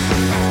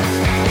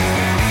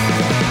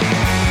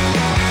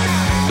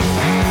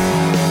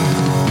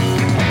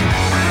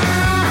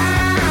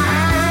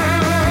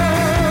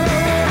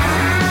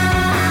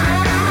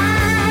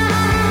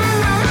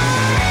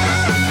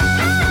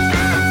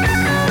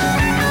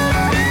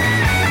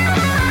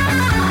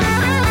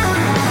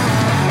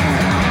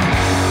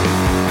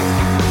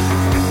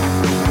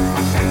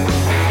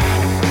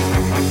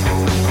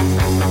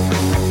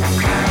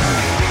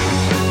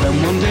 Then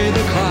one day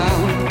the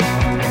clown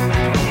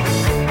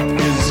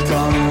is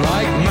gone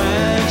like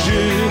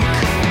magic,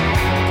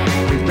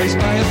 replaced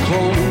by a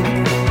clone,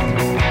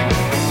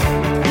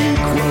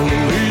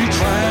 equally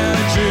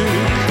tragic.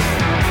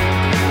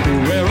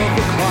 Beware of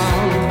the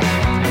clown,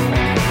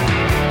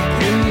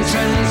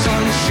 intent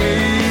on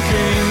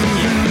shaking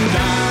you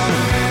down.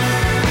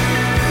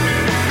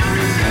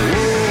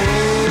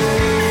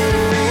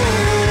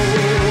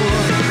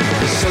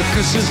 The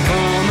circus is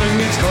coming,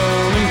 it's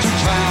coming to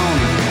town.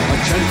 A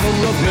tent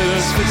full of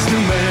misfits to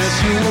mess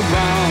you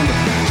around.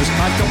 Just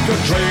pack up your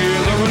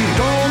trailer and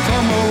don't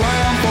come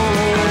around for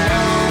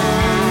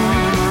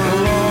a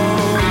long,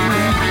 long,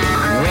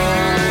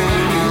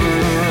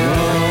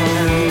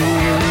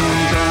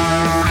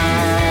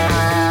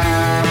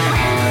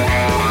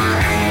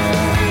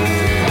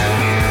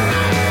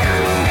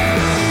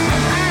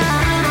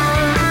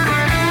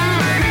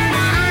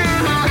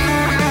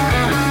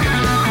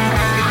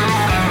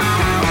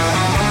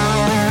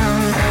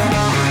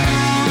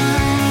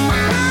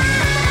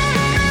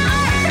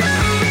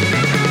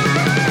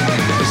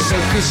 The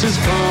circus is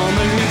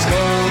coming, it's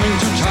coming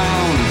to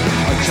town.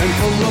 A tent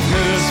full of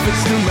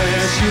misfits to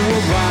mess you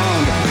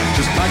around.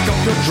 Just pack up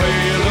your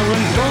trailer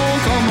and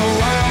don't come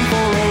around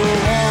for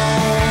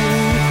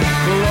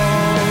a long,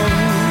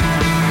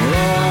 long,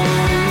 long,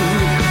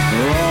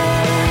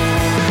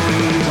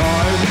 long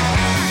time.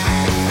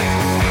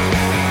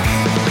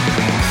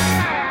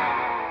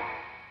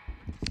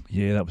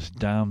 Yeah, that was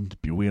Damned,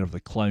 Beware of the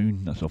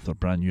Clown. That's off their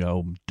brand new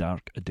album,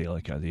 Dark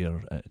Adelica.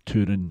 They're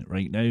touring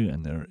right now,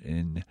 and they're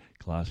in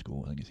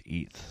Glasgow. I think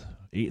it's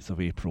 8th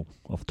of April,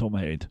 off the top of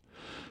my head.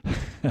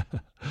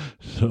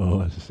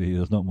 So, as I say,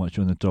 there's not much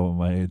on the top of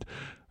my head,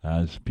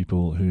 as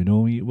people who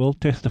know me will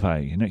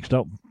testify. Next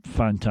up,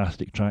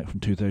 fantastic track from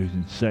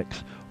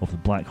 2006 off the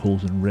Black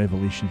Holes and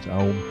Revelations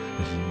album.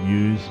 This is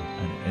Muse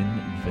and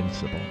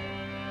Invincible.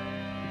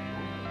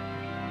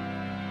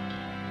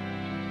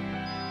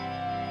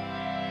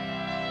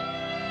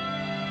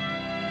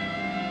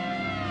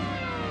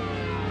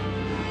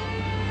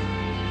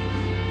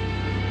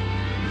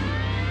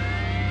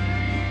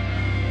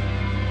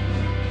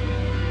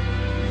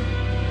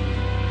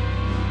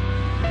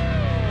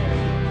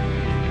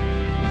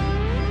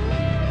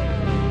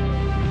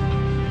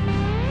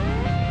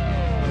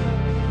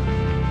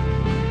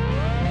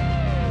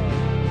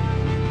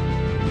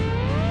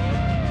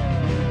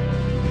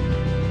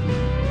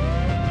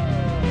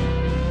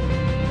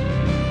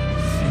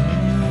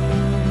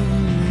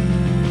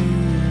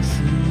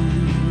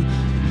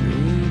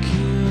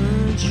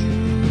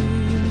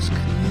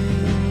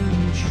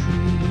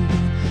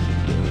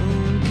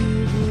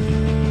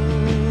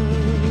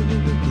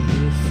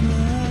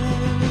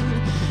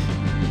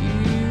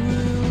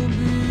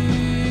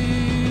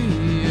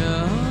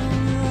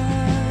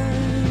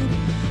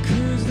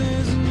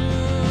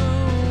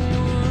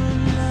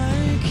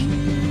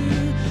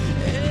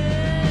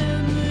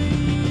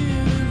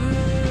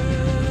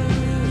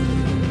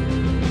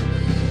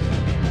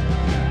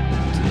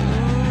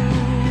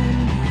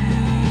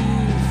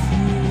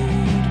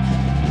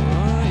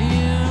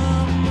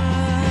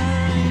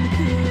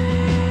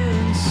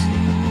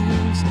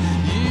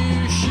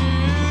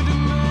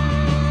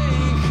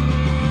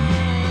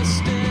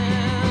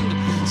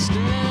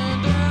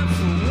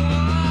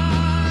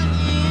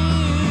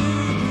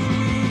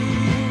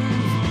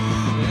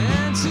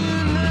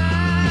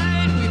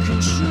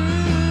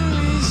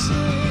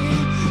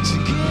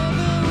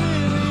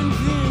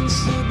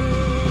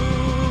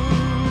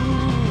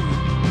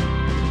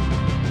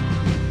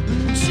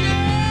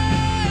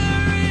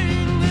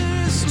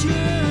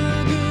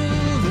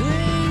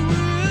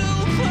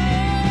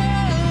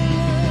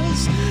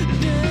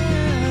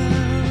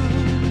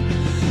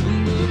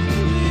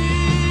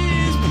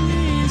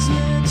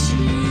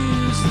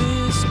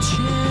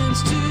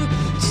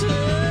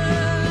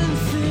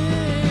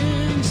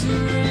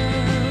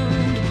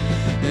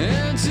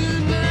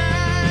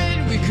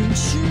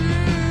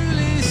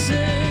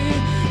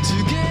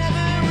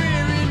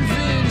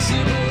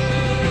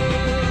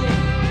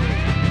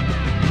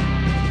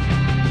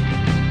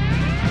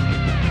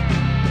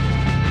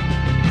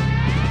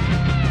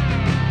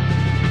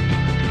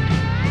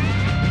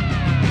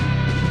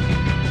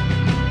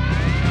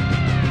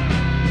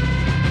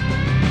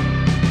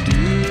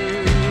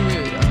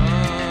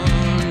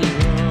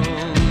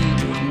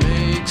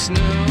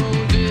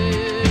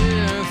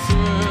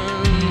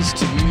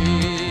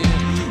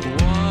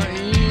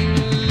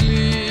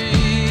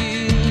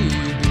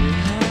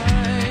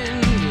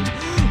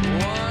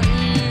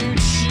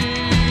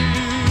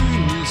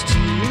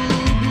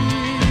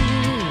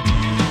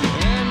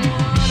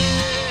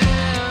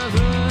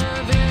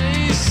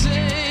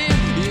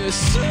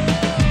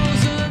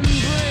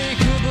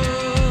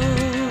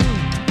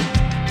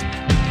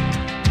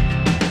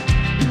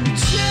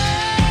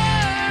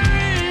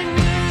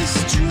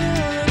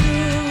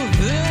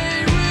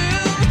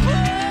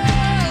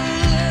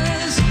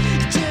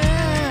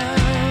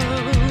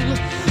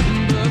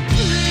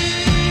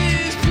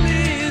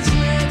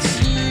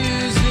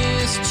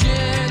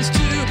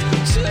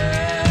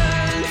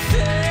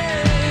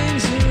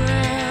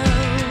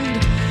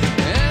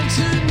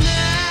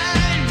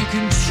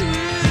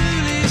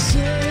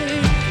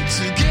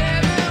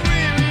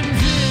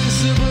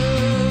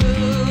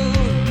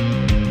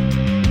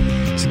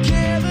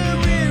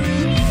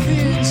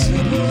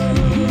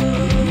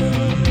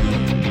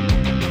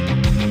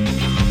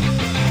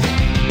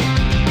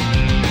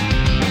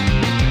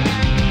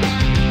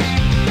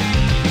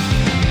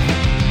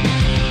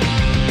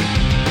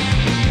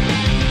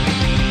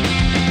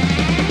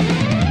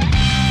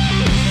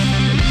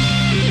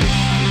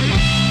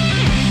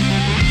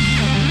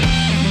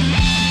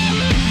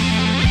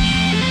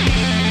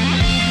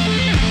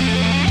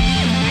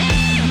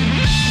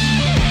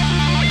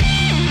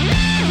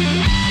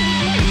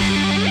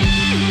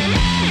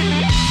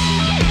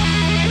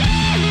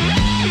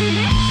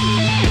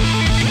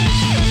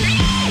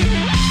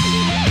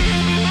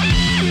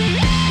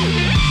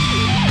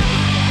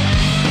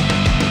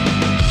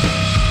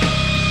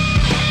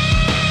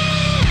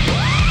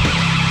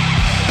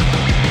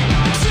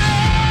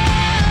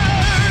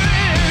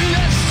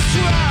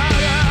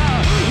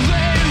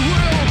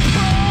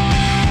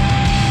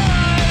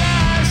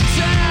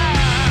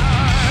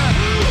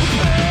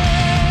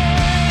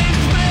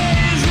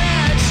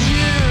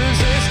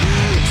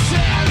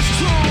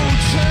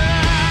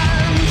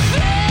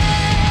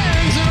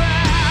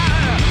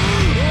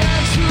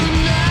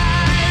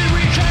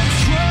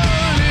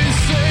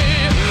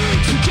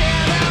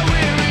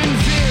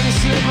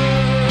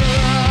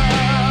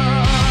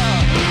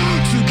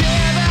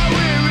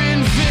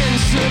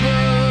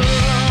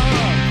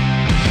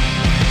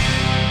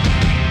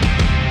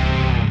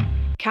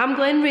 Cam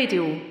Glen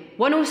Radio,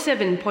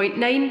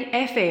 107.9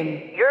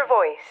 FM. Your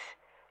voice,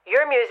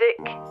 your music,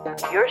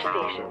 your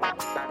station.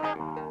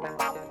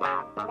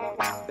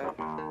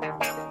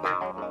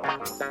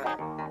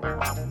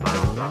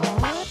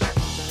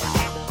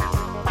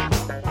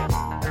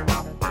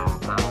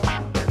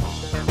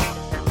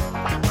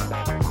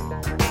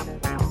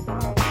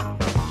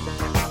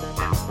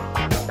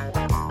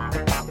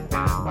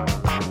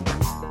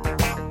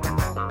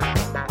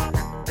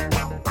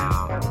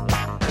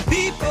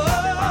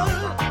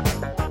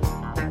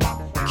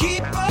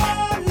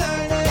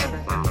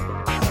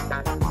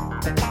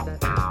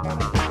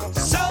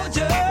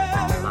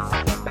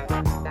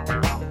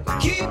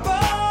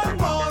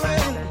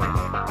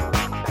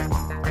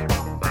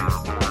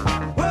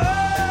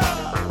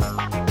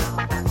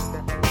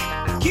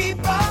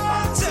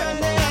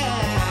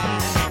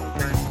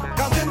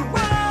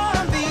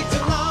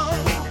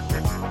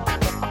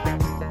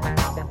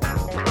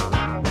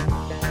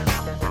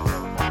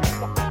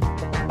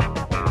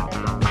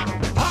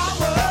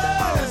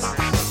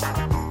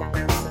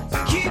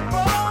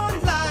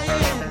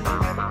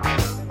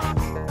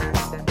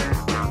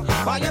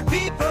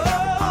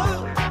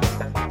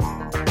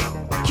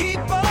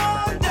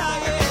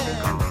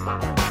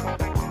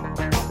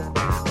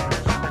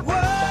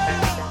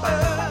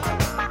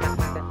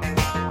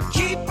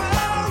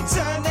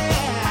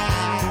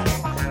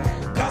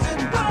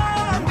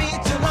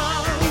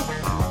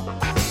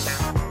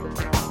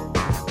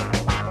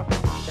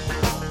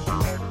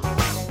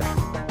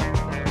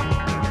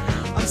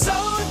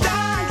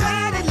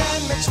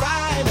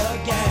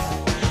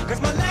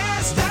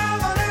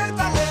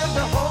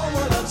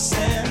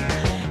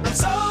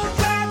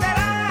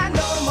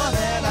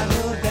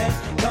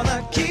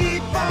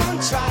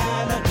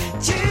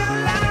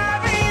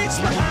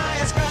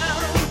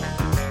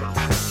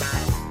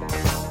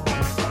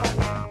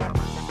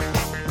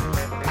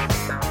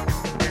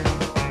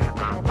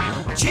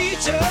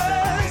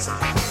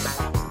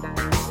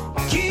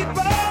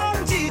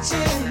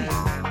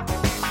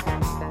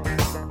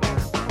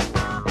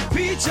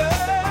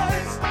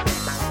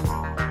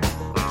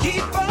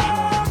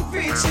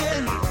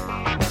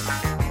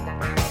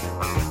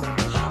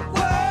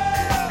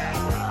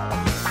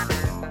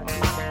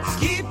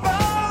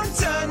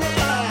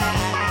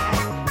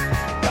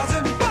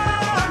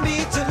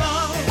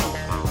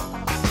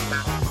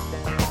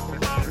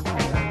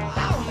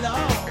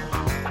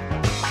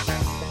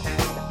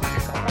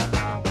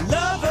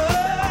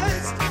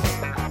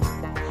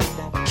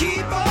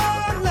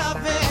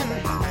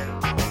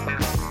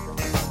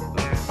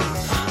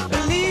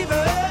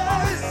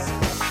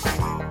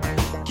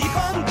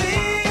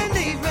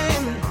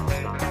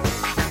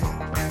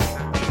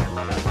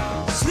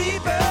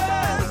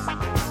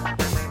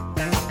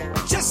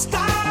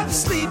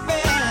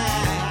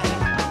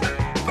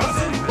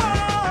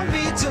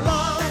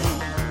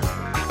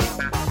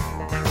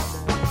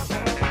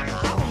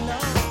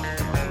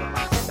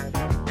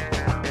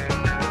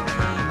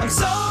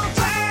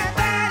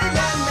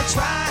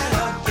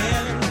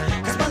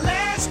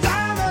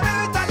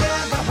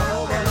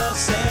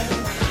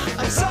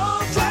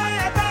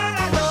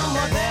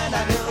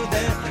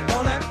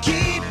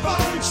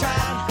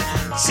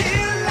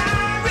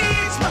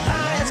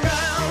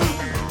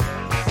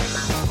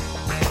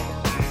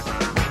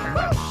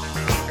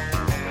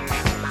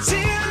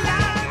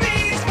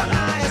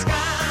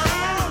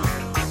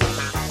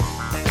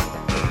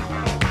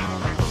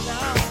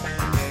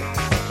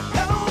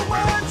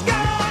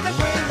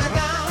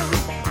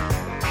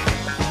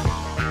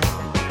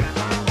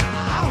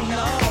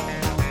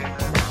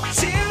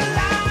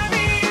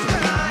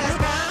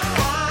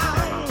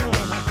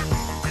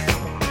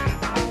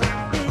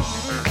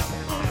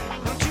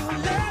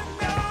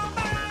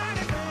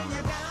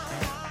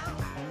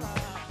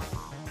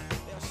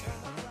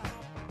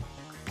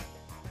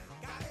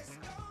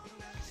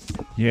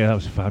 Yeah, that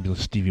was a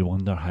fabulous Stevie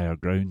Wonder, Higher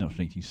Ground. That was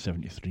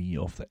 1973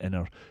 off the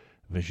Inner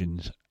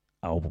Visions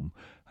album.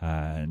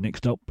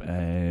 Next up,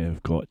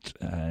 we've got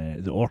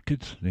the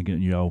Orchids. They got a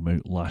new album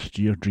out last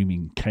year,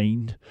 Dreaming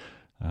Kind,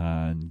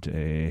 and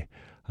a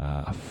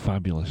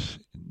fabulous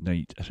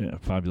night. A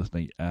fabulous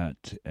night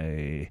at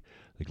the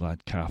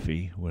Glad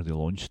Cafe where they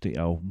launched the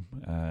album,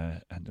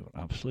 and they were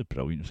absolutely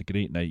brilliant. It was a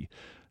great night.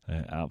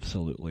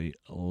 Absolutely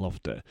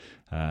loved it.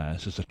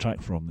 This is a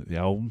track from the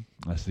album.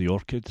 That's the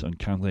Orchids on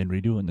Cam Glen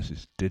Radio, and this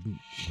is Didn't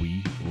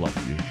We Love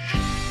You?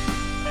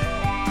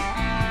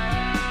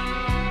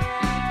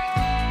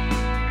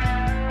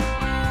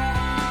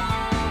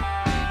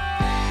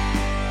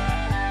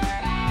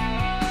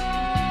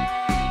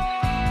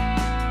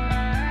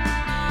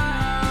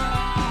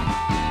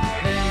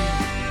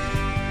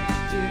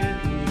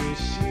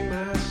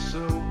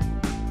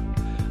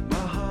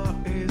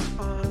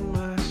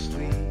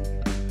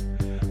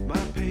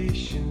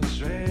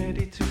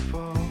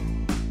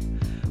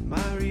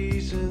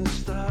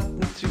 Starting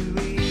to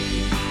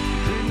leave.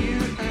 Then you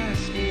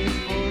ask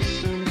me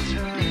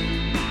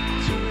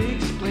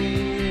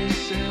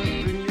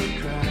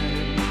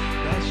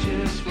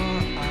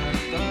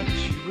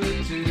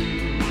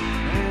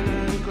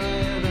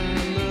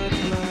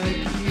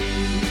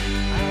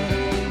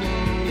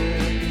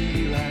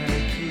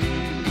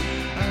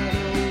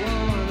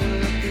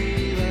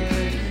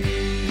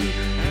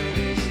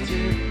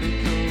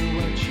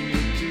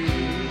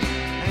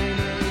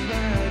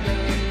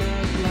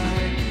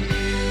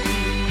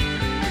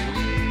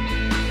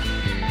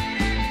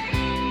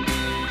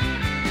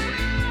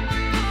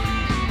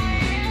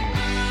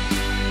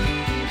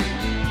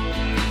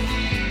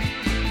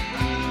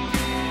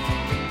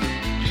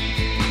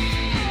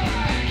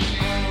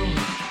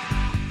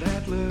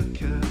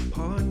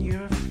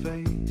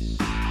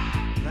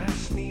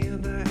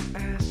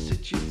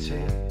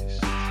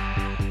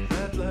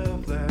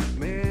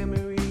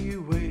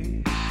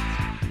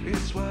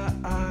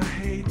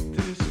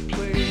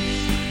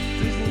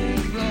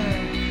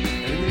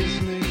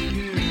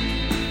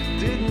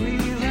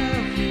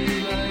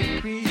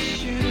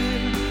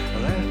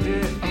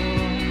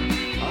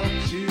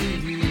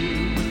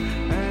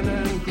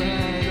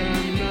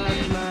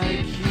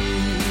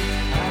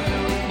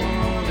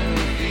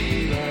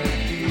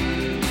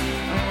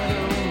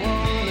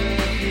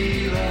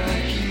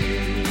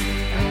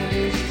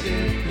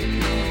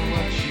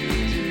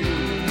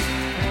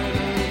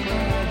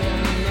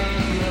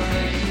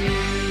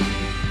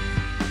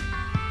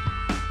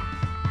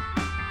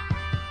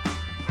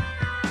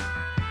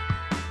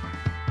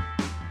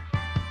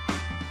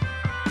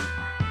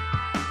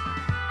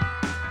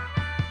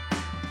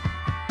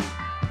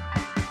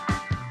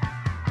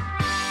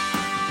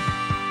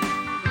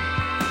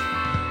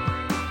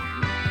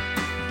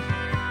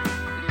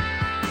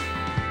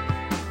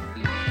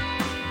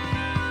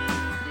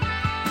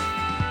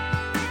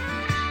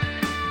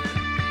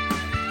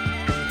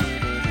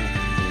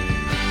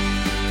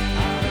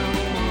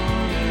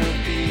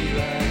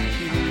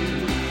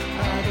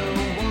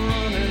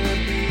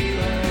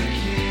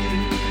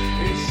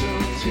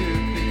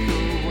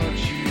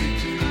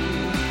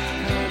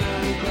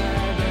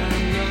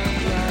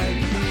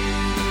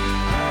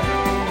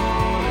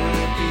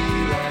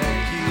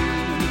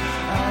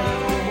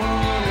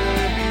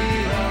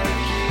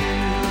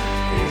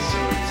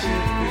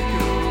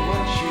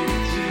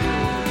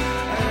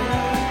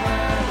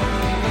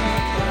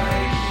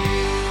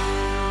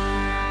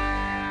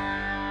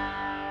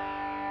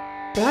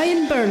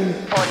Churn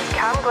on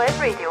Cam Glen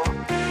Radio.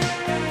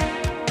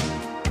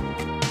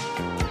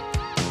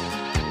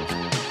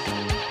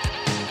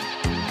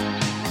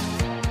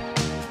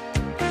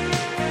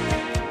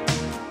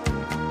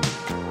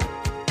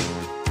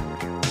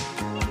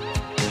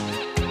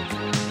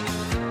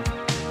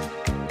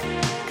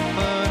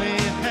 Funny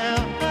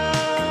how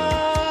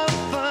I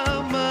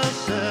found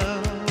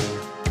myself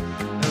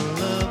in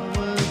love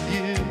with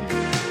you.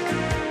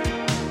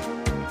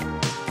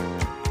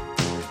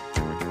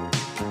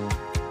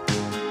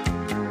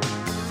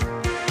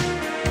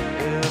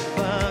 If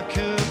I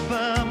could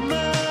find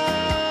my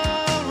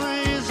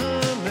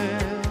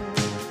reasoning,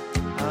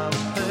 I'd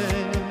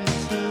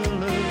face to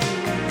lose.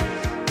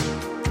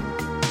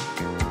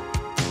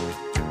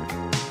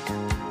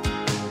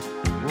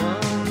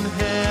 One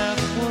half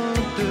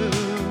won't do.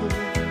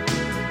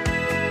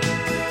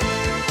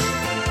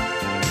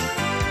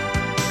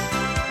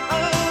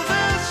 I'll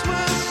ask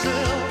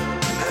myself,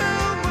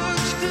 how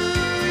much do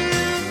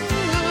you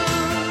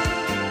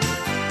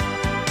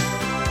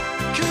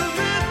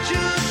commit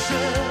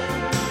yourself?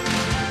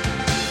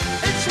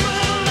 It's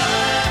my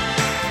life,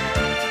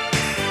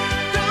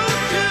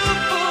 don't you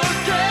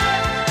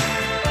forget.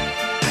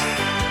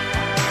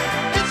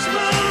 It's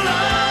my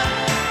life,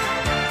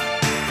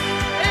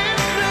 it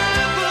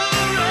never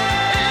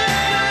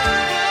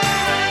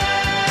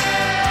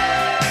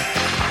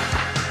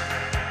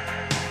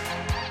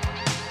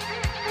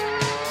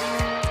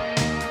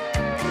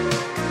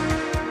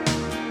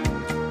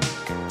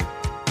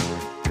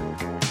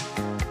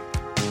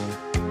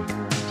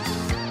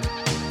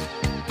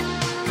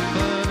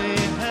Funny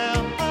how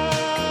I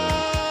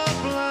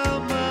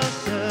blind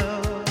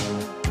myself,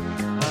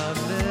 I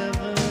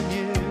never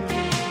knew.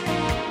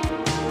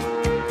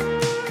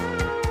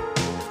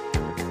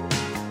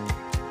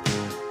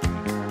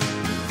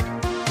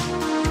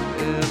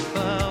 If I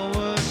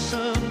were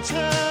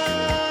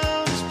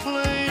sometimes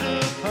played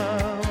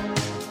upon,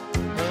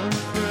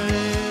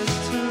 afraid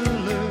to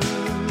lose,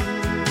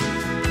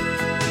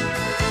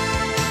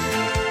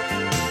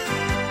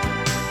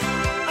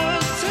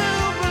 I'll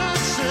tell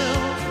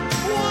myself,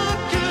 what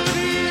could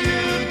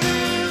you do?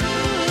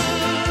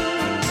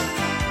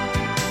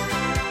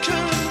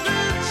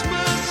 Convince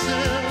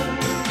myself,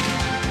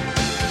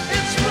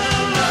 it's my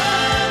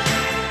life,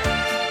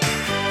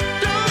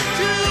 don't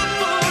you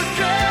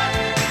forget.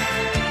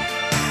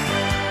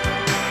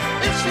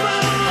 It's my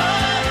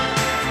life,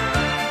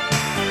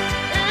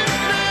 it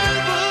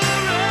never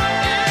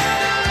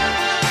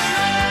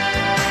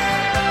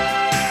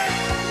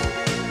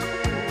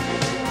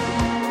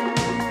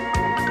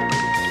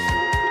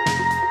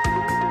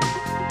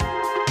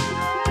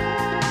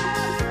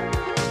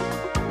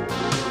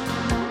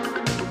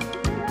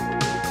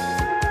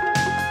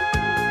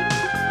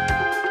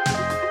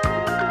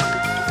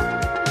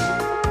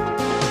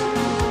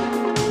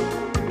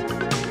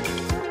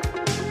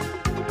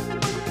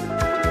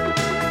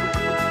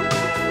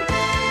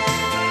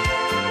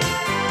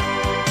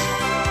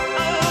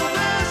I'll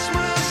ask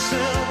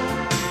myself,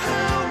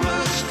 how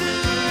much do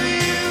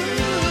you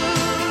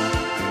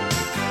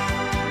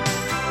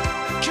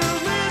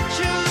commit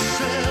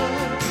yourself?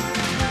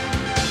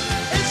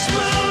 It's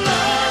my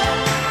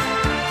life,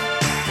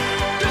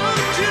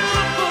 don't you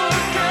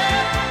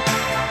forget.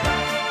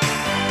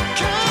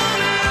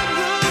 Caught in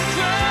the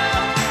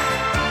crowd,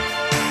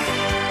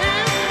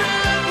 it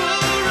never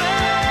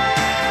ends.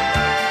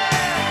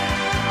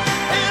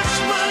 It's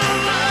my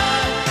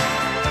life,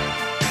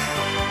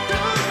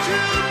 don't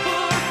you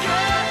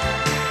forget.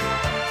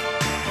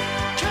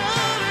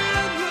 Caught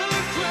in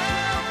the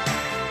crowd,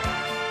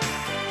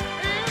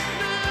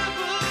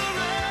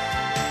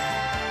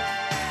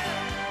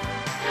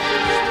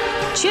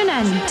 Tune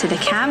in to the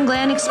Cam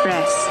Glen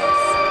Express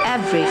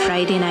every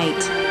Friday night,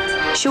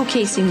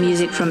 showcasing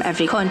music from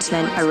every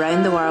continent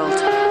around the world.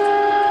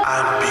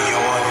 And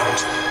beyond.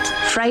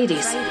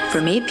 Fridays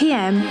from 8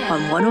 p.m.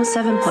 on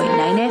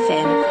 107.9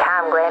 FM.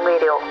 Cam Glen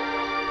Radio.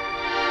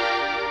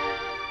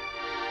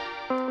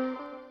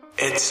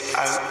 It's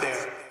out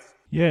there.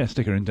 Yeah,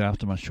 stick around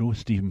after my show.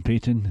 Stephen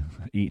Payton,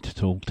 8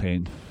 till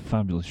 10.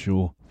 Fabulous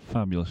show,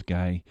 fabulous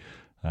guy.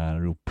 A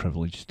real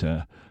privilege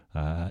to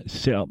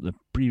set up the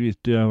previous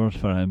 2 hours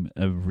for him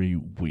every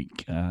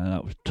week.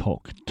 That was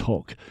Talk.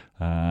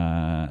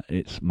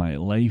 It's My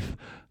Life.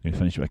 I'm going to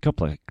finish with a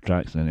couple of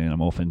tracks and then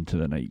I'm off into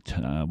the night.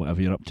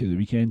 Whatever you're up to the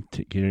weekend,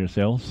 take care of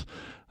yourselves.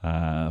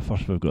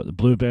 First we've got the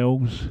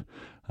Bluebells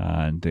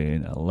and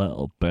then a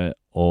little bit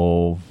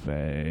of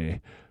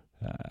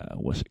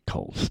what's it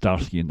called?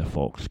 Starsky and the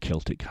Fox,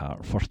 Celtic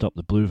Heart. First up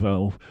the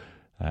Bluebells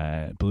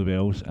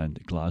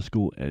and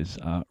Glasgow is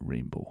a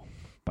Rainbow.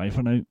 Bye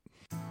for now.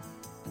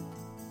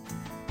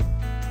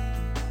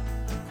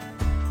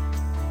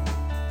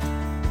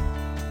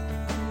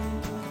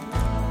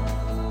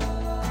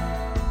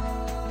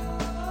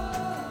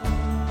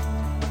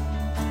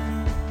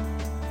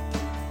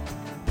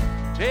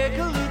 Take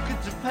a look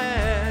at the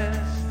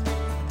past,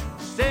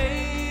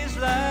 stays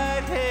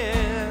like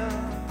hell.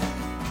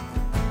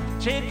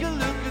 Take a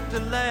look at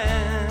the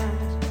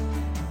land,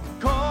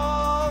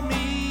 call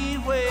me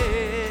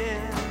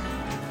when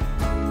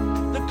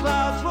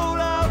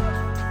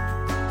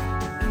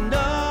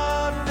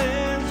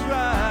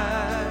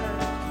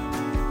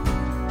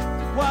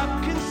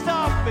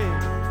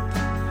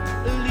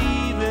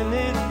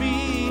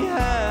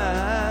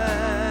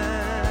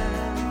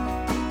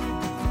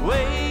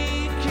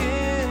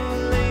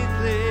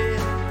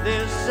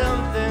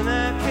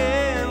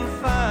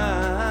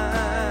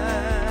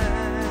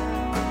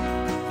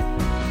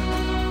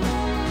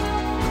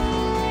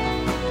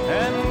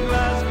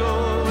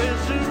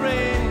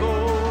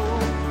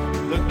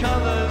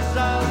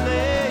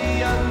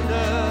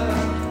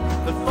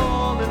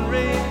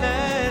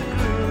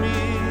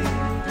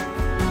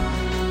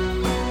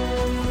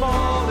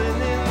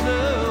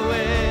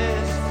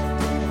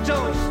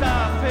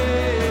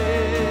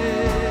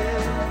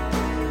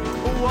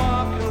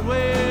walking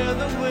where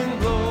the wind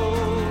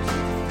blows.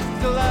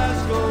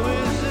 Glasgow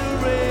is a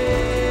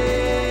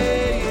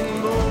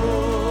rainbow.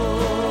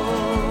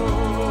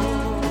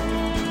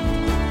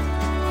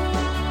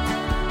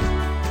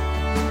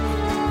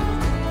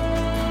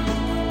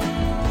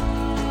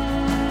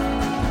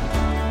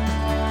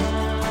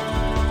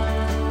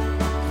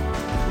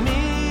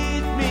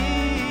 Meet me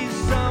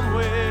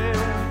somewhere.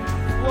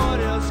 What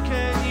else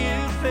can you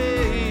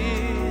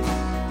face?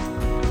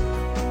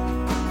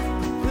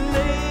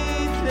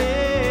 Lately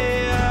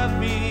I've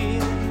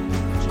been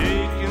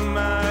taking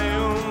my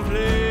own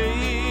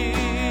place,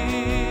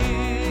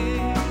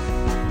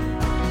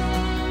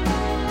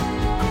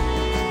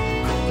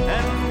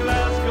 and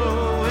Glasgow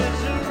is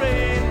a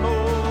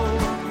rainbow.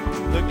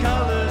 The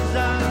colors I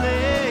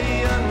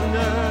lay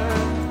under,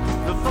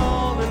 the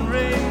falling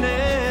rain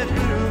that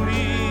grew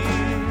me,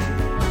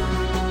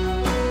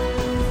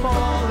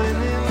 falling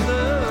in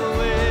the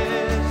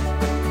west.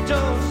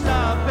 Don't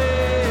stop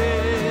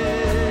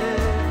it,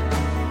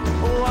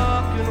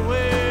 walking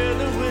where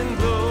the wind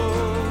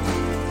blows.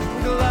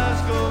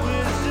 Glasgow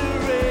is a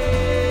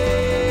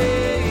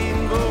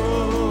rainbow.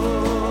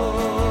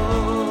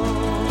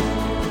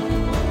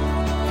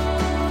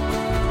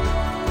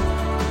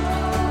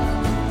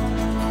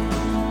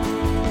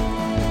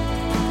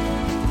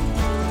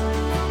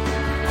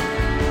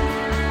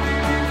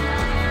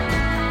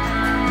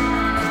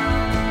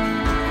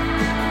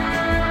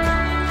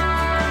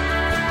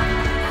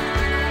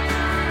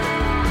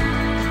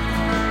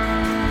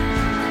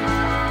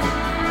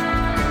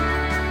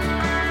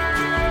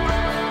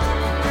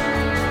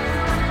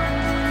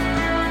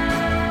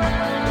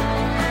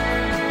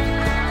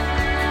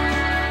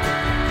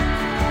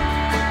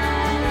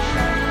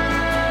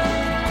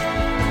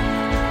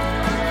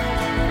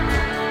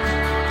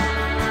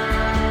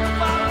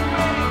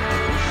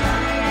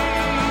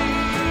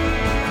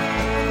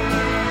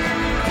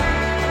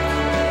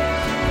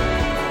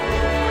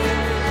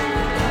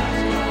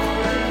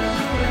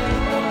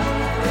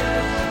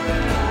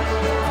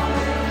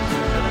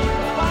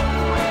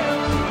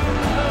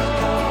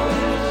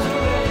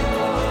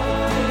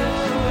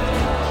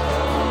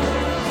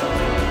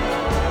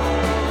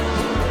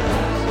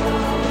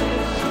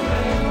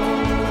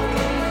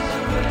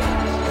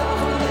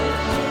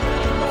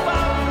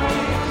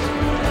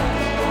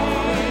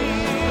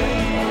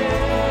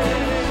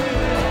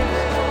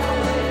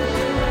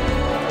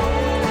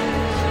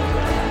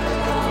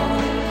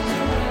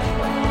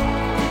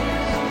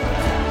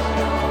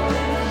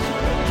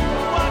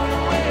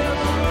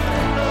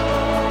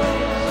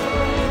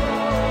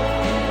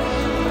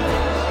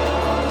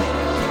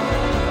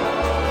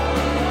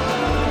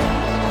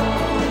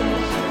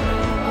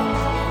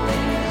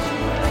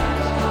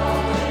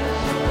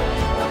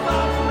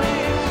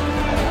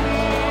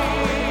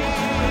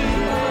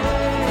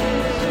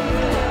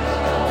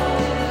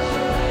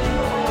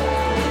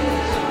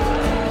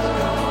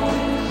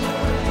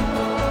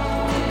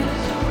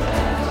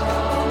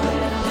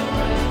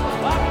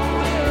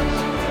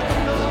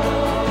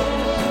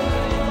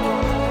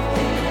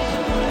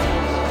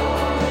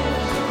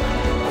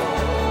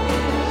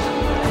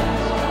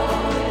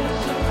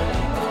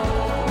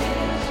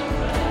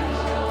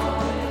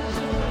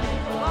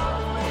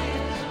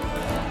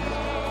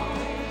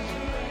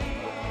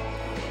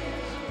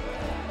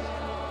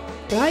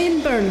 Brian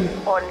Byrne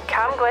on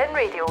Cam Glen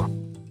Radio.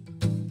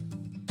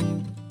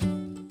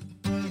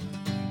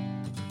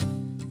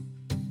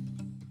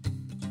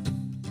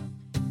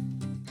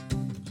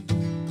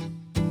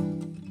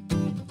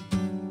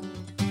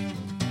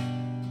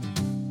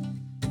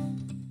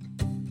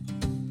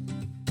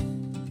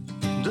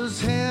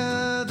 Does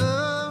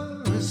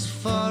heather as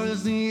far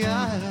as the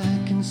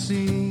eye can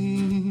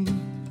see?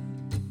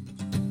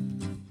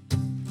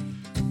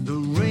 The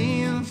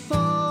rain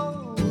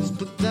falls,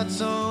 but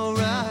that's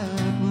alright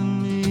with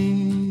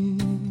me.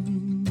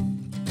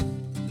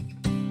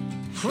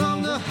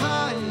 From the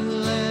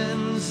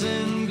highlands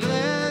in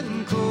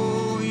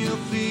Glencoe you'll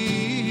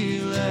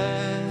feel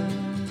it.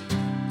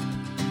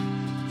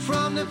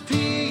 From the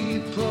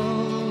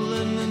people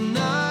in the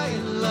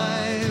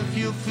nightlife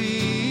you'll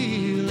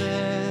feel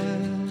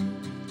it.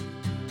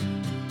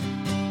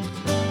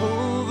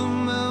 Over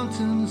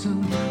mountains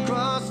and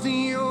across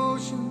the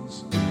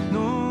oceans,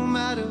 no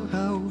matter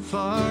how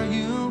far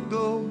you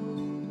go,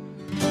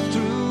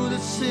 through the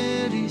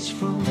cities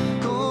from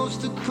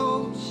coast to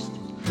coast,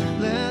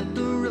 let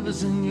the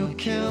rivers in your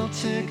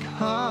Celtic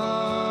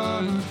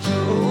heart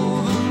flow.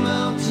 Over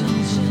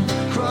mountains and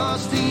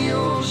across the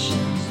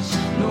oceans,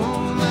 no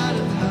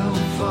matter how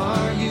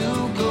far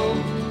you go,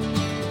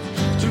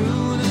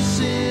 through the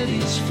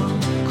cities from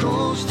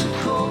coast to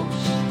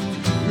coast,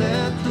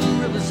 let the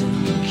rivers in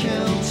your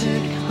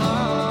Celtic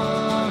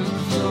heart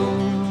flow.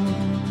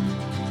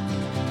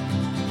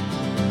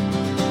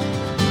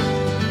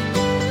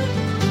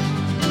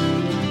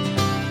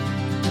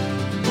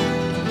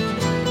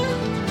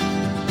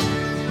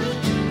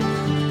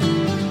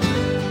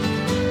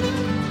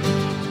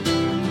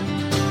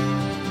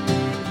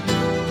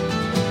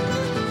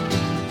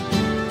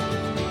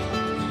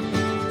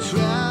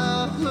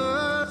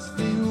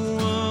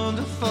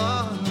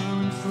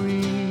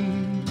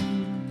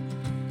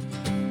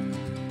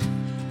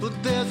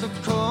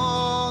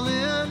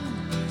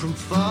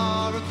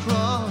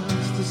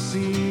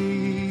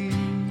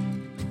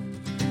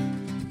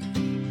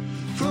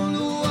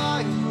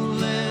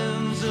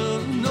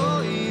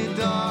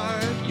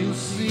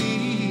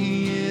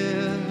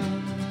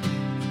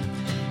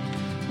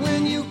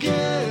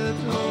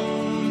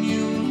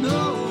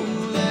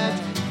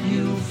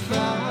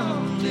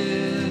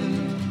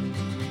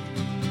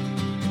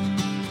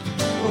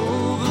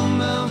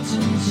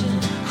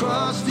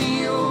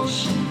 the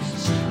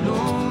oceans,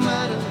 no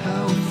matter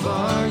how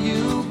far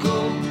you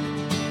go,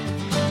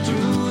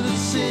 through the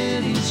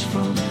cities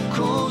from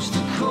coast to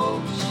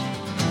coast,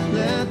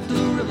 let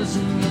the rivers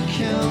in your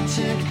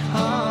Celtic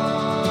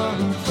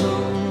heart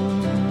flow.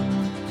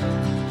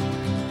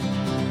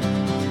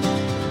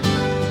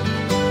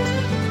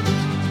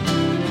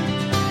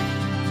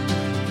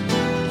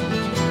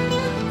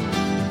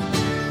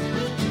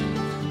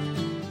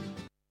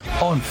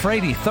 On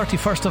Friday,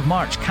 31st of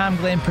March, Cam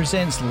Glen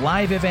Presents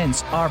live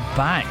events are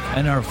back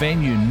in our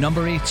venue,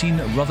 number 18,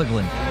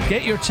 Rutherglen.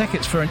 Get your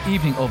tickets for an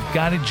evening of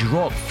garage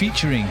rock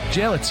featuring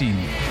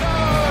Gelatine,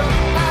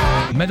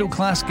 Middle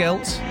Class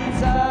Guilt,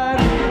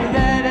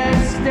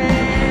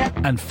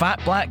 and Fat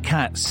Black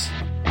Cats.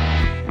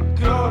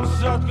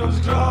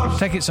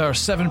 Tickets are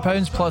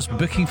 £7 plus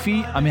booking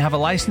fee, and we have a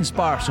licensed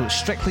bar, so it's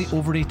strictly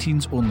over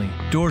 18s only.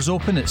 Doors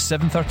open at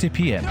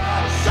 7:30pm.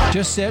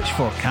 Just search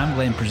for Cam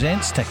Glen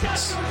Presents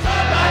tickets.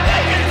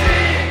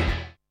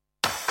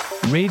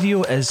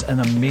 Radio is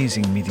an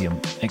amazing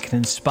medium. It can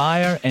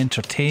inspire,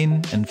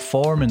 entertain,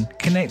 inform and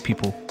connect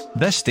people.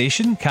 This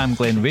station, Cam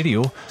Glen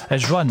Radio,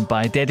 is run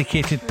by a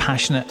dedicated,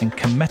 passionate and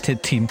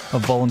committed team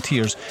of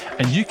volunteers,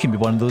 and you can be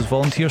one of those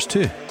volunteers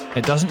too.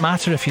 It doesn't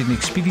matter if you're an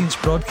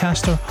experienced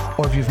broadcaster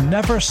or if you've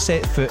never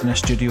set foot in a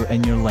studio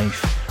in your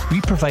life.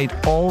 We provide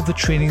all the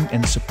training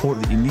and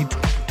support that you need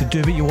to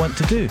do what you want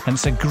to do. And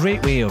it's a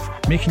great way of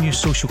making new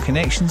social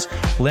connections,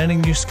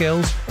 learning new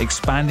skills,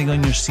 expanding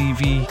on your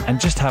CV and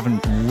just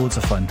having loads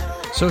of fun.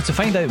 So to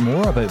find out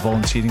more about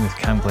volunteering with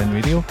Cam Glen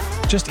Radio,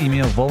 just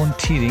email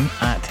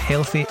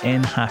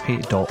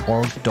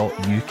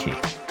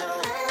volunteering@healthynhappy.org.uk.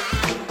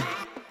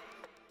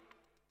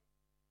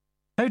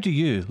 How do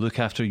you look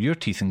after your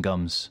teeth and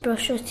gums?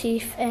 Brush your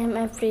teeth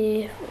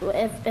every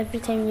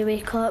time you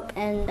wake up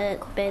and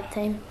at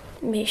bedtime.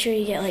 Make sure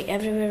you get like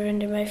everywhere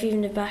around your mouth,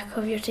 even the back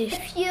of your teeth.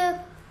 If you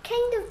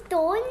kind of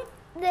don't,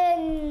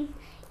 then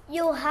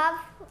you'll have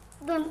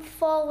them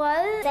fall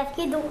out. If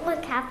you don't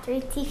look after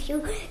your teeth,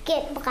 you'll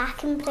get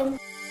black and brown.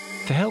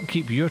 To help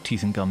keep your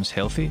teeth and gums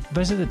healthy,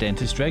 visit the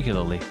dentist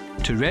regularly.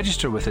 To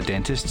register with a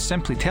dentist,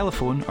 simply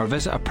telephone or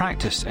visit a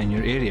practice in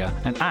your area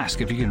and ask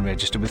if you can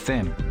register with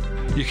them.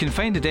 You can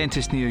find a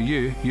dentist near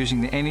you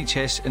using the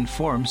NHS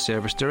Inform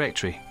service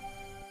directory.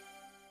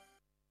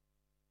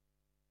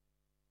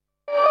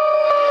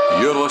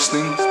 You're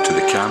listening to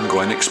the Cam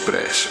Glen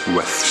Express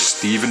with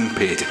Stephen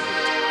Payton.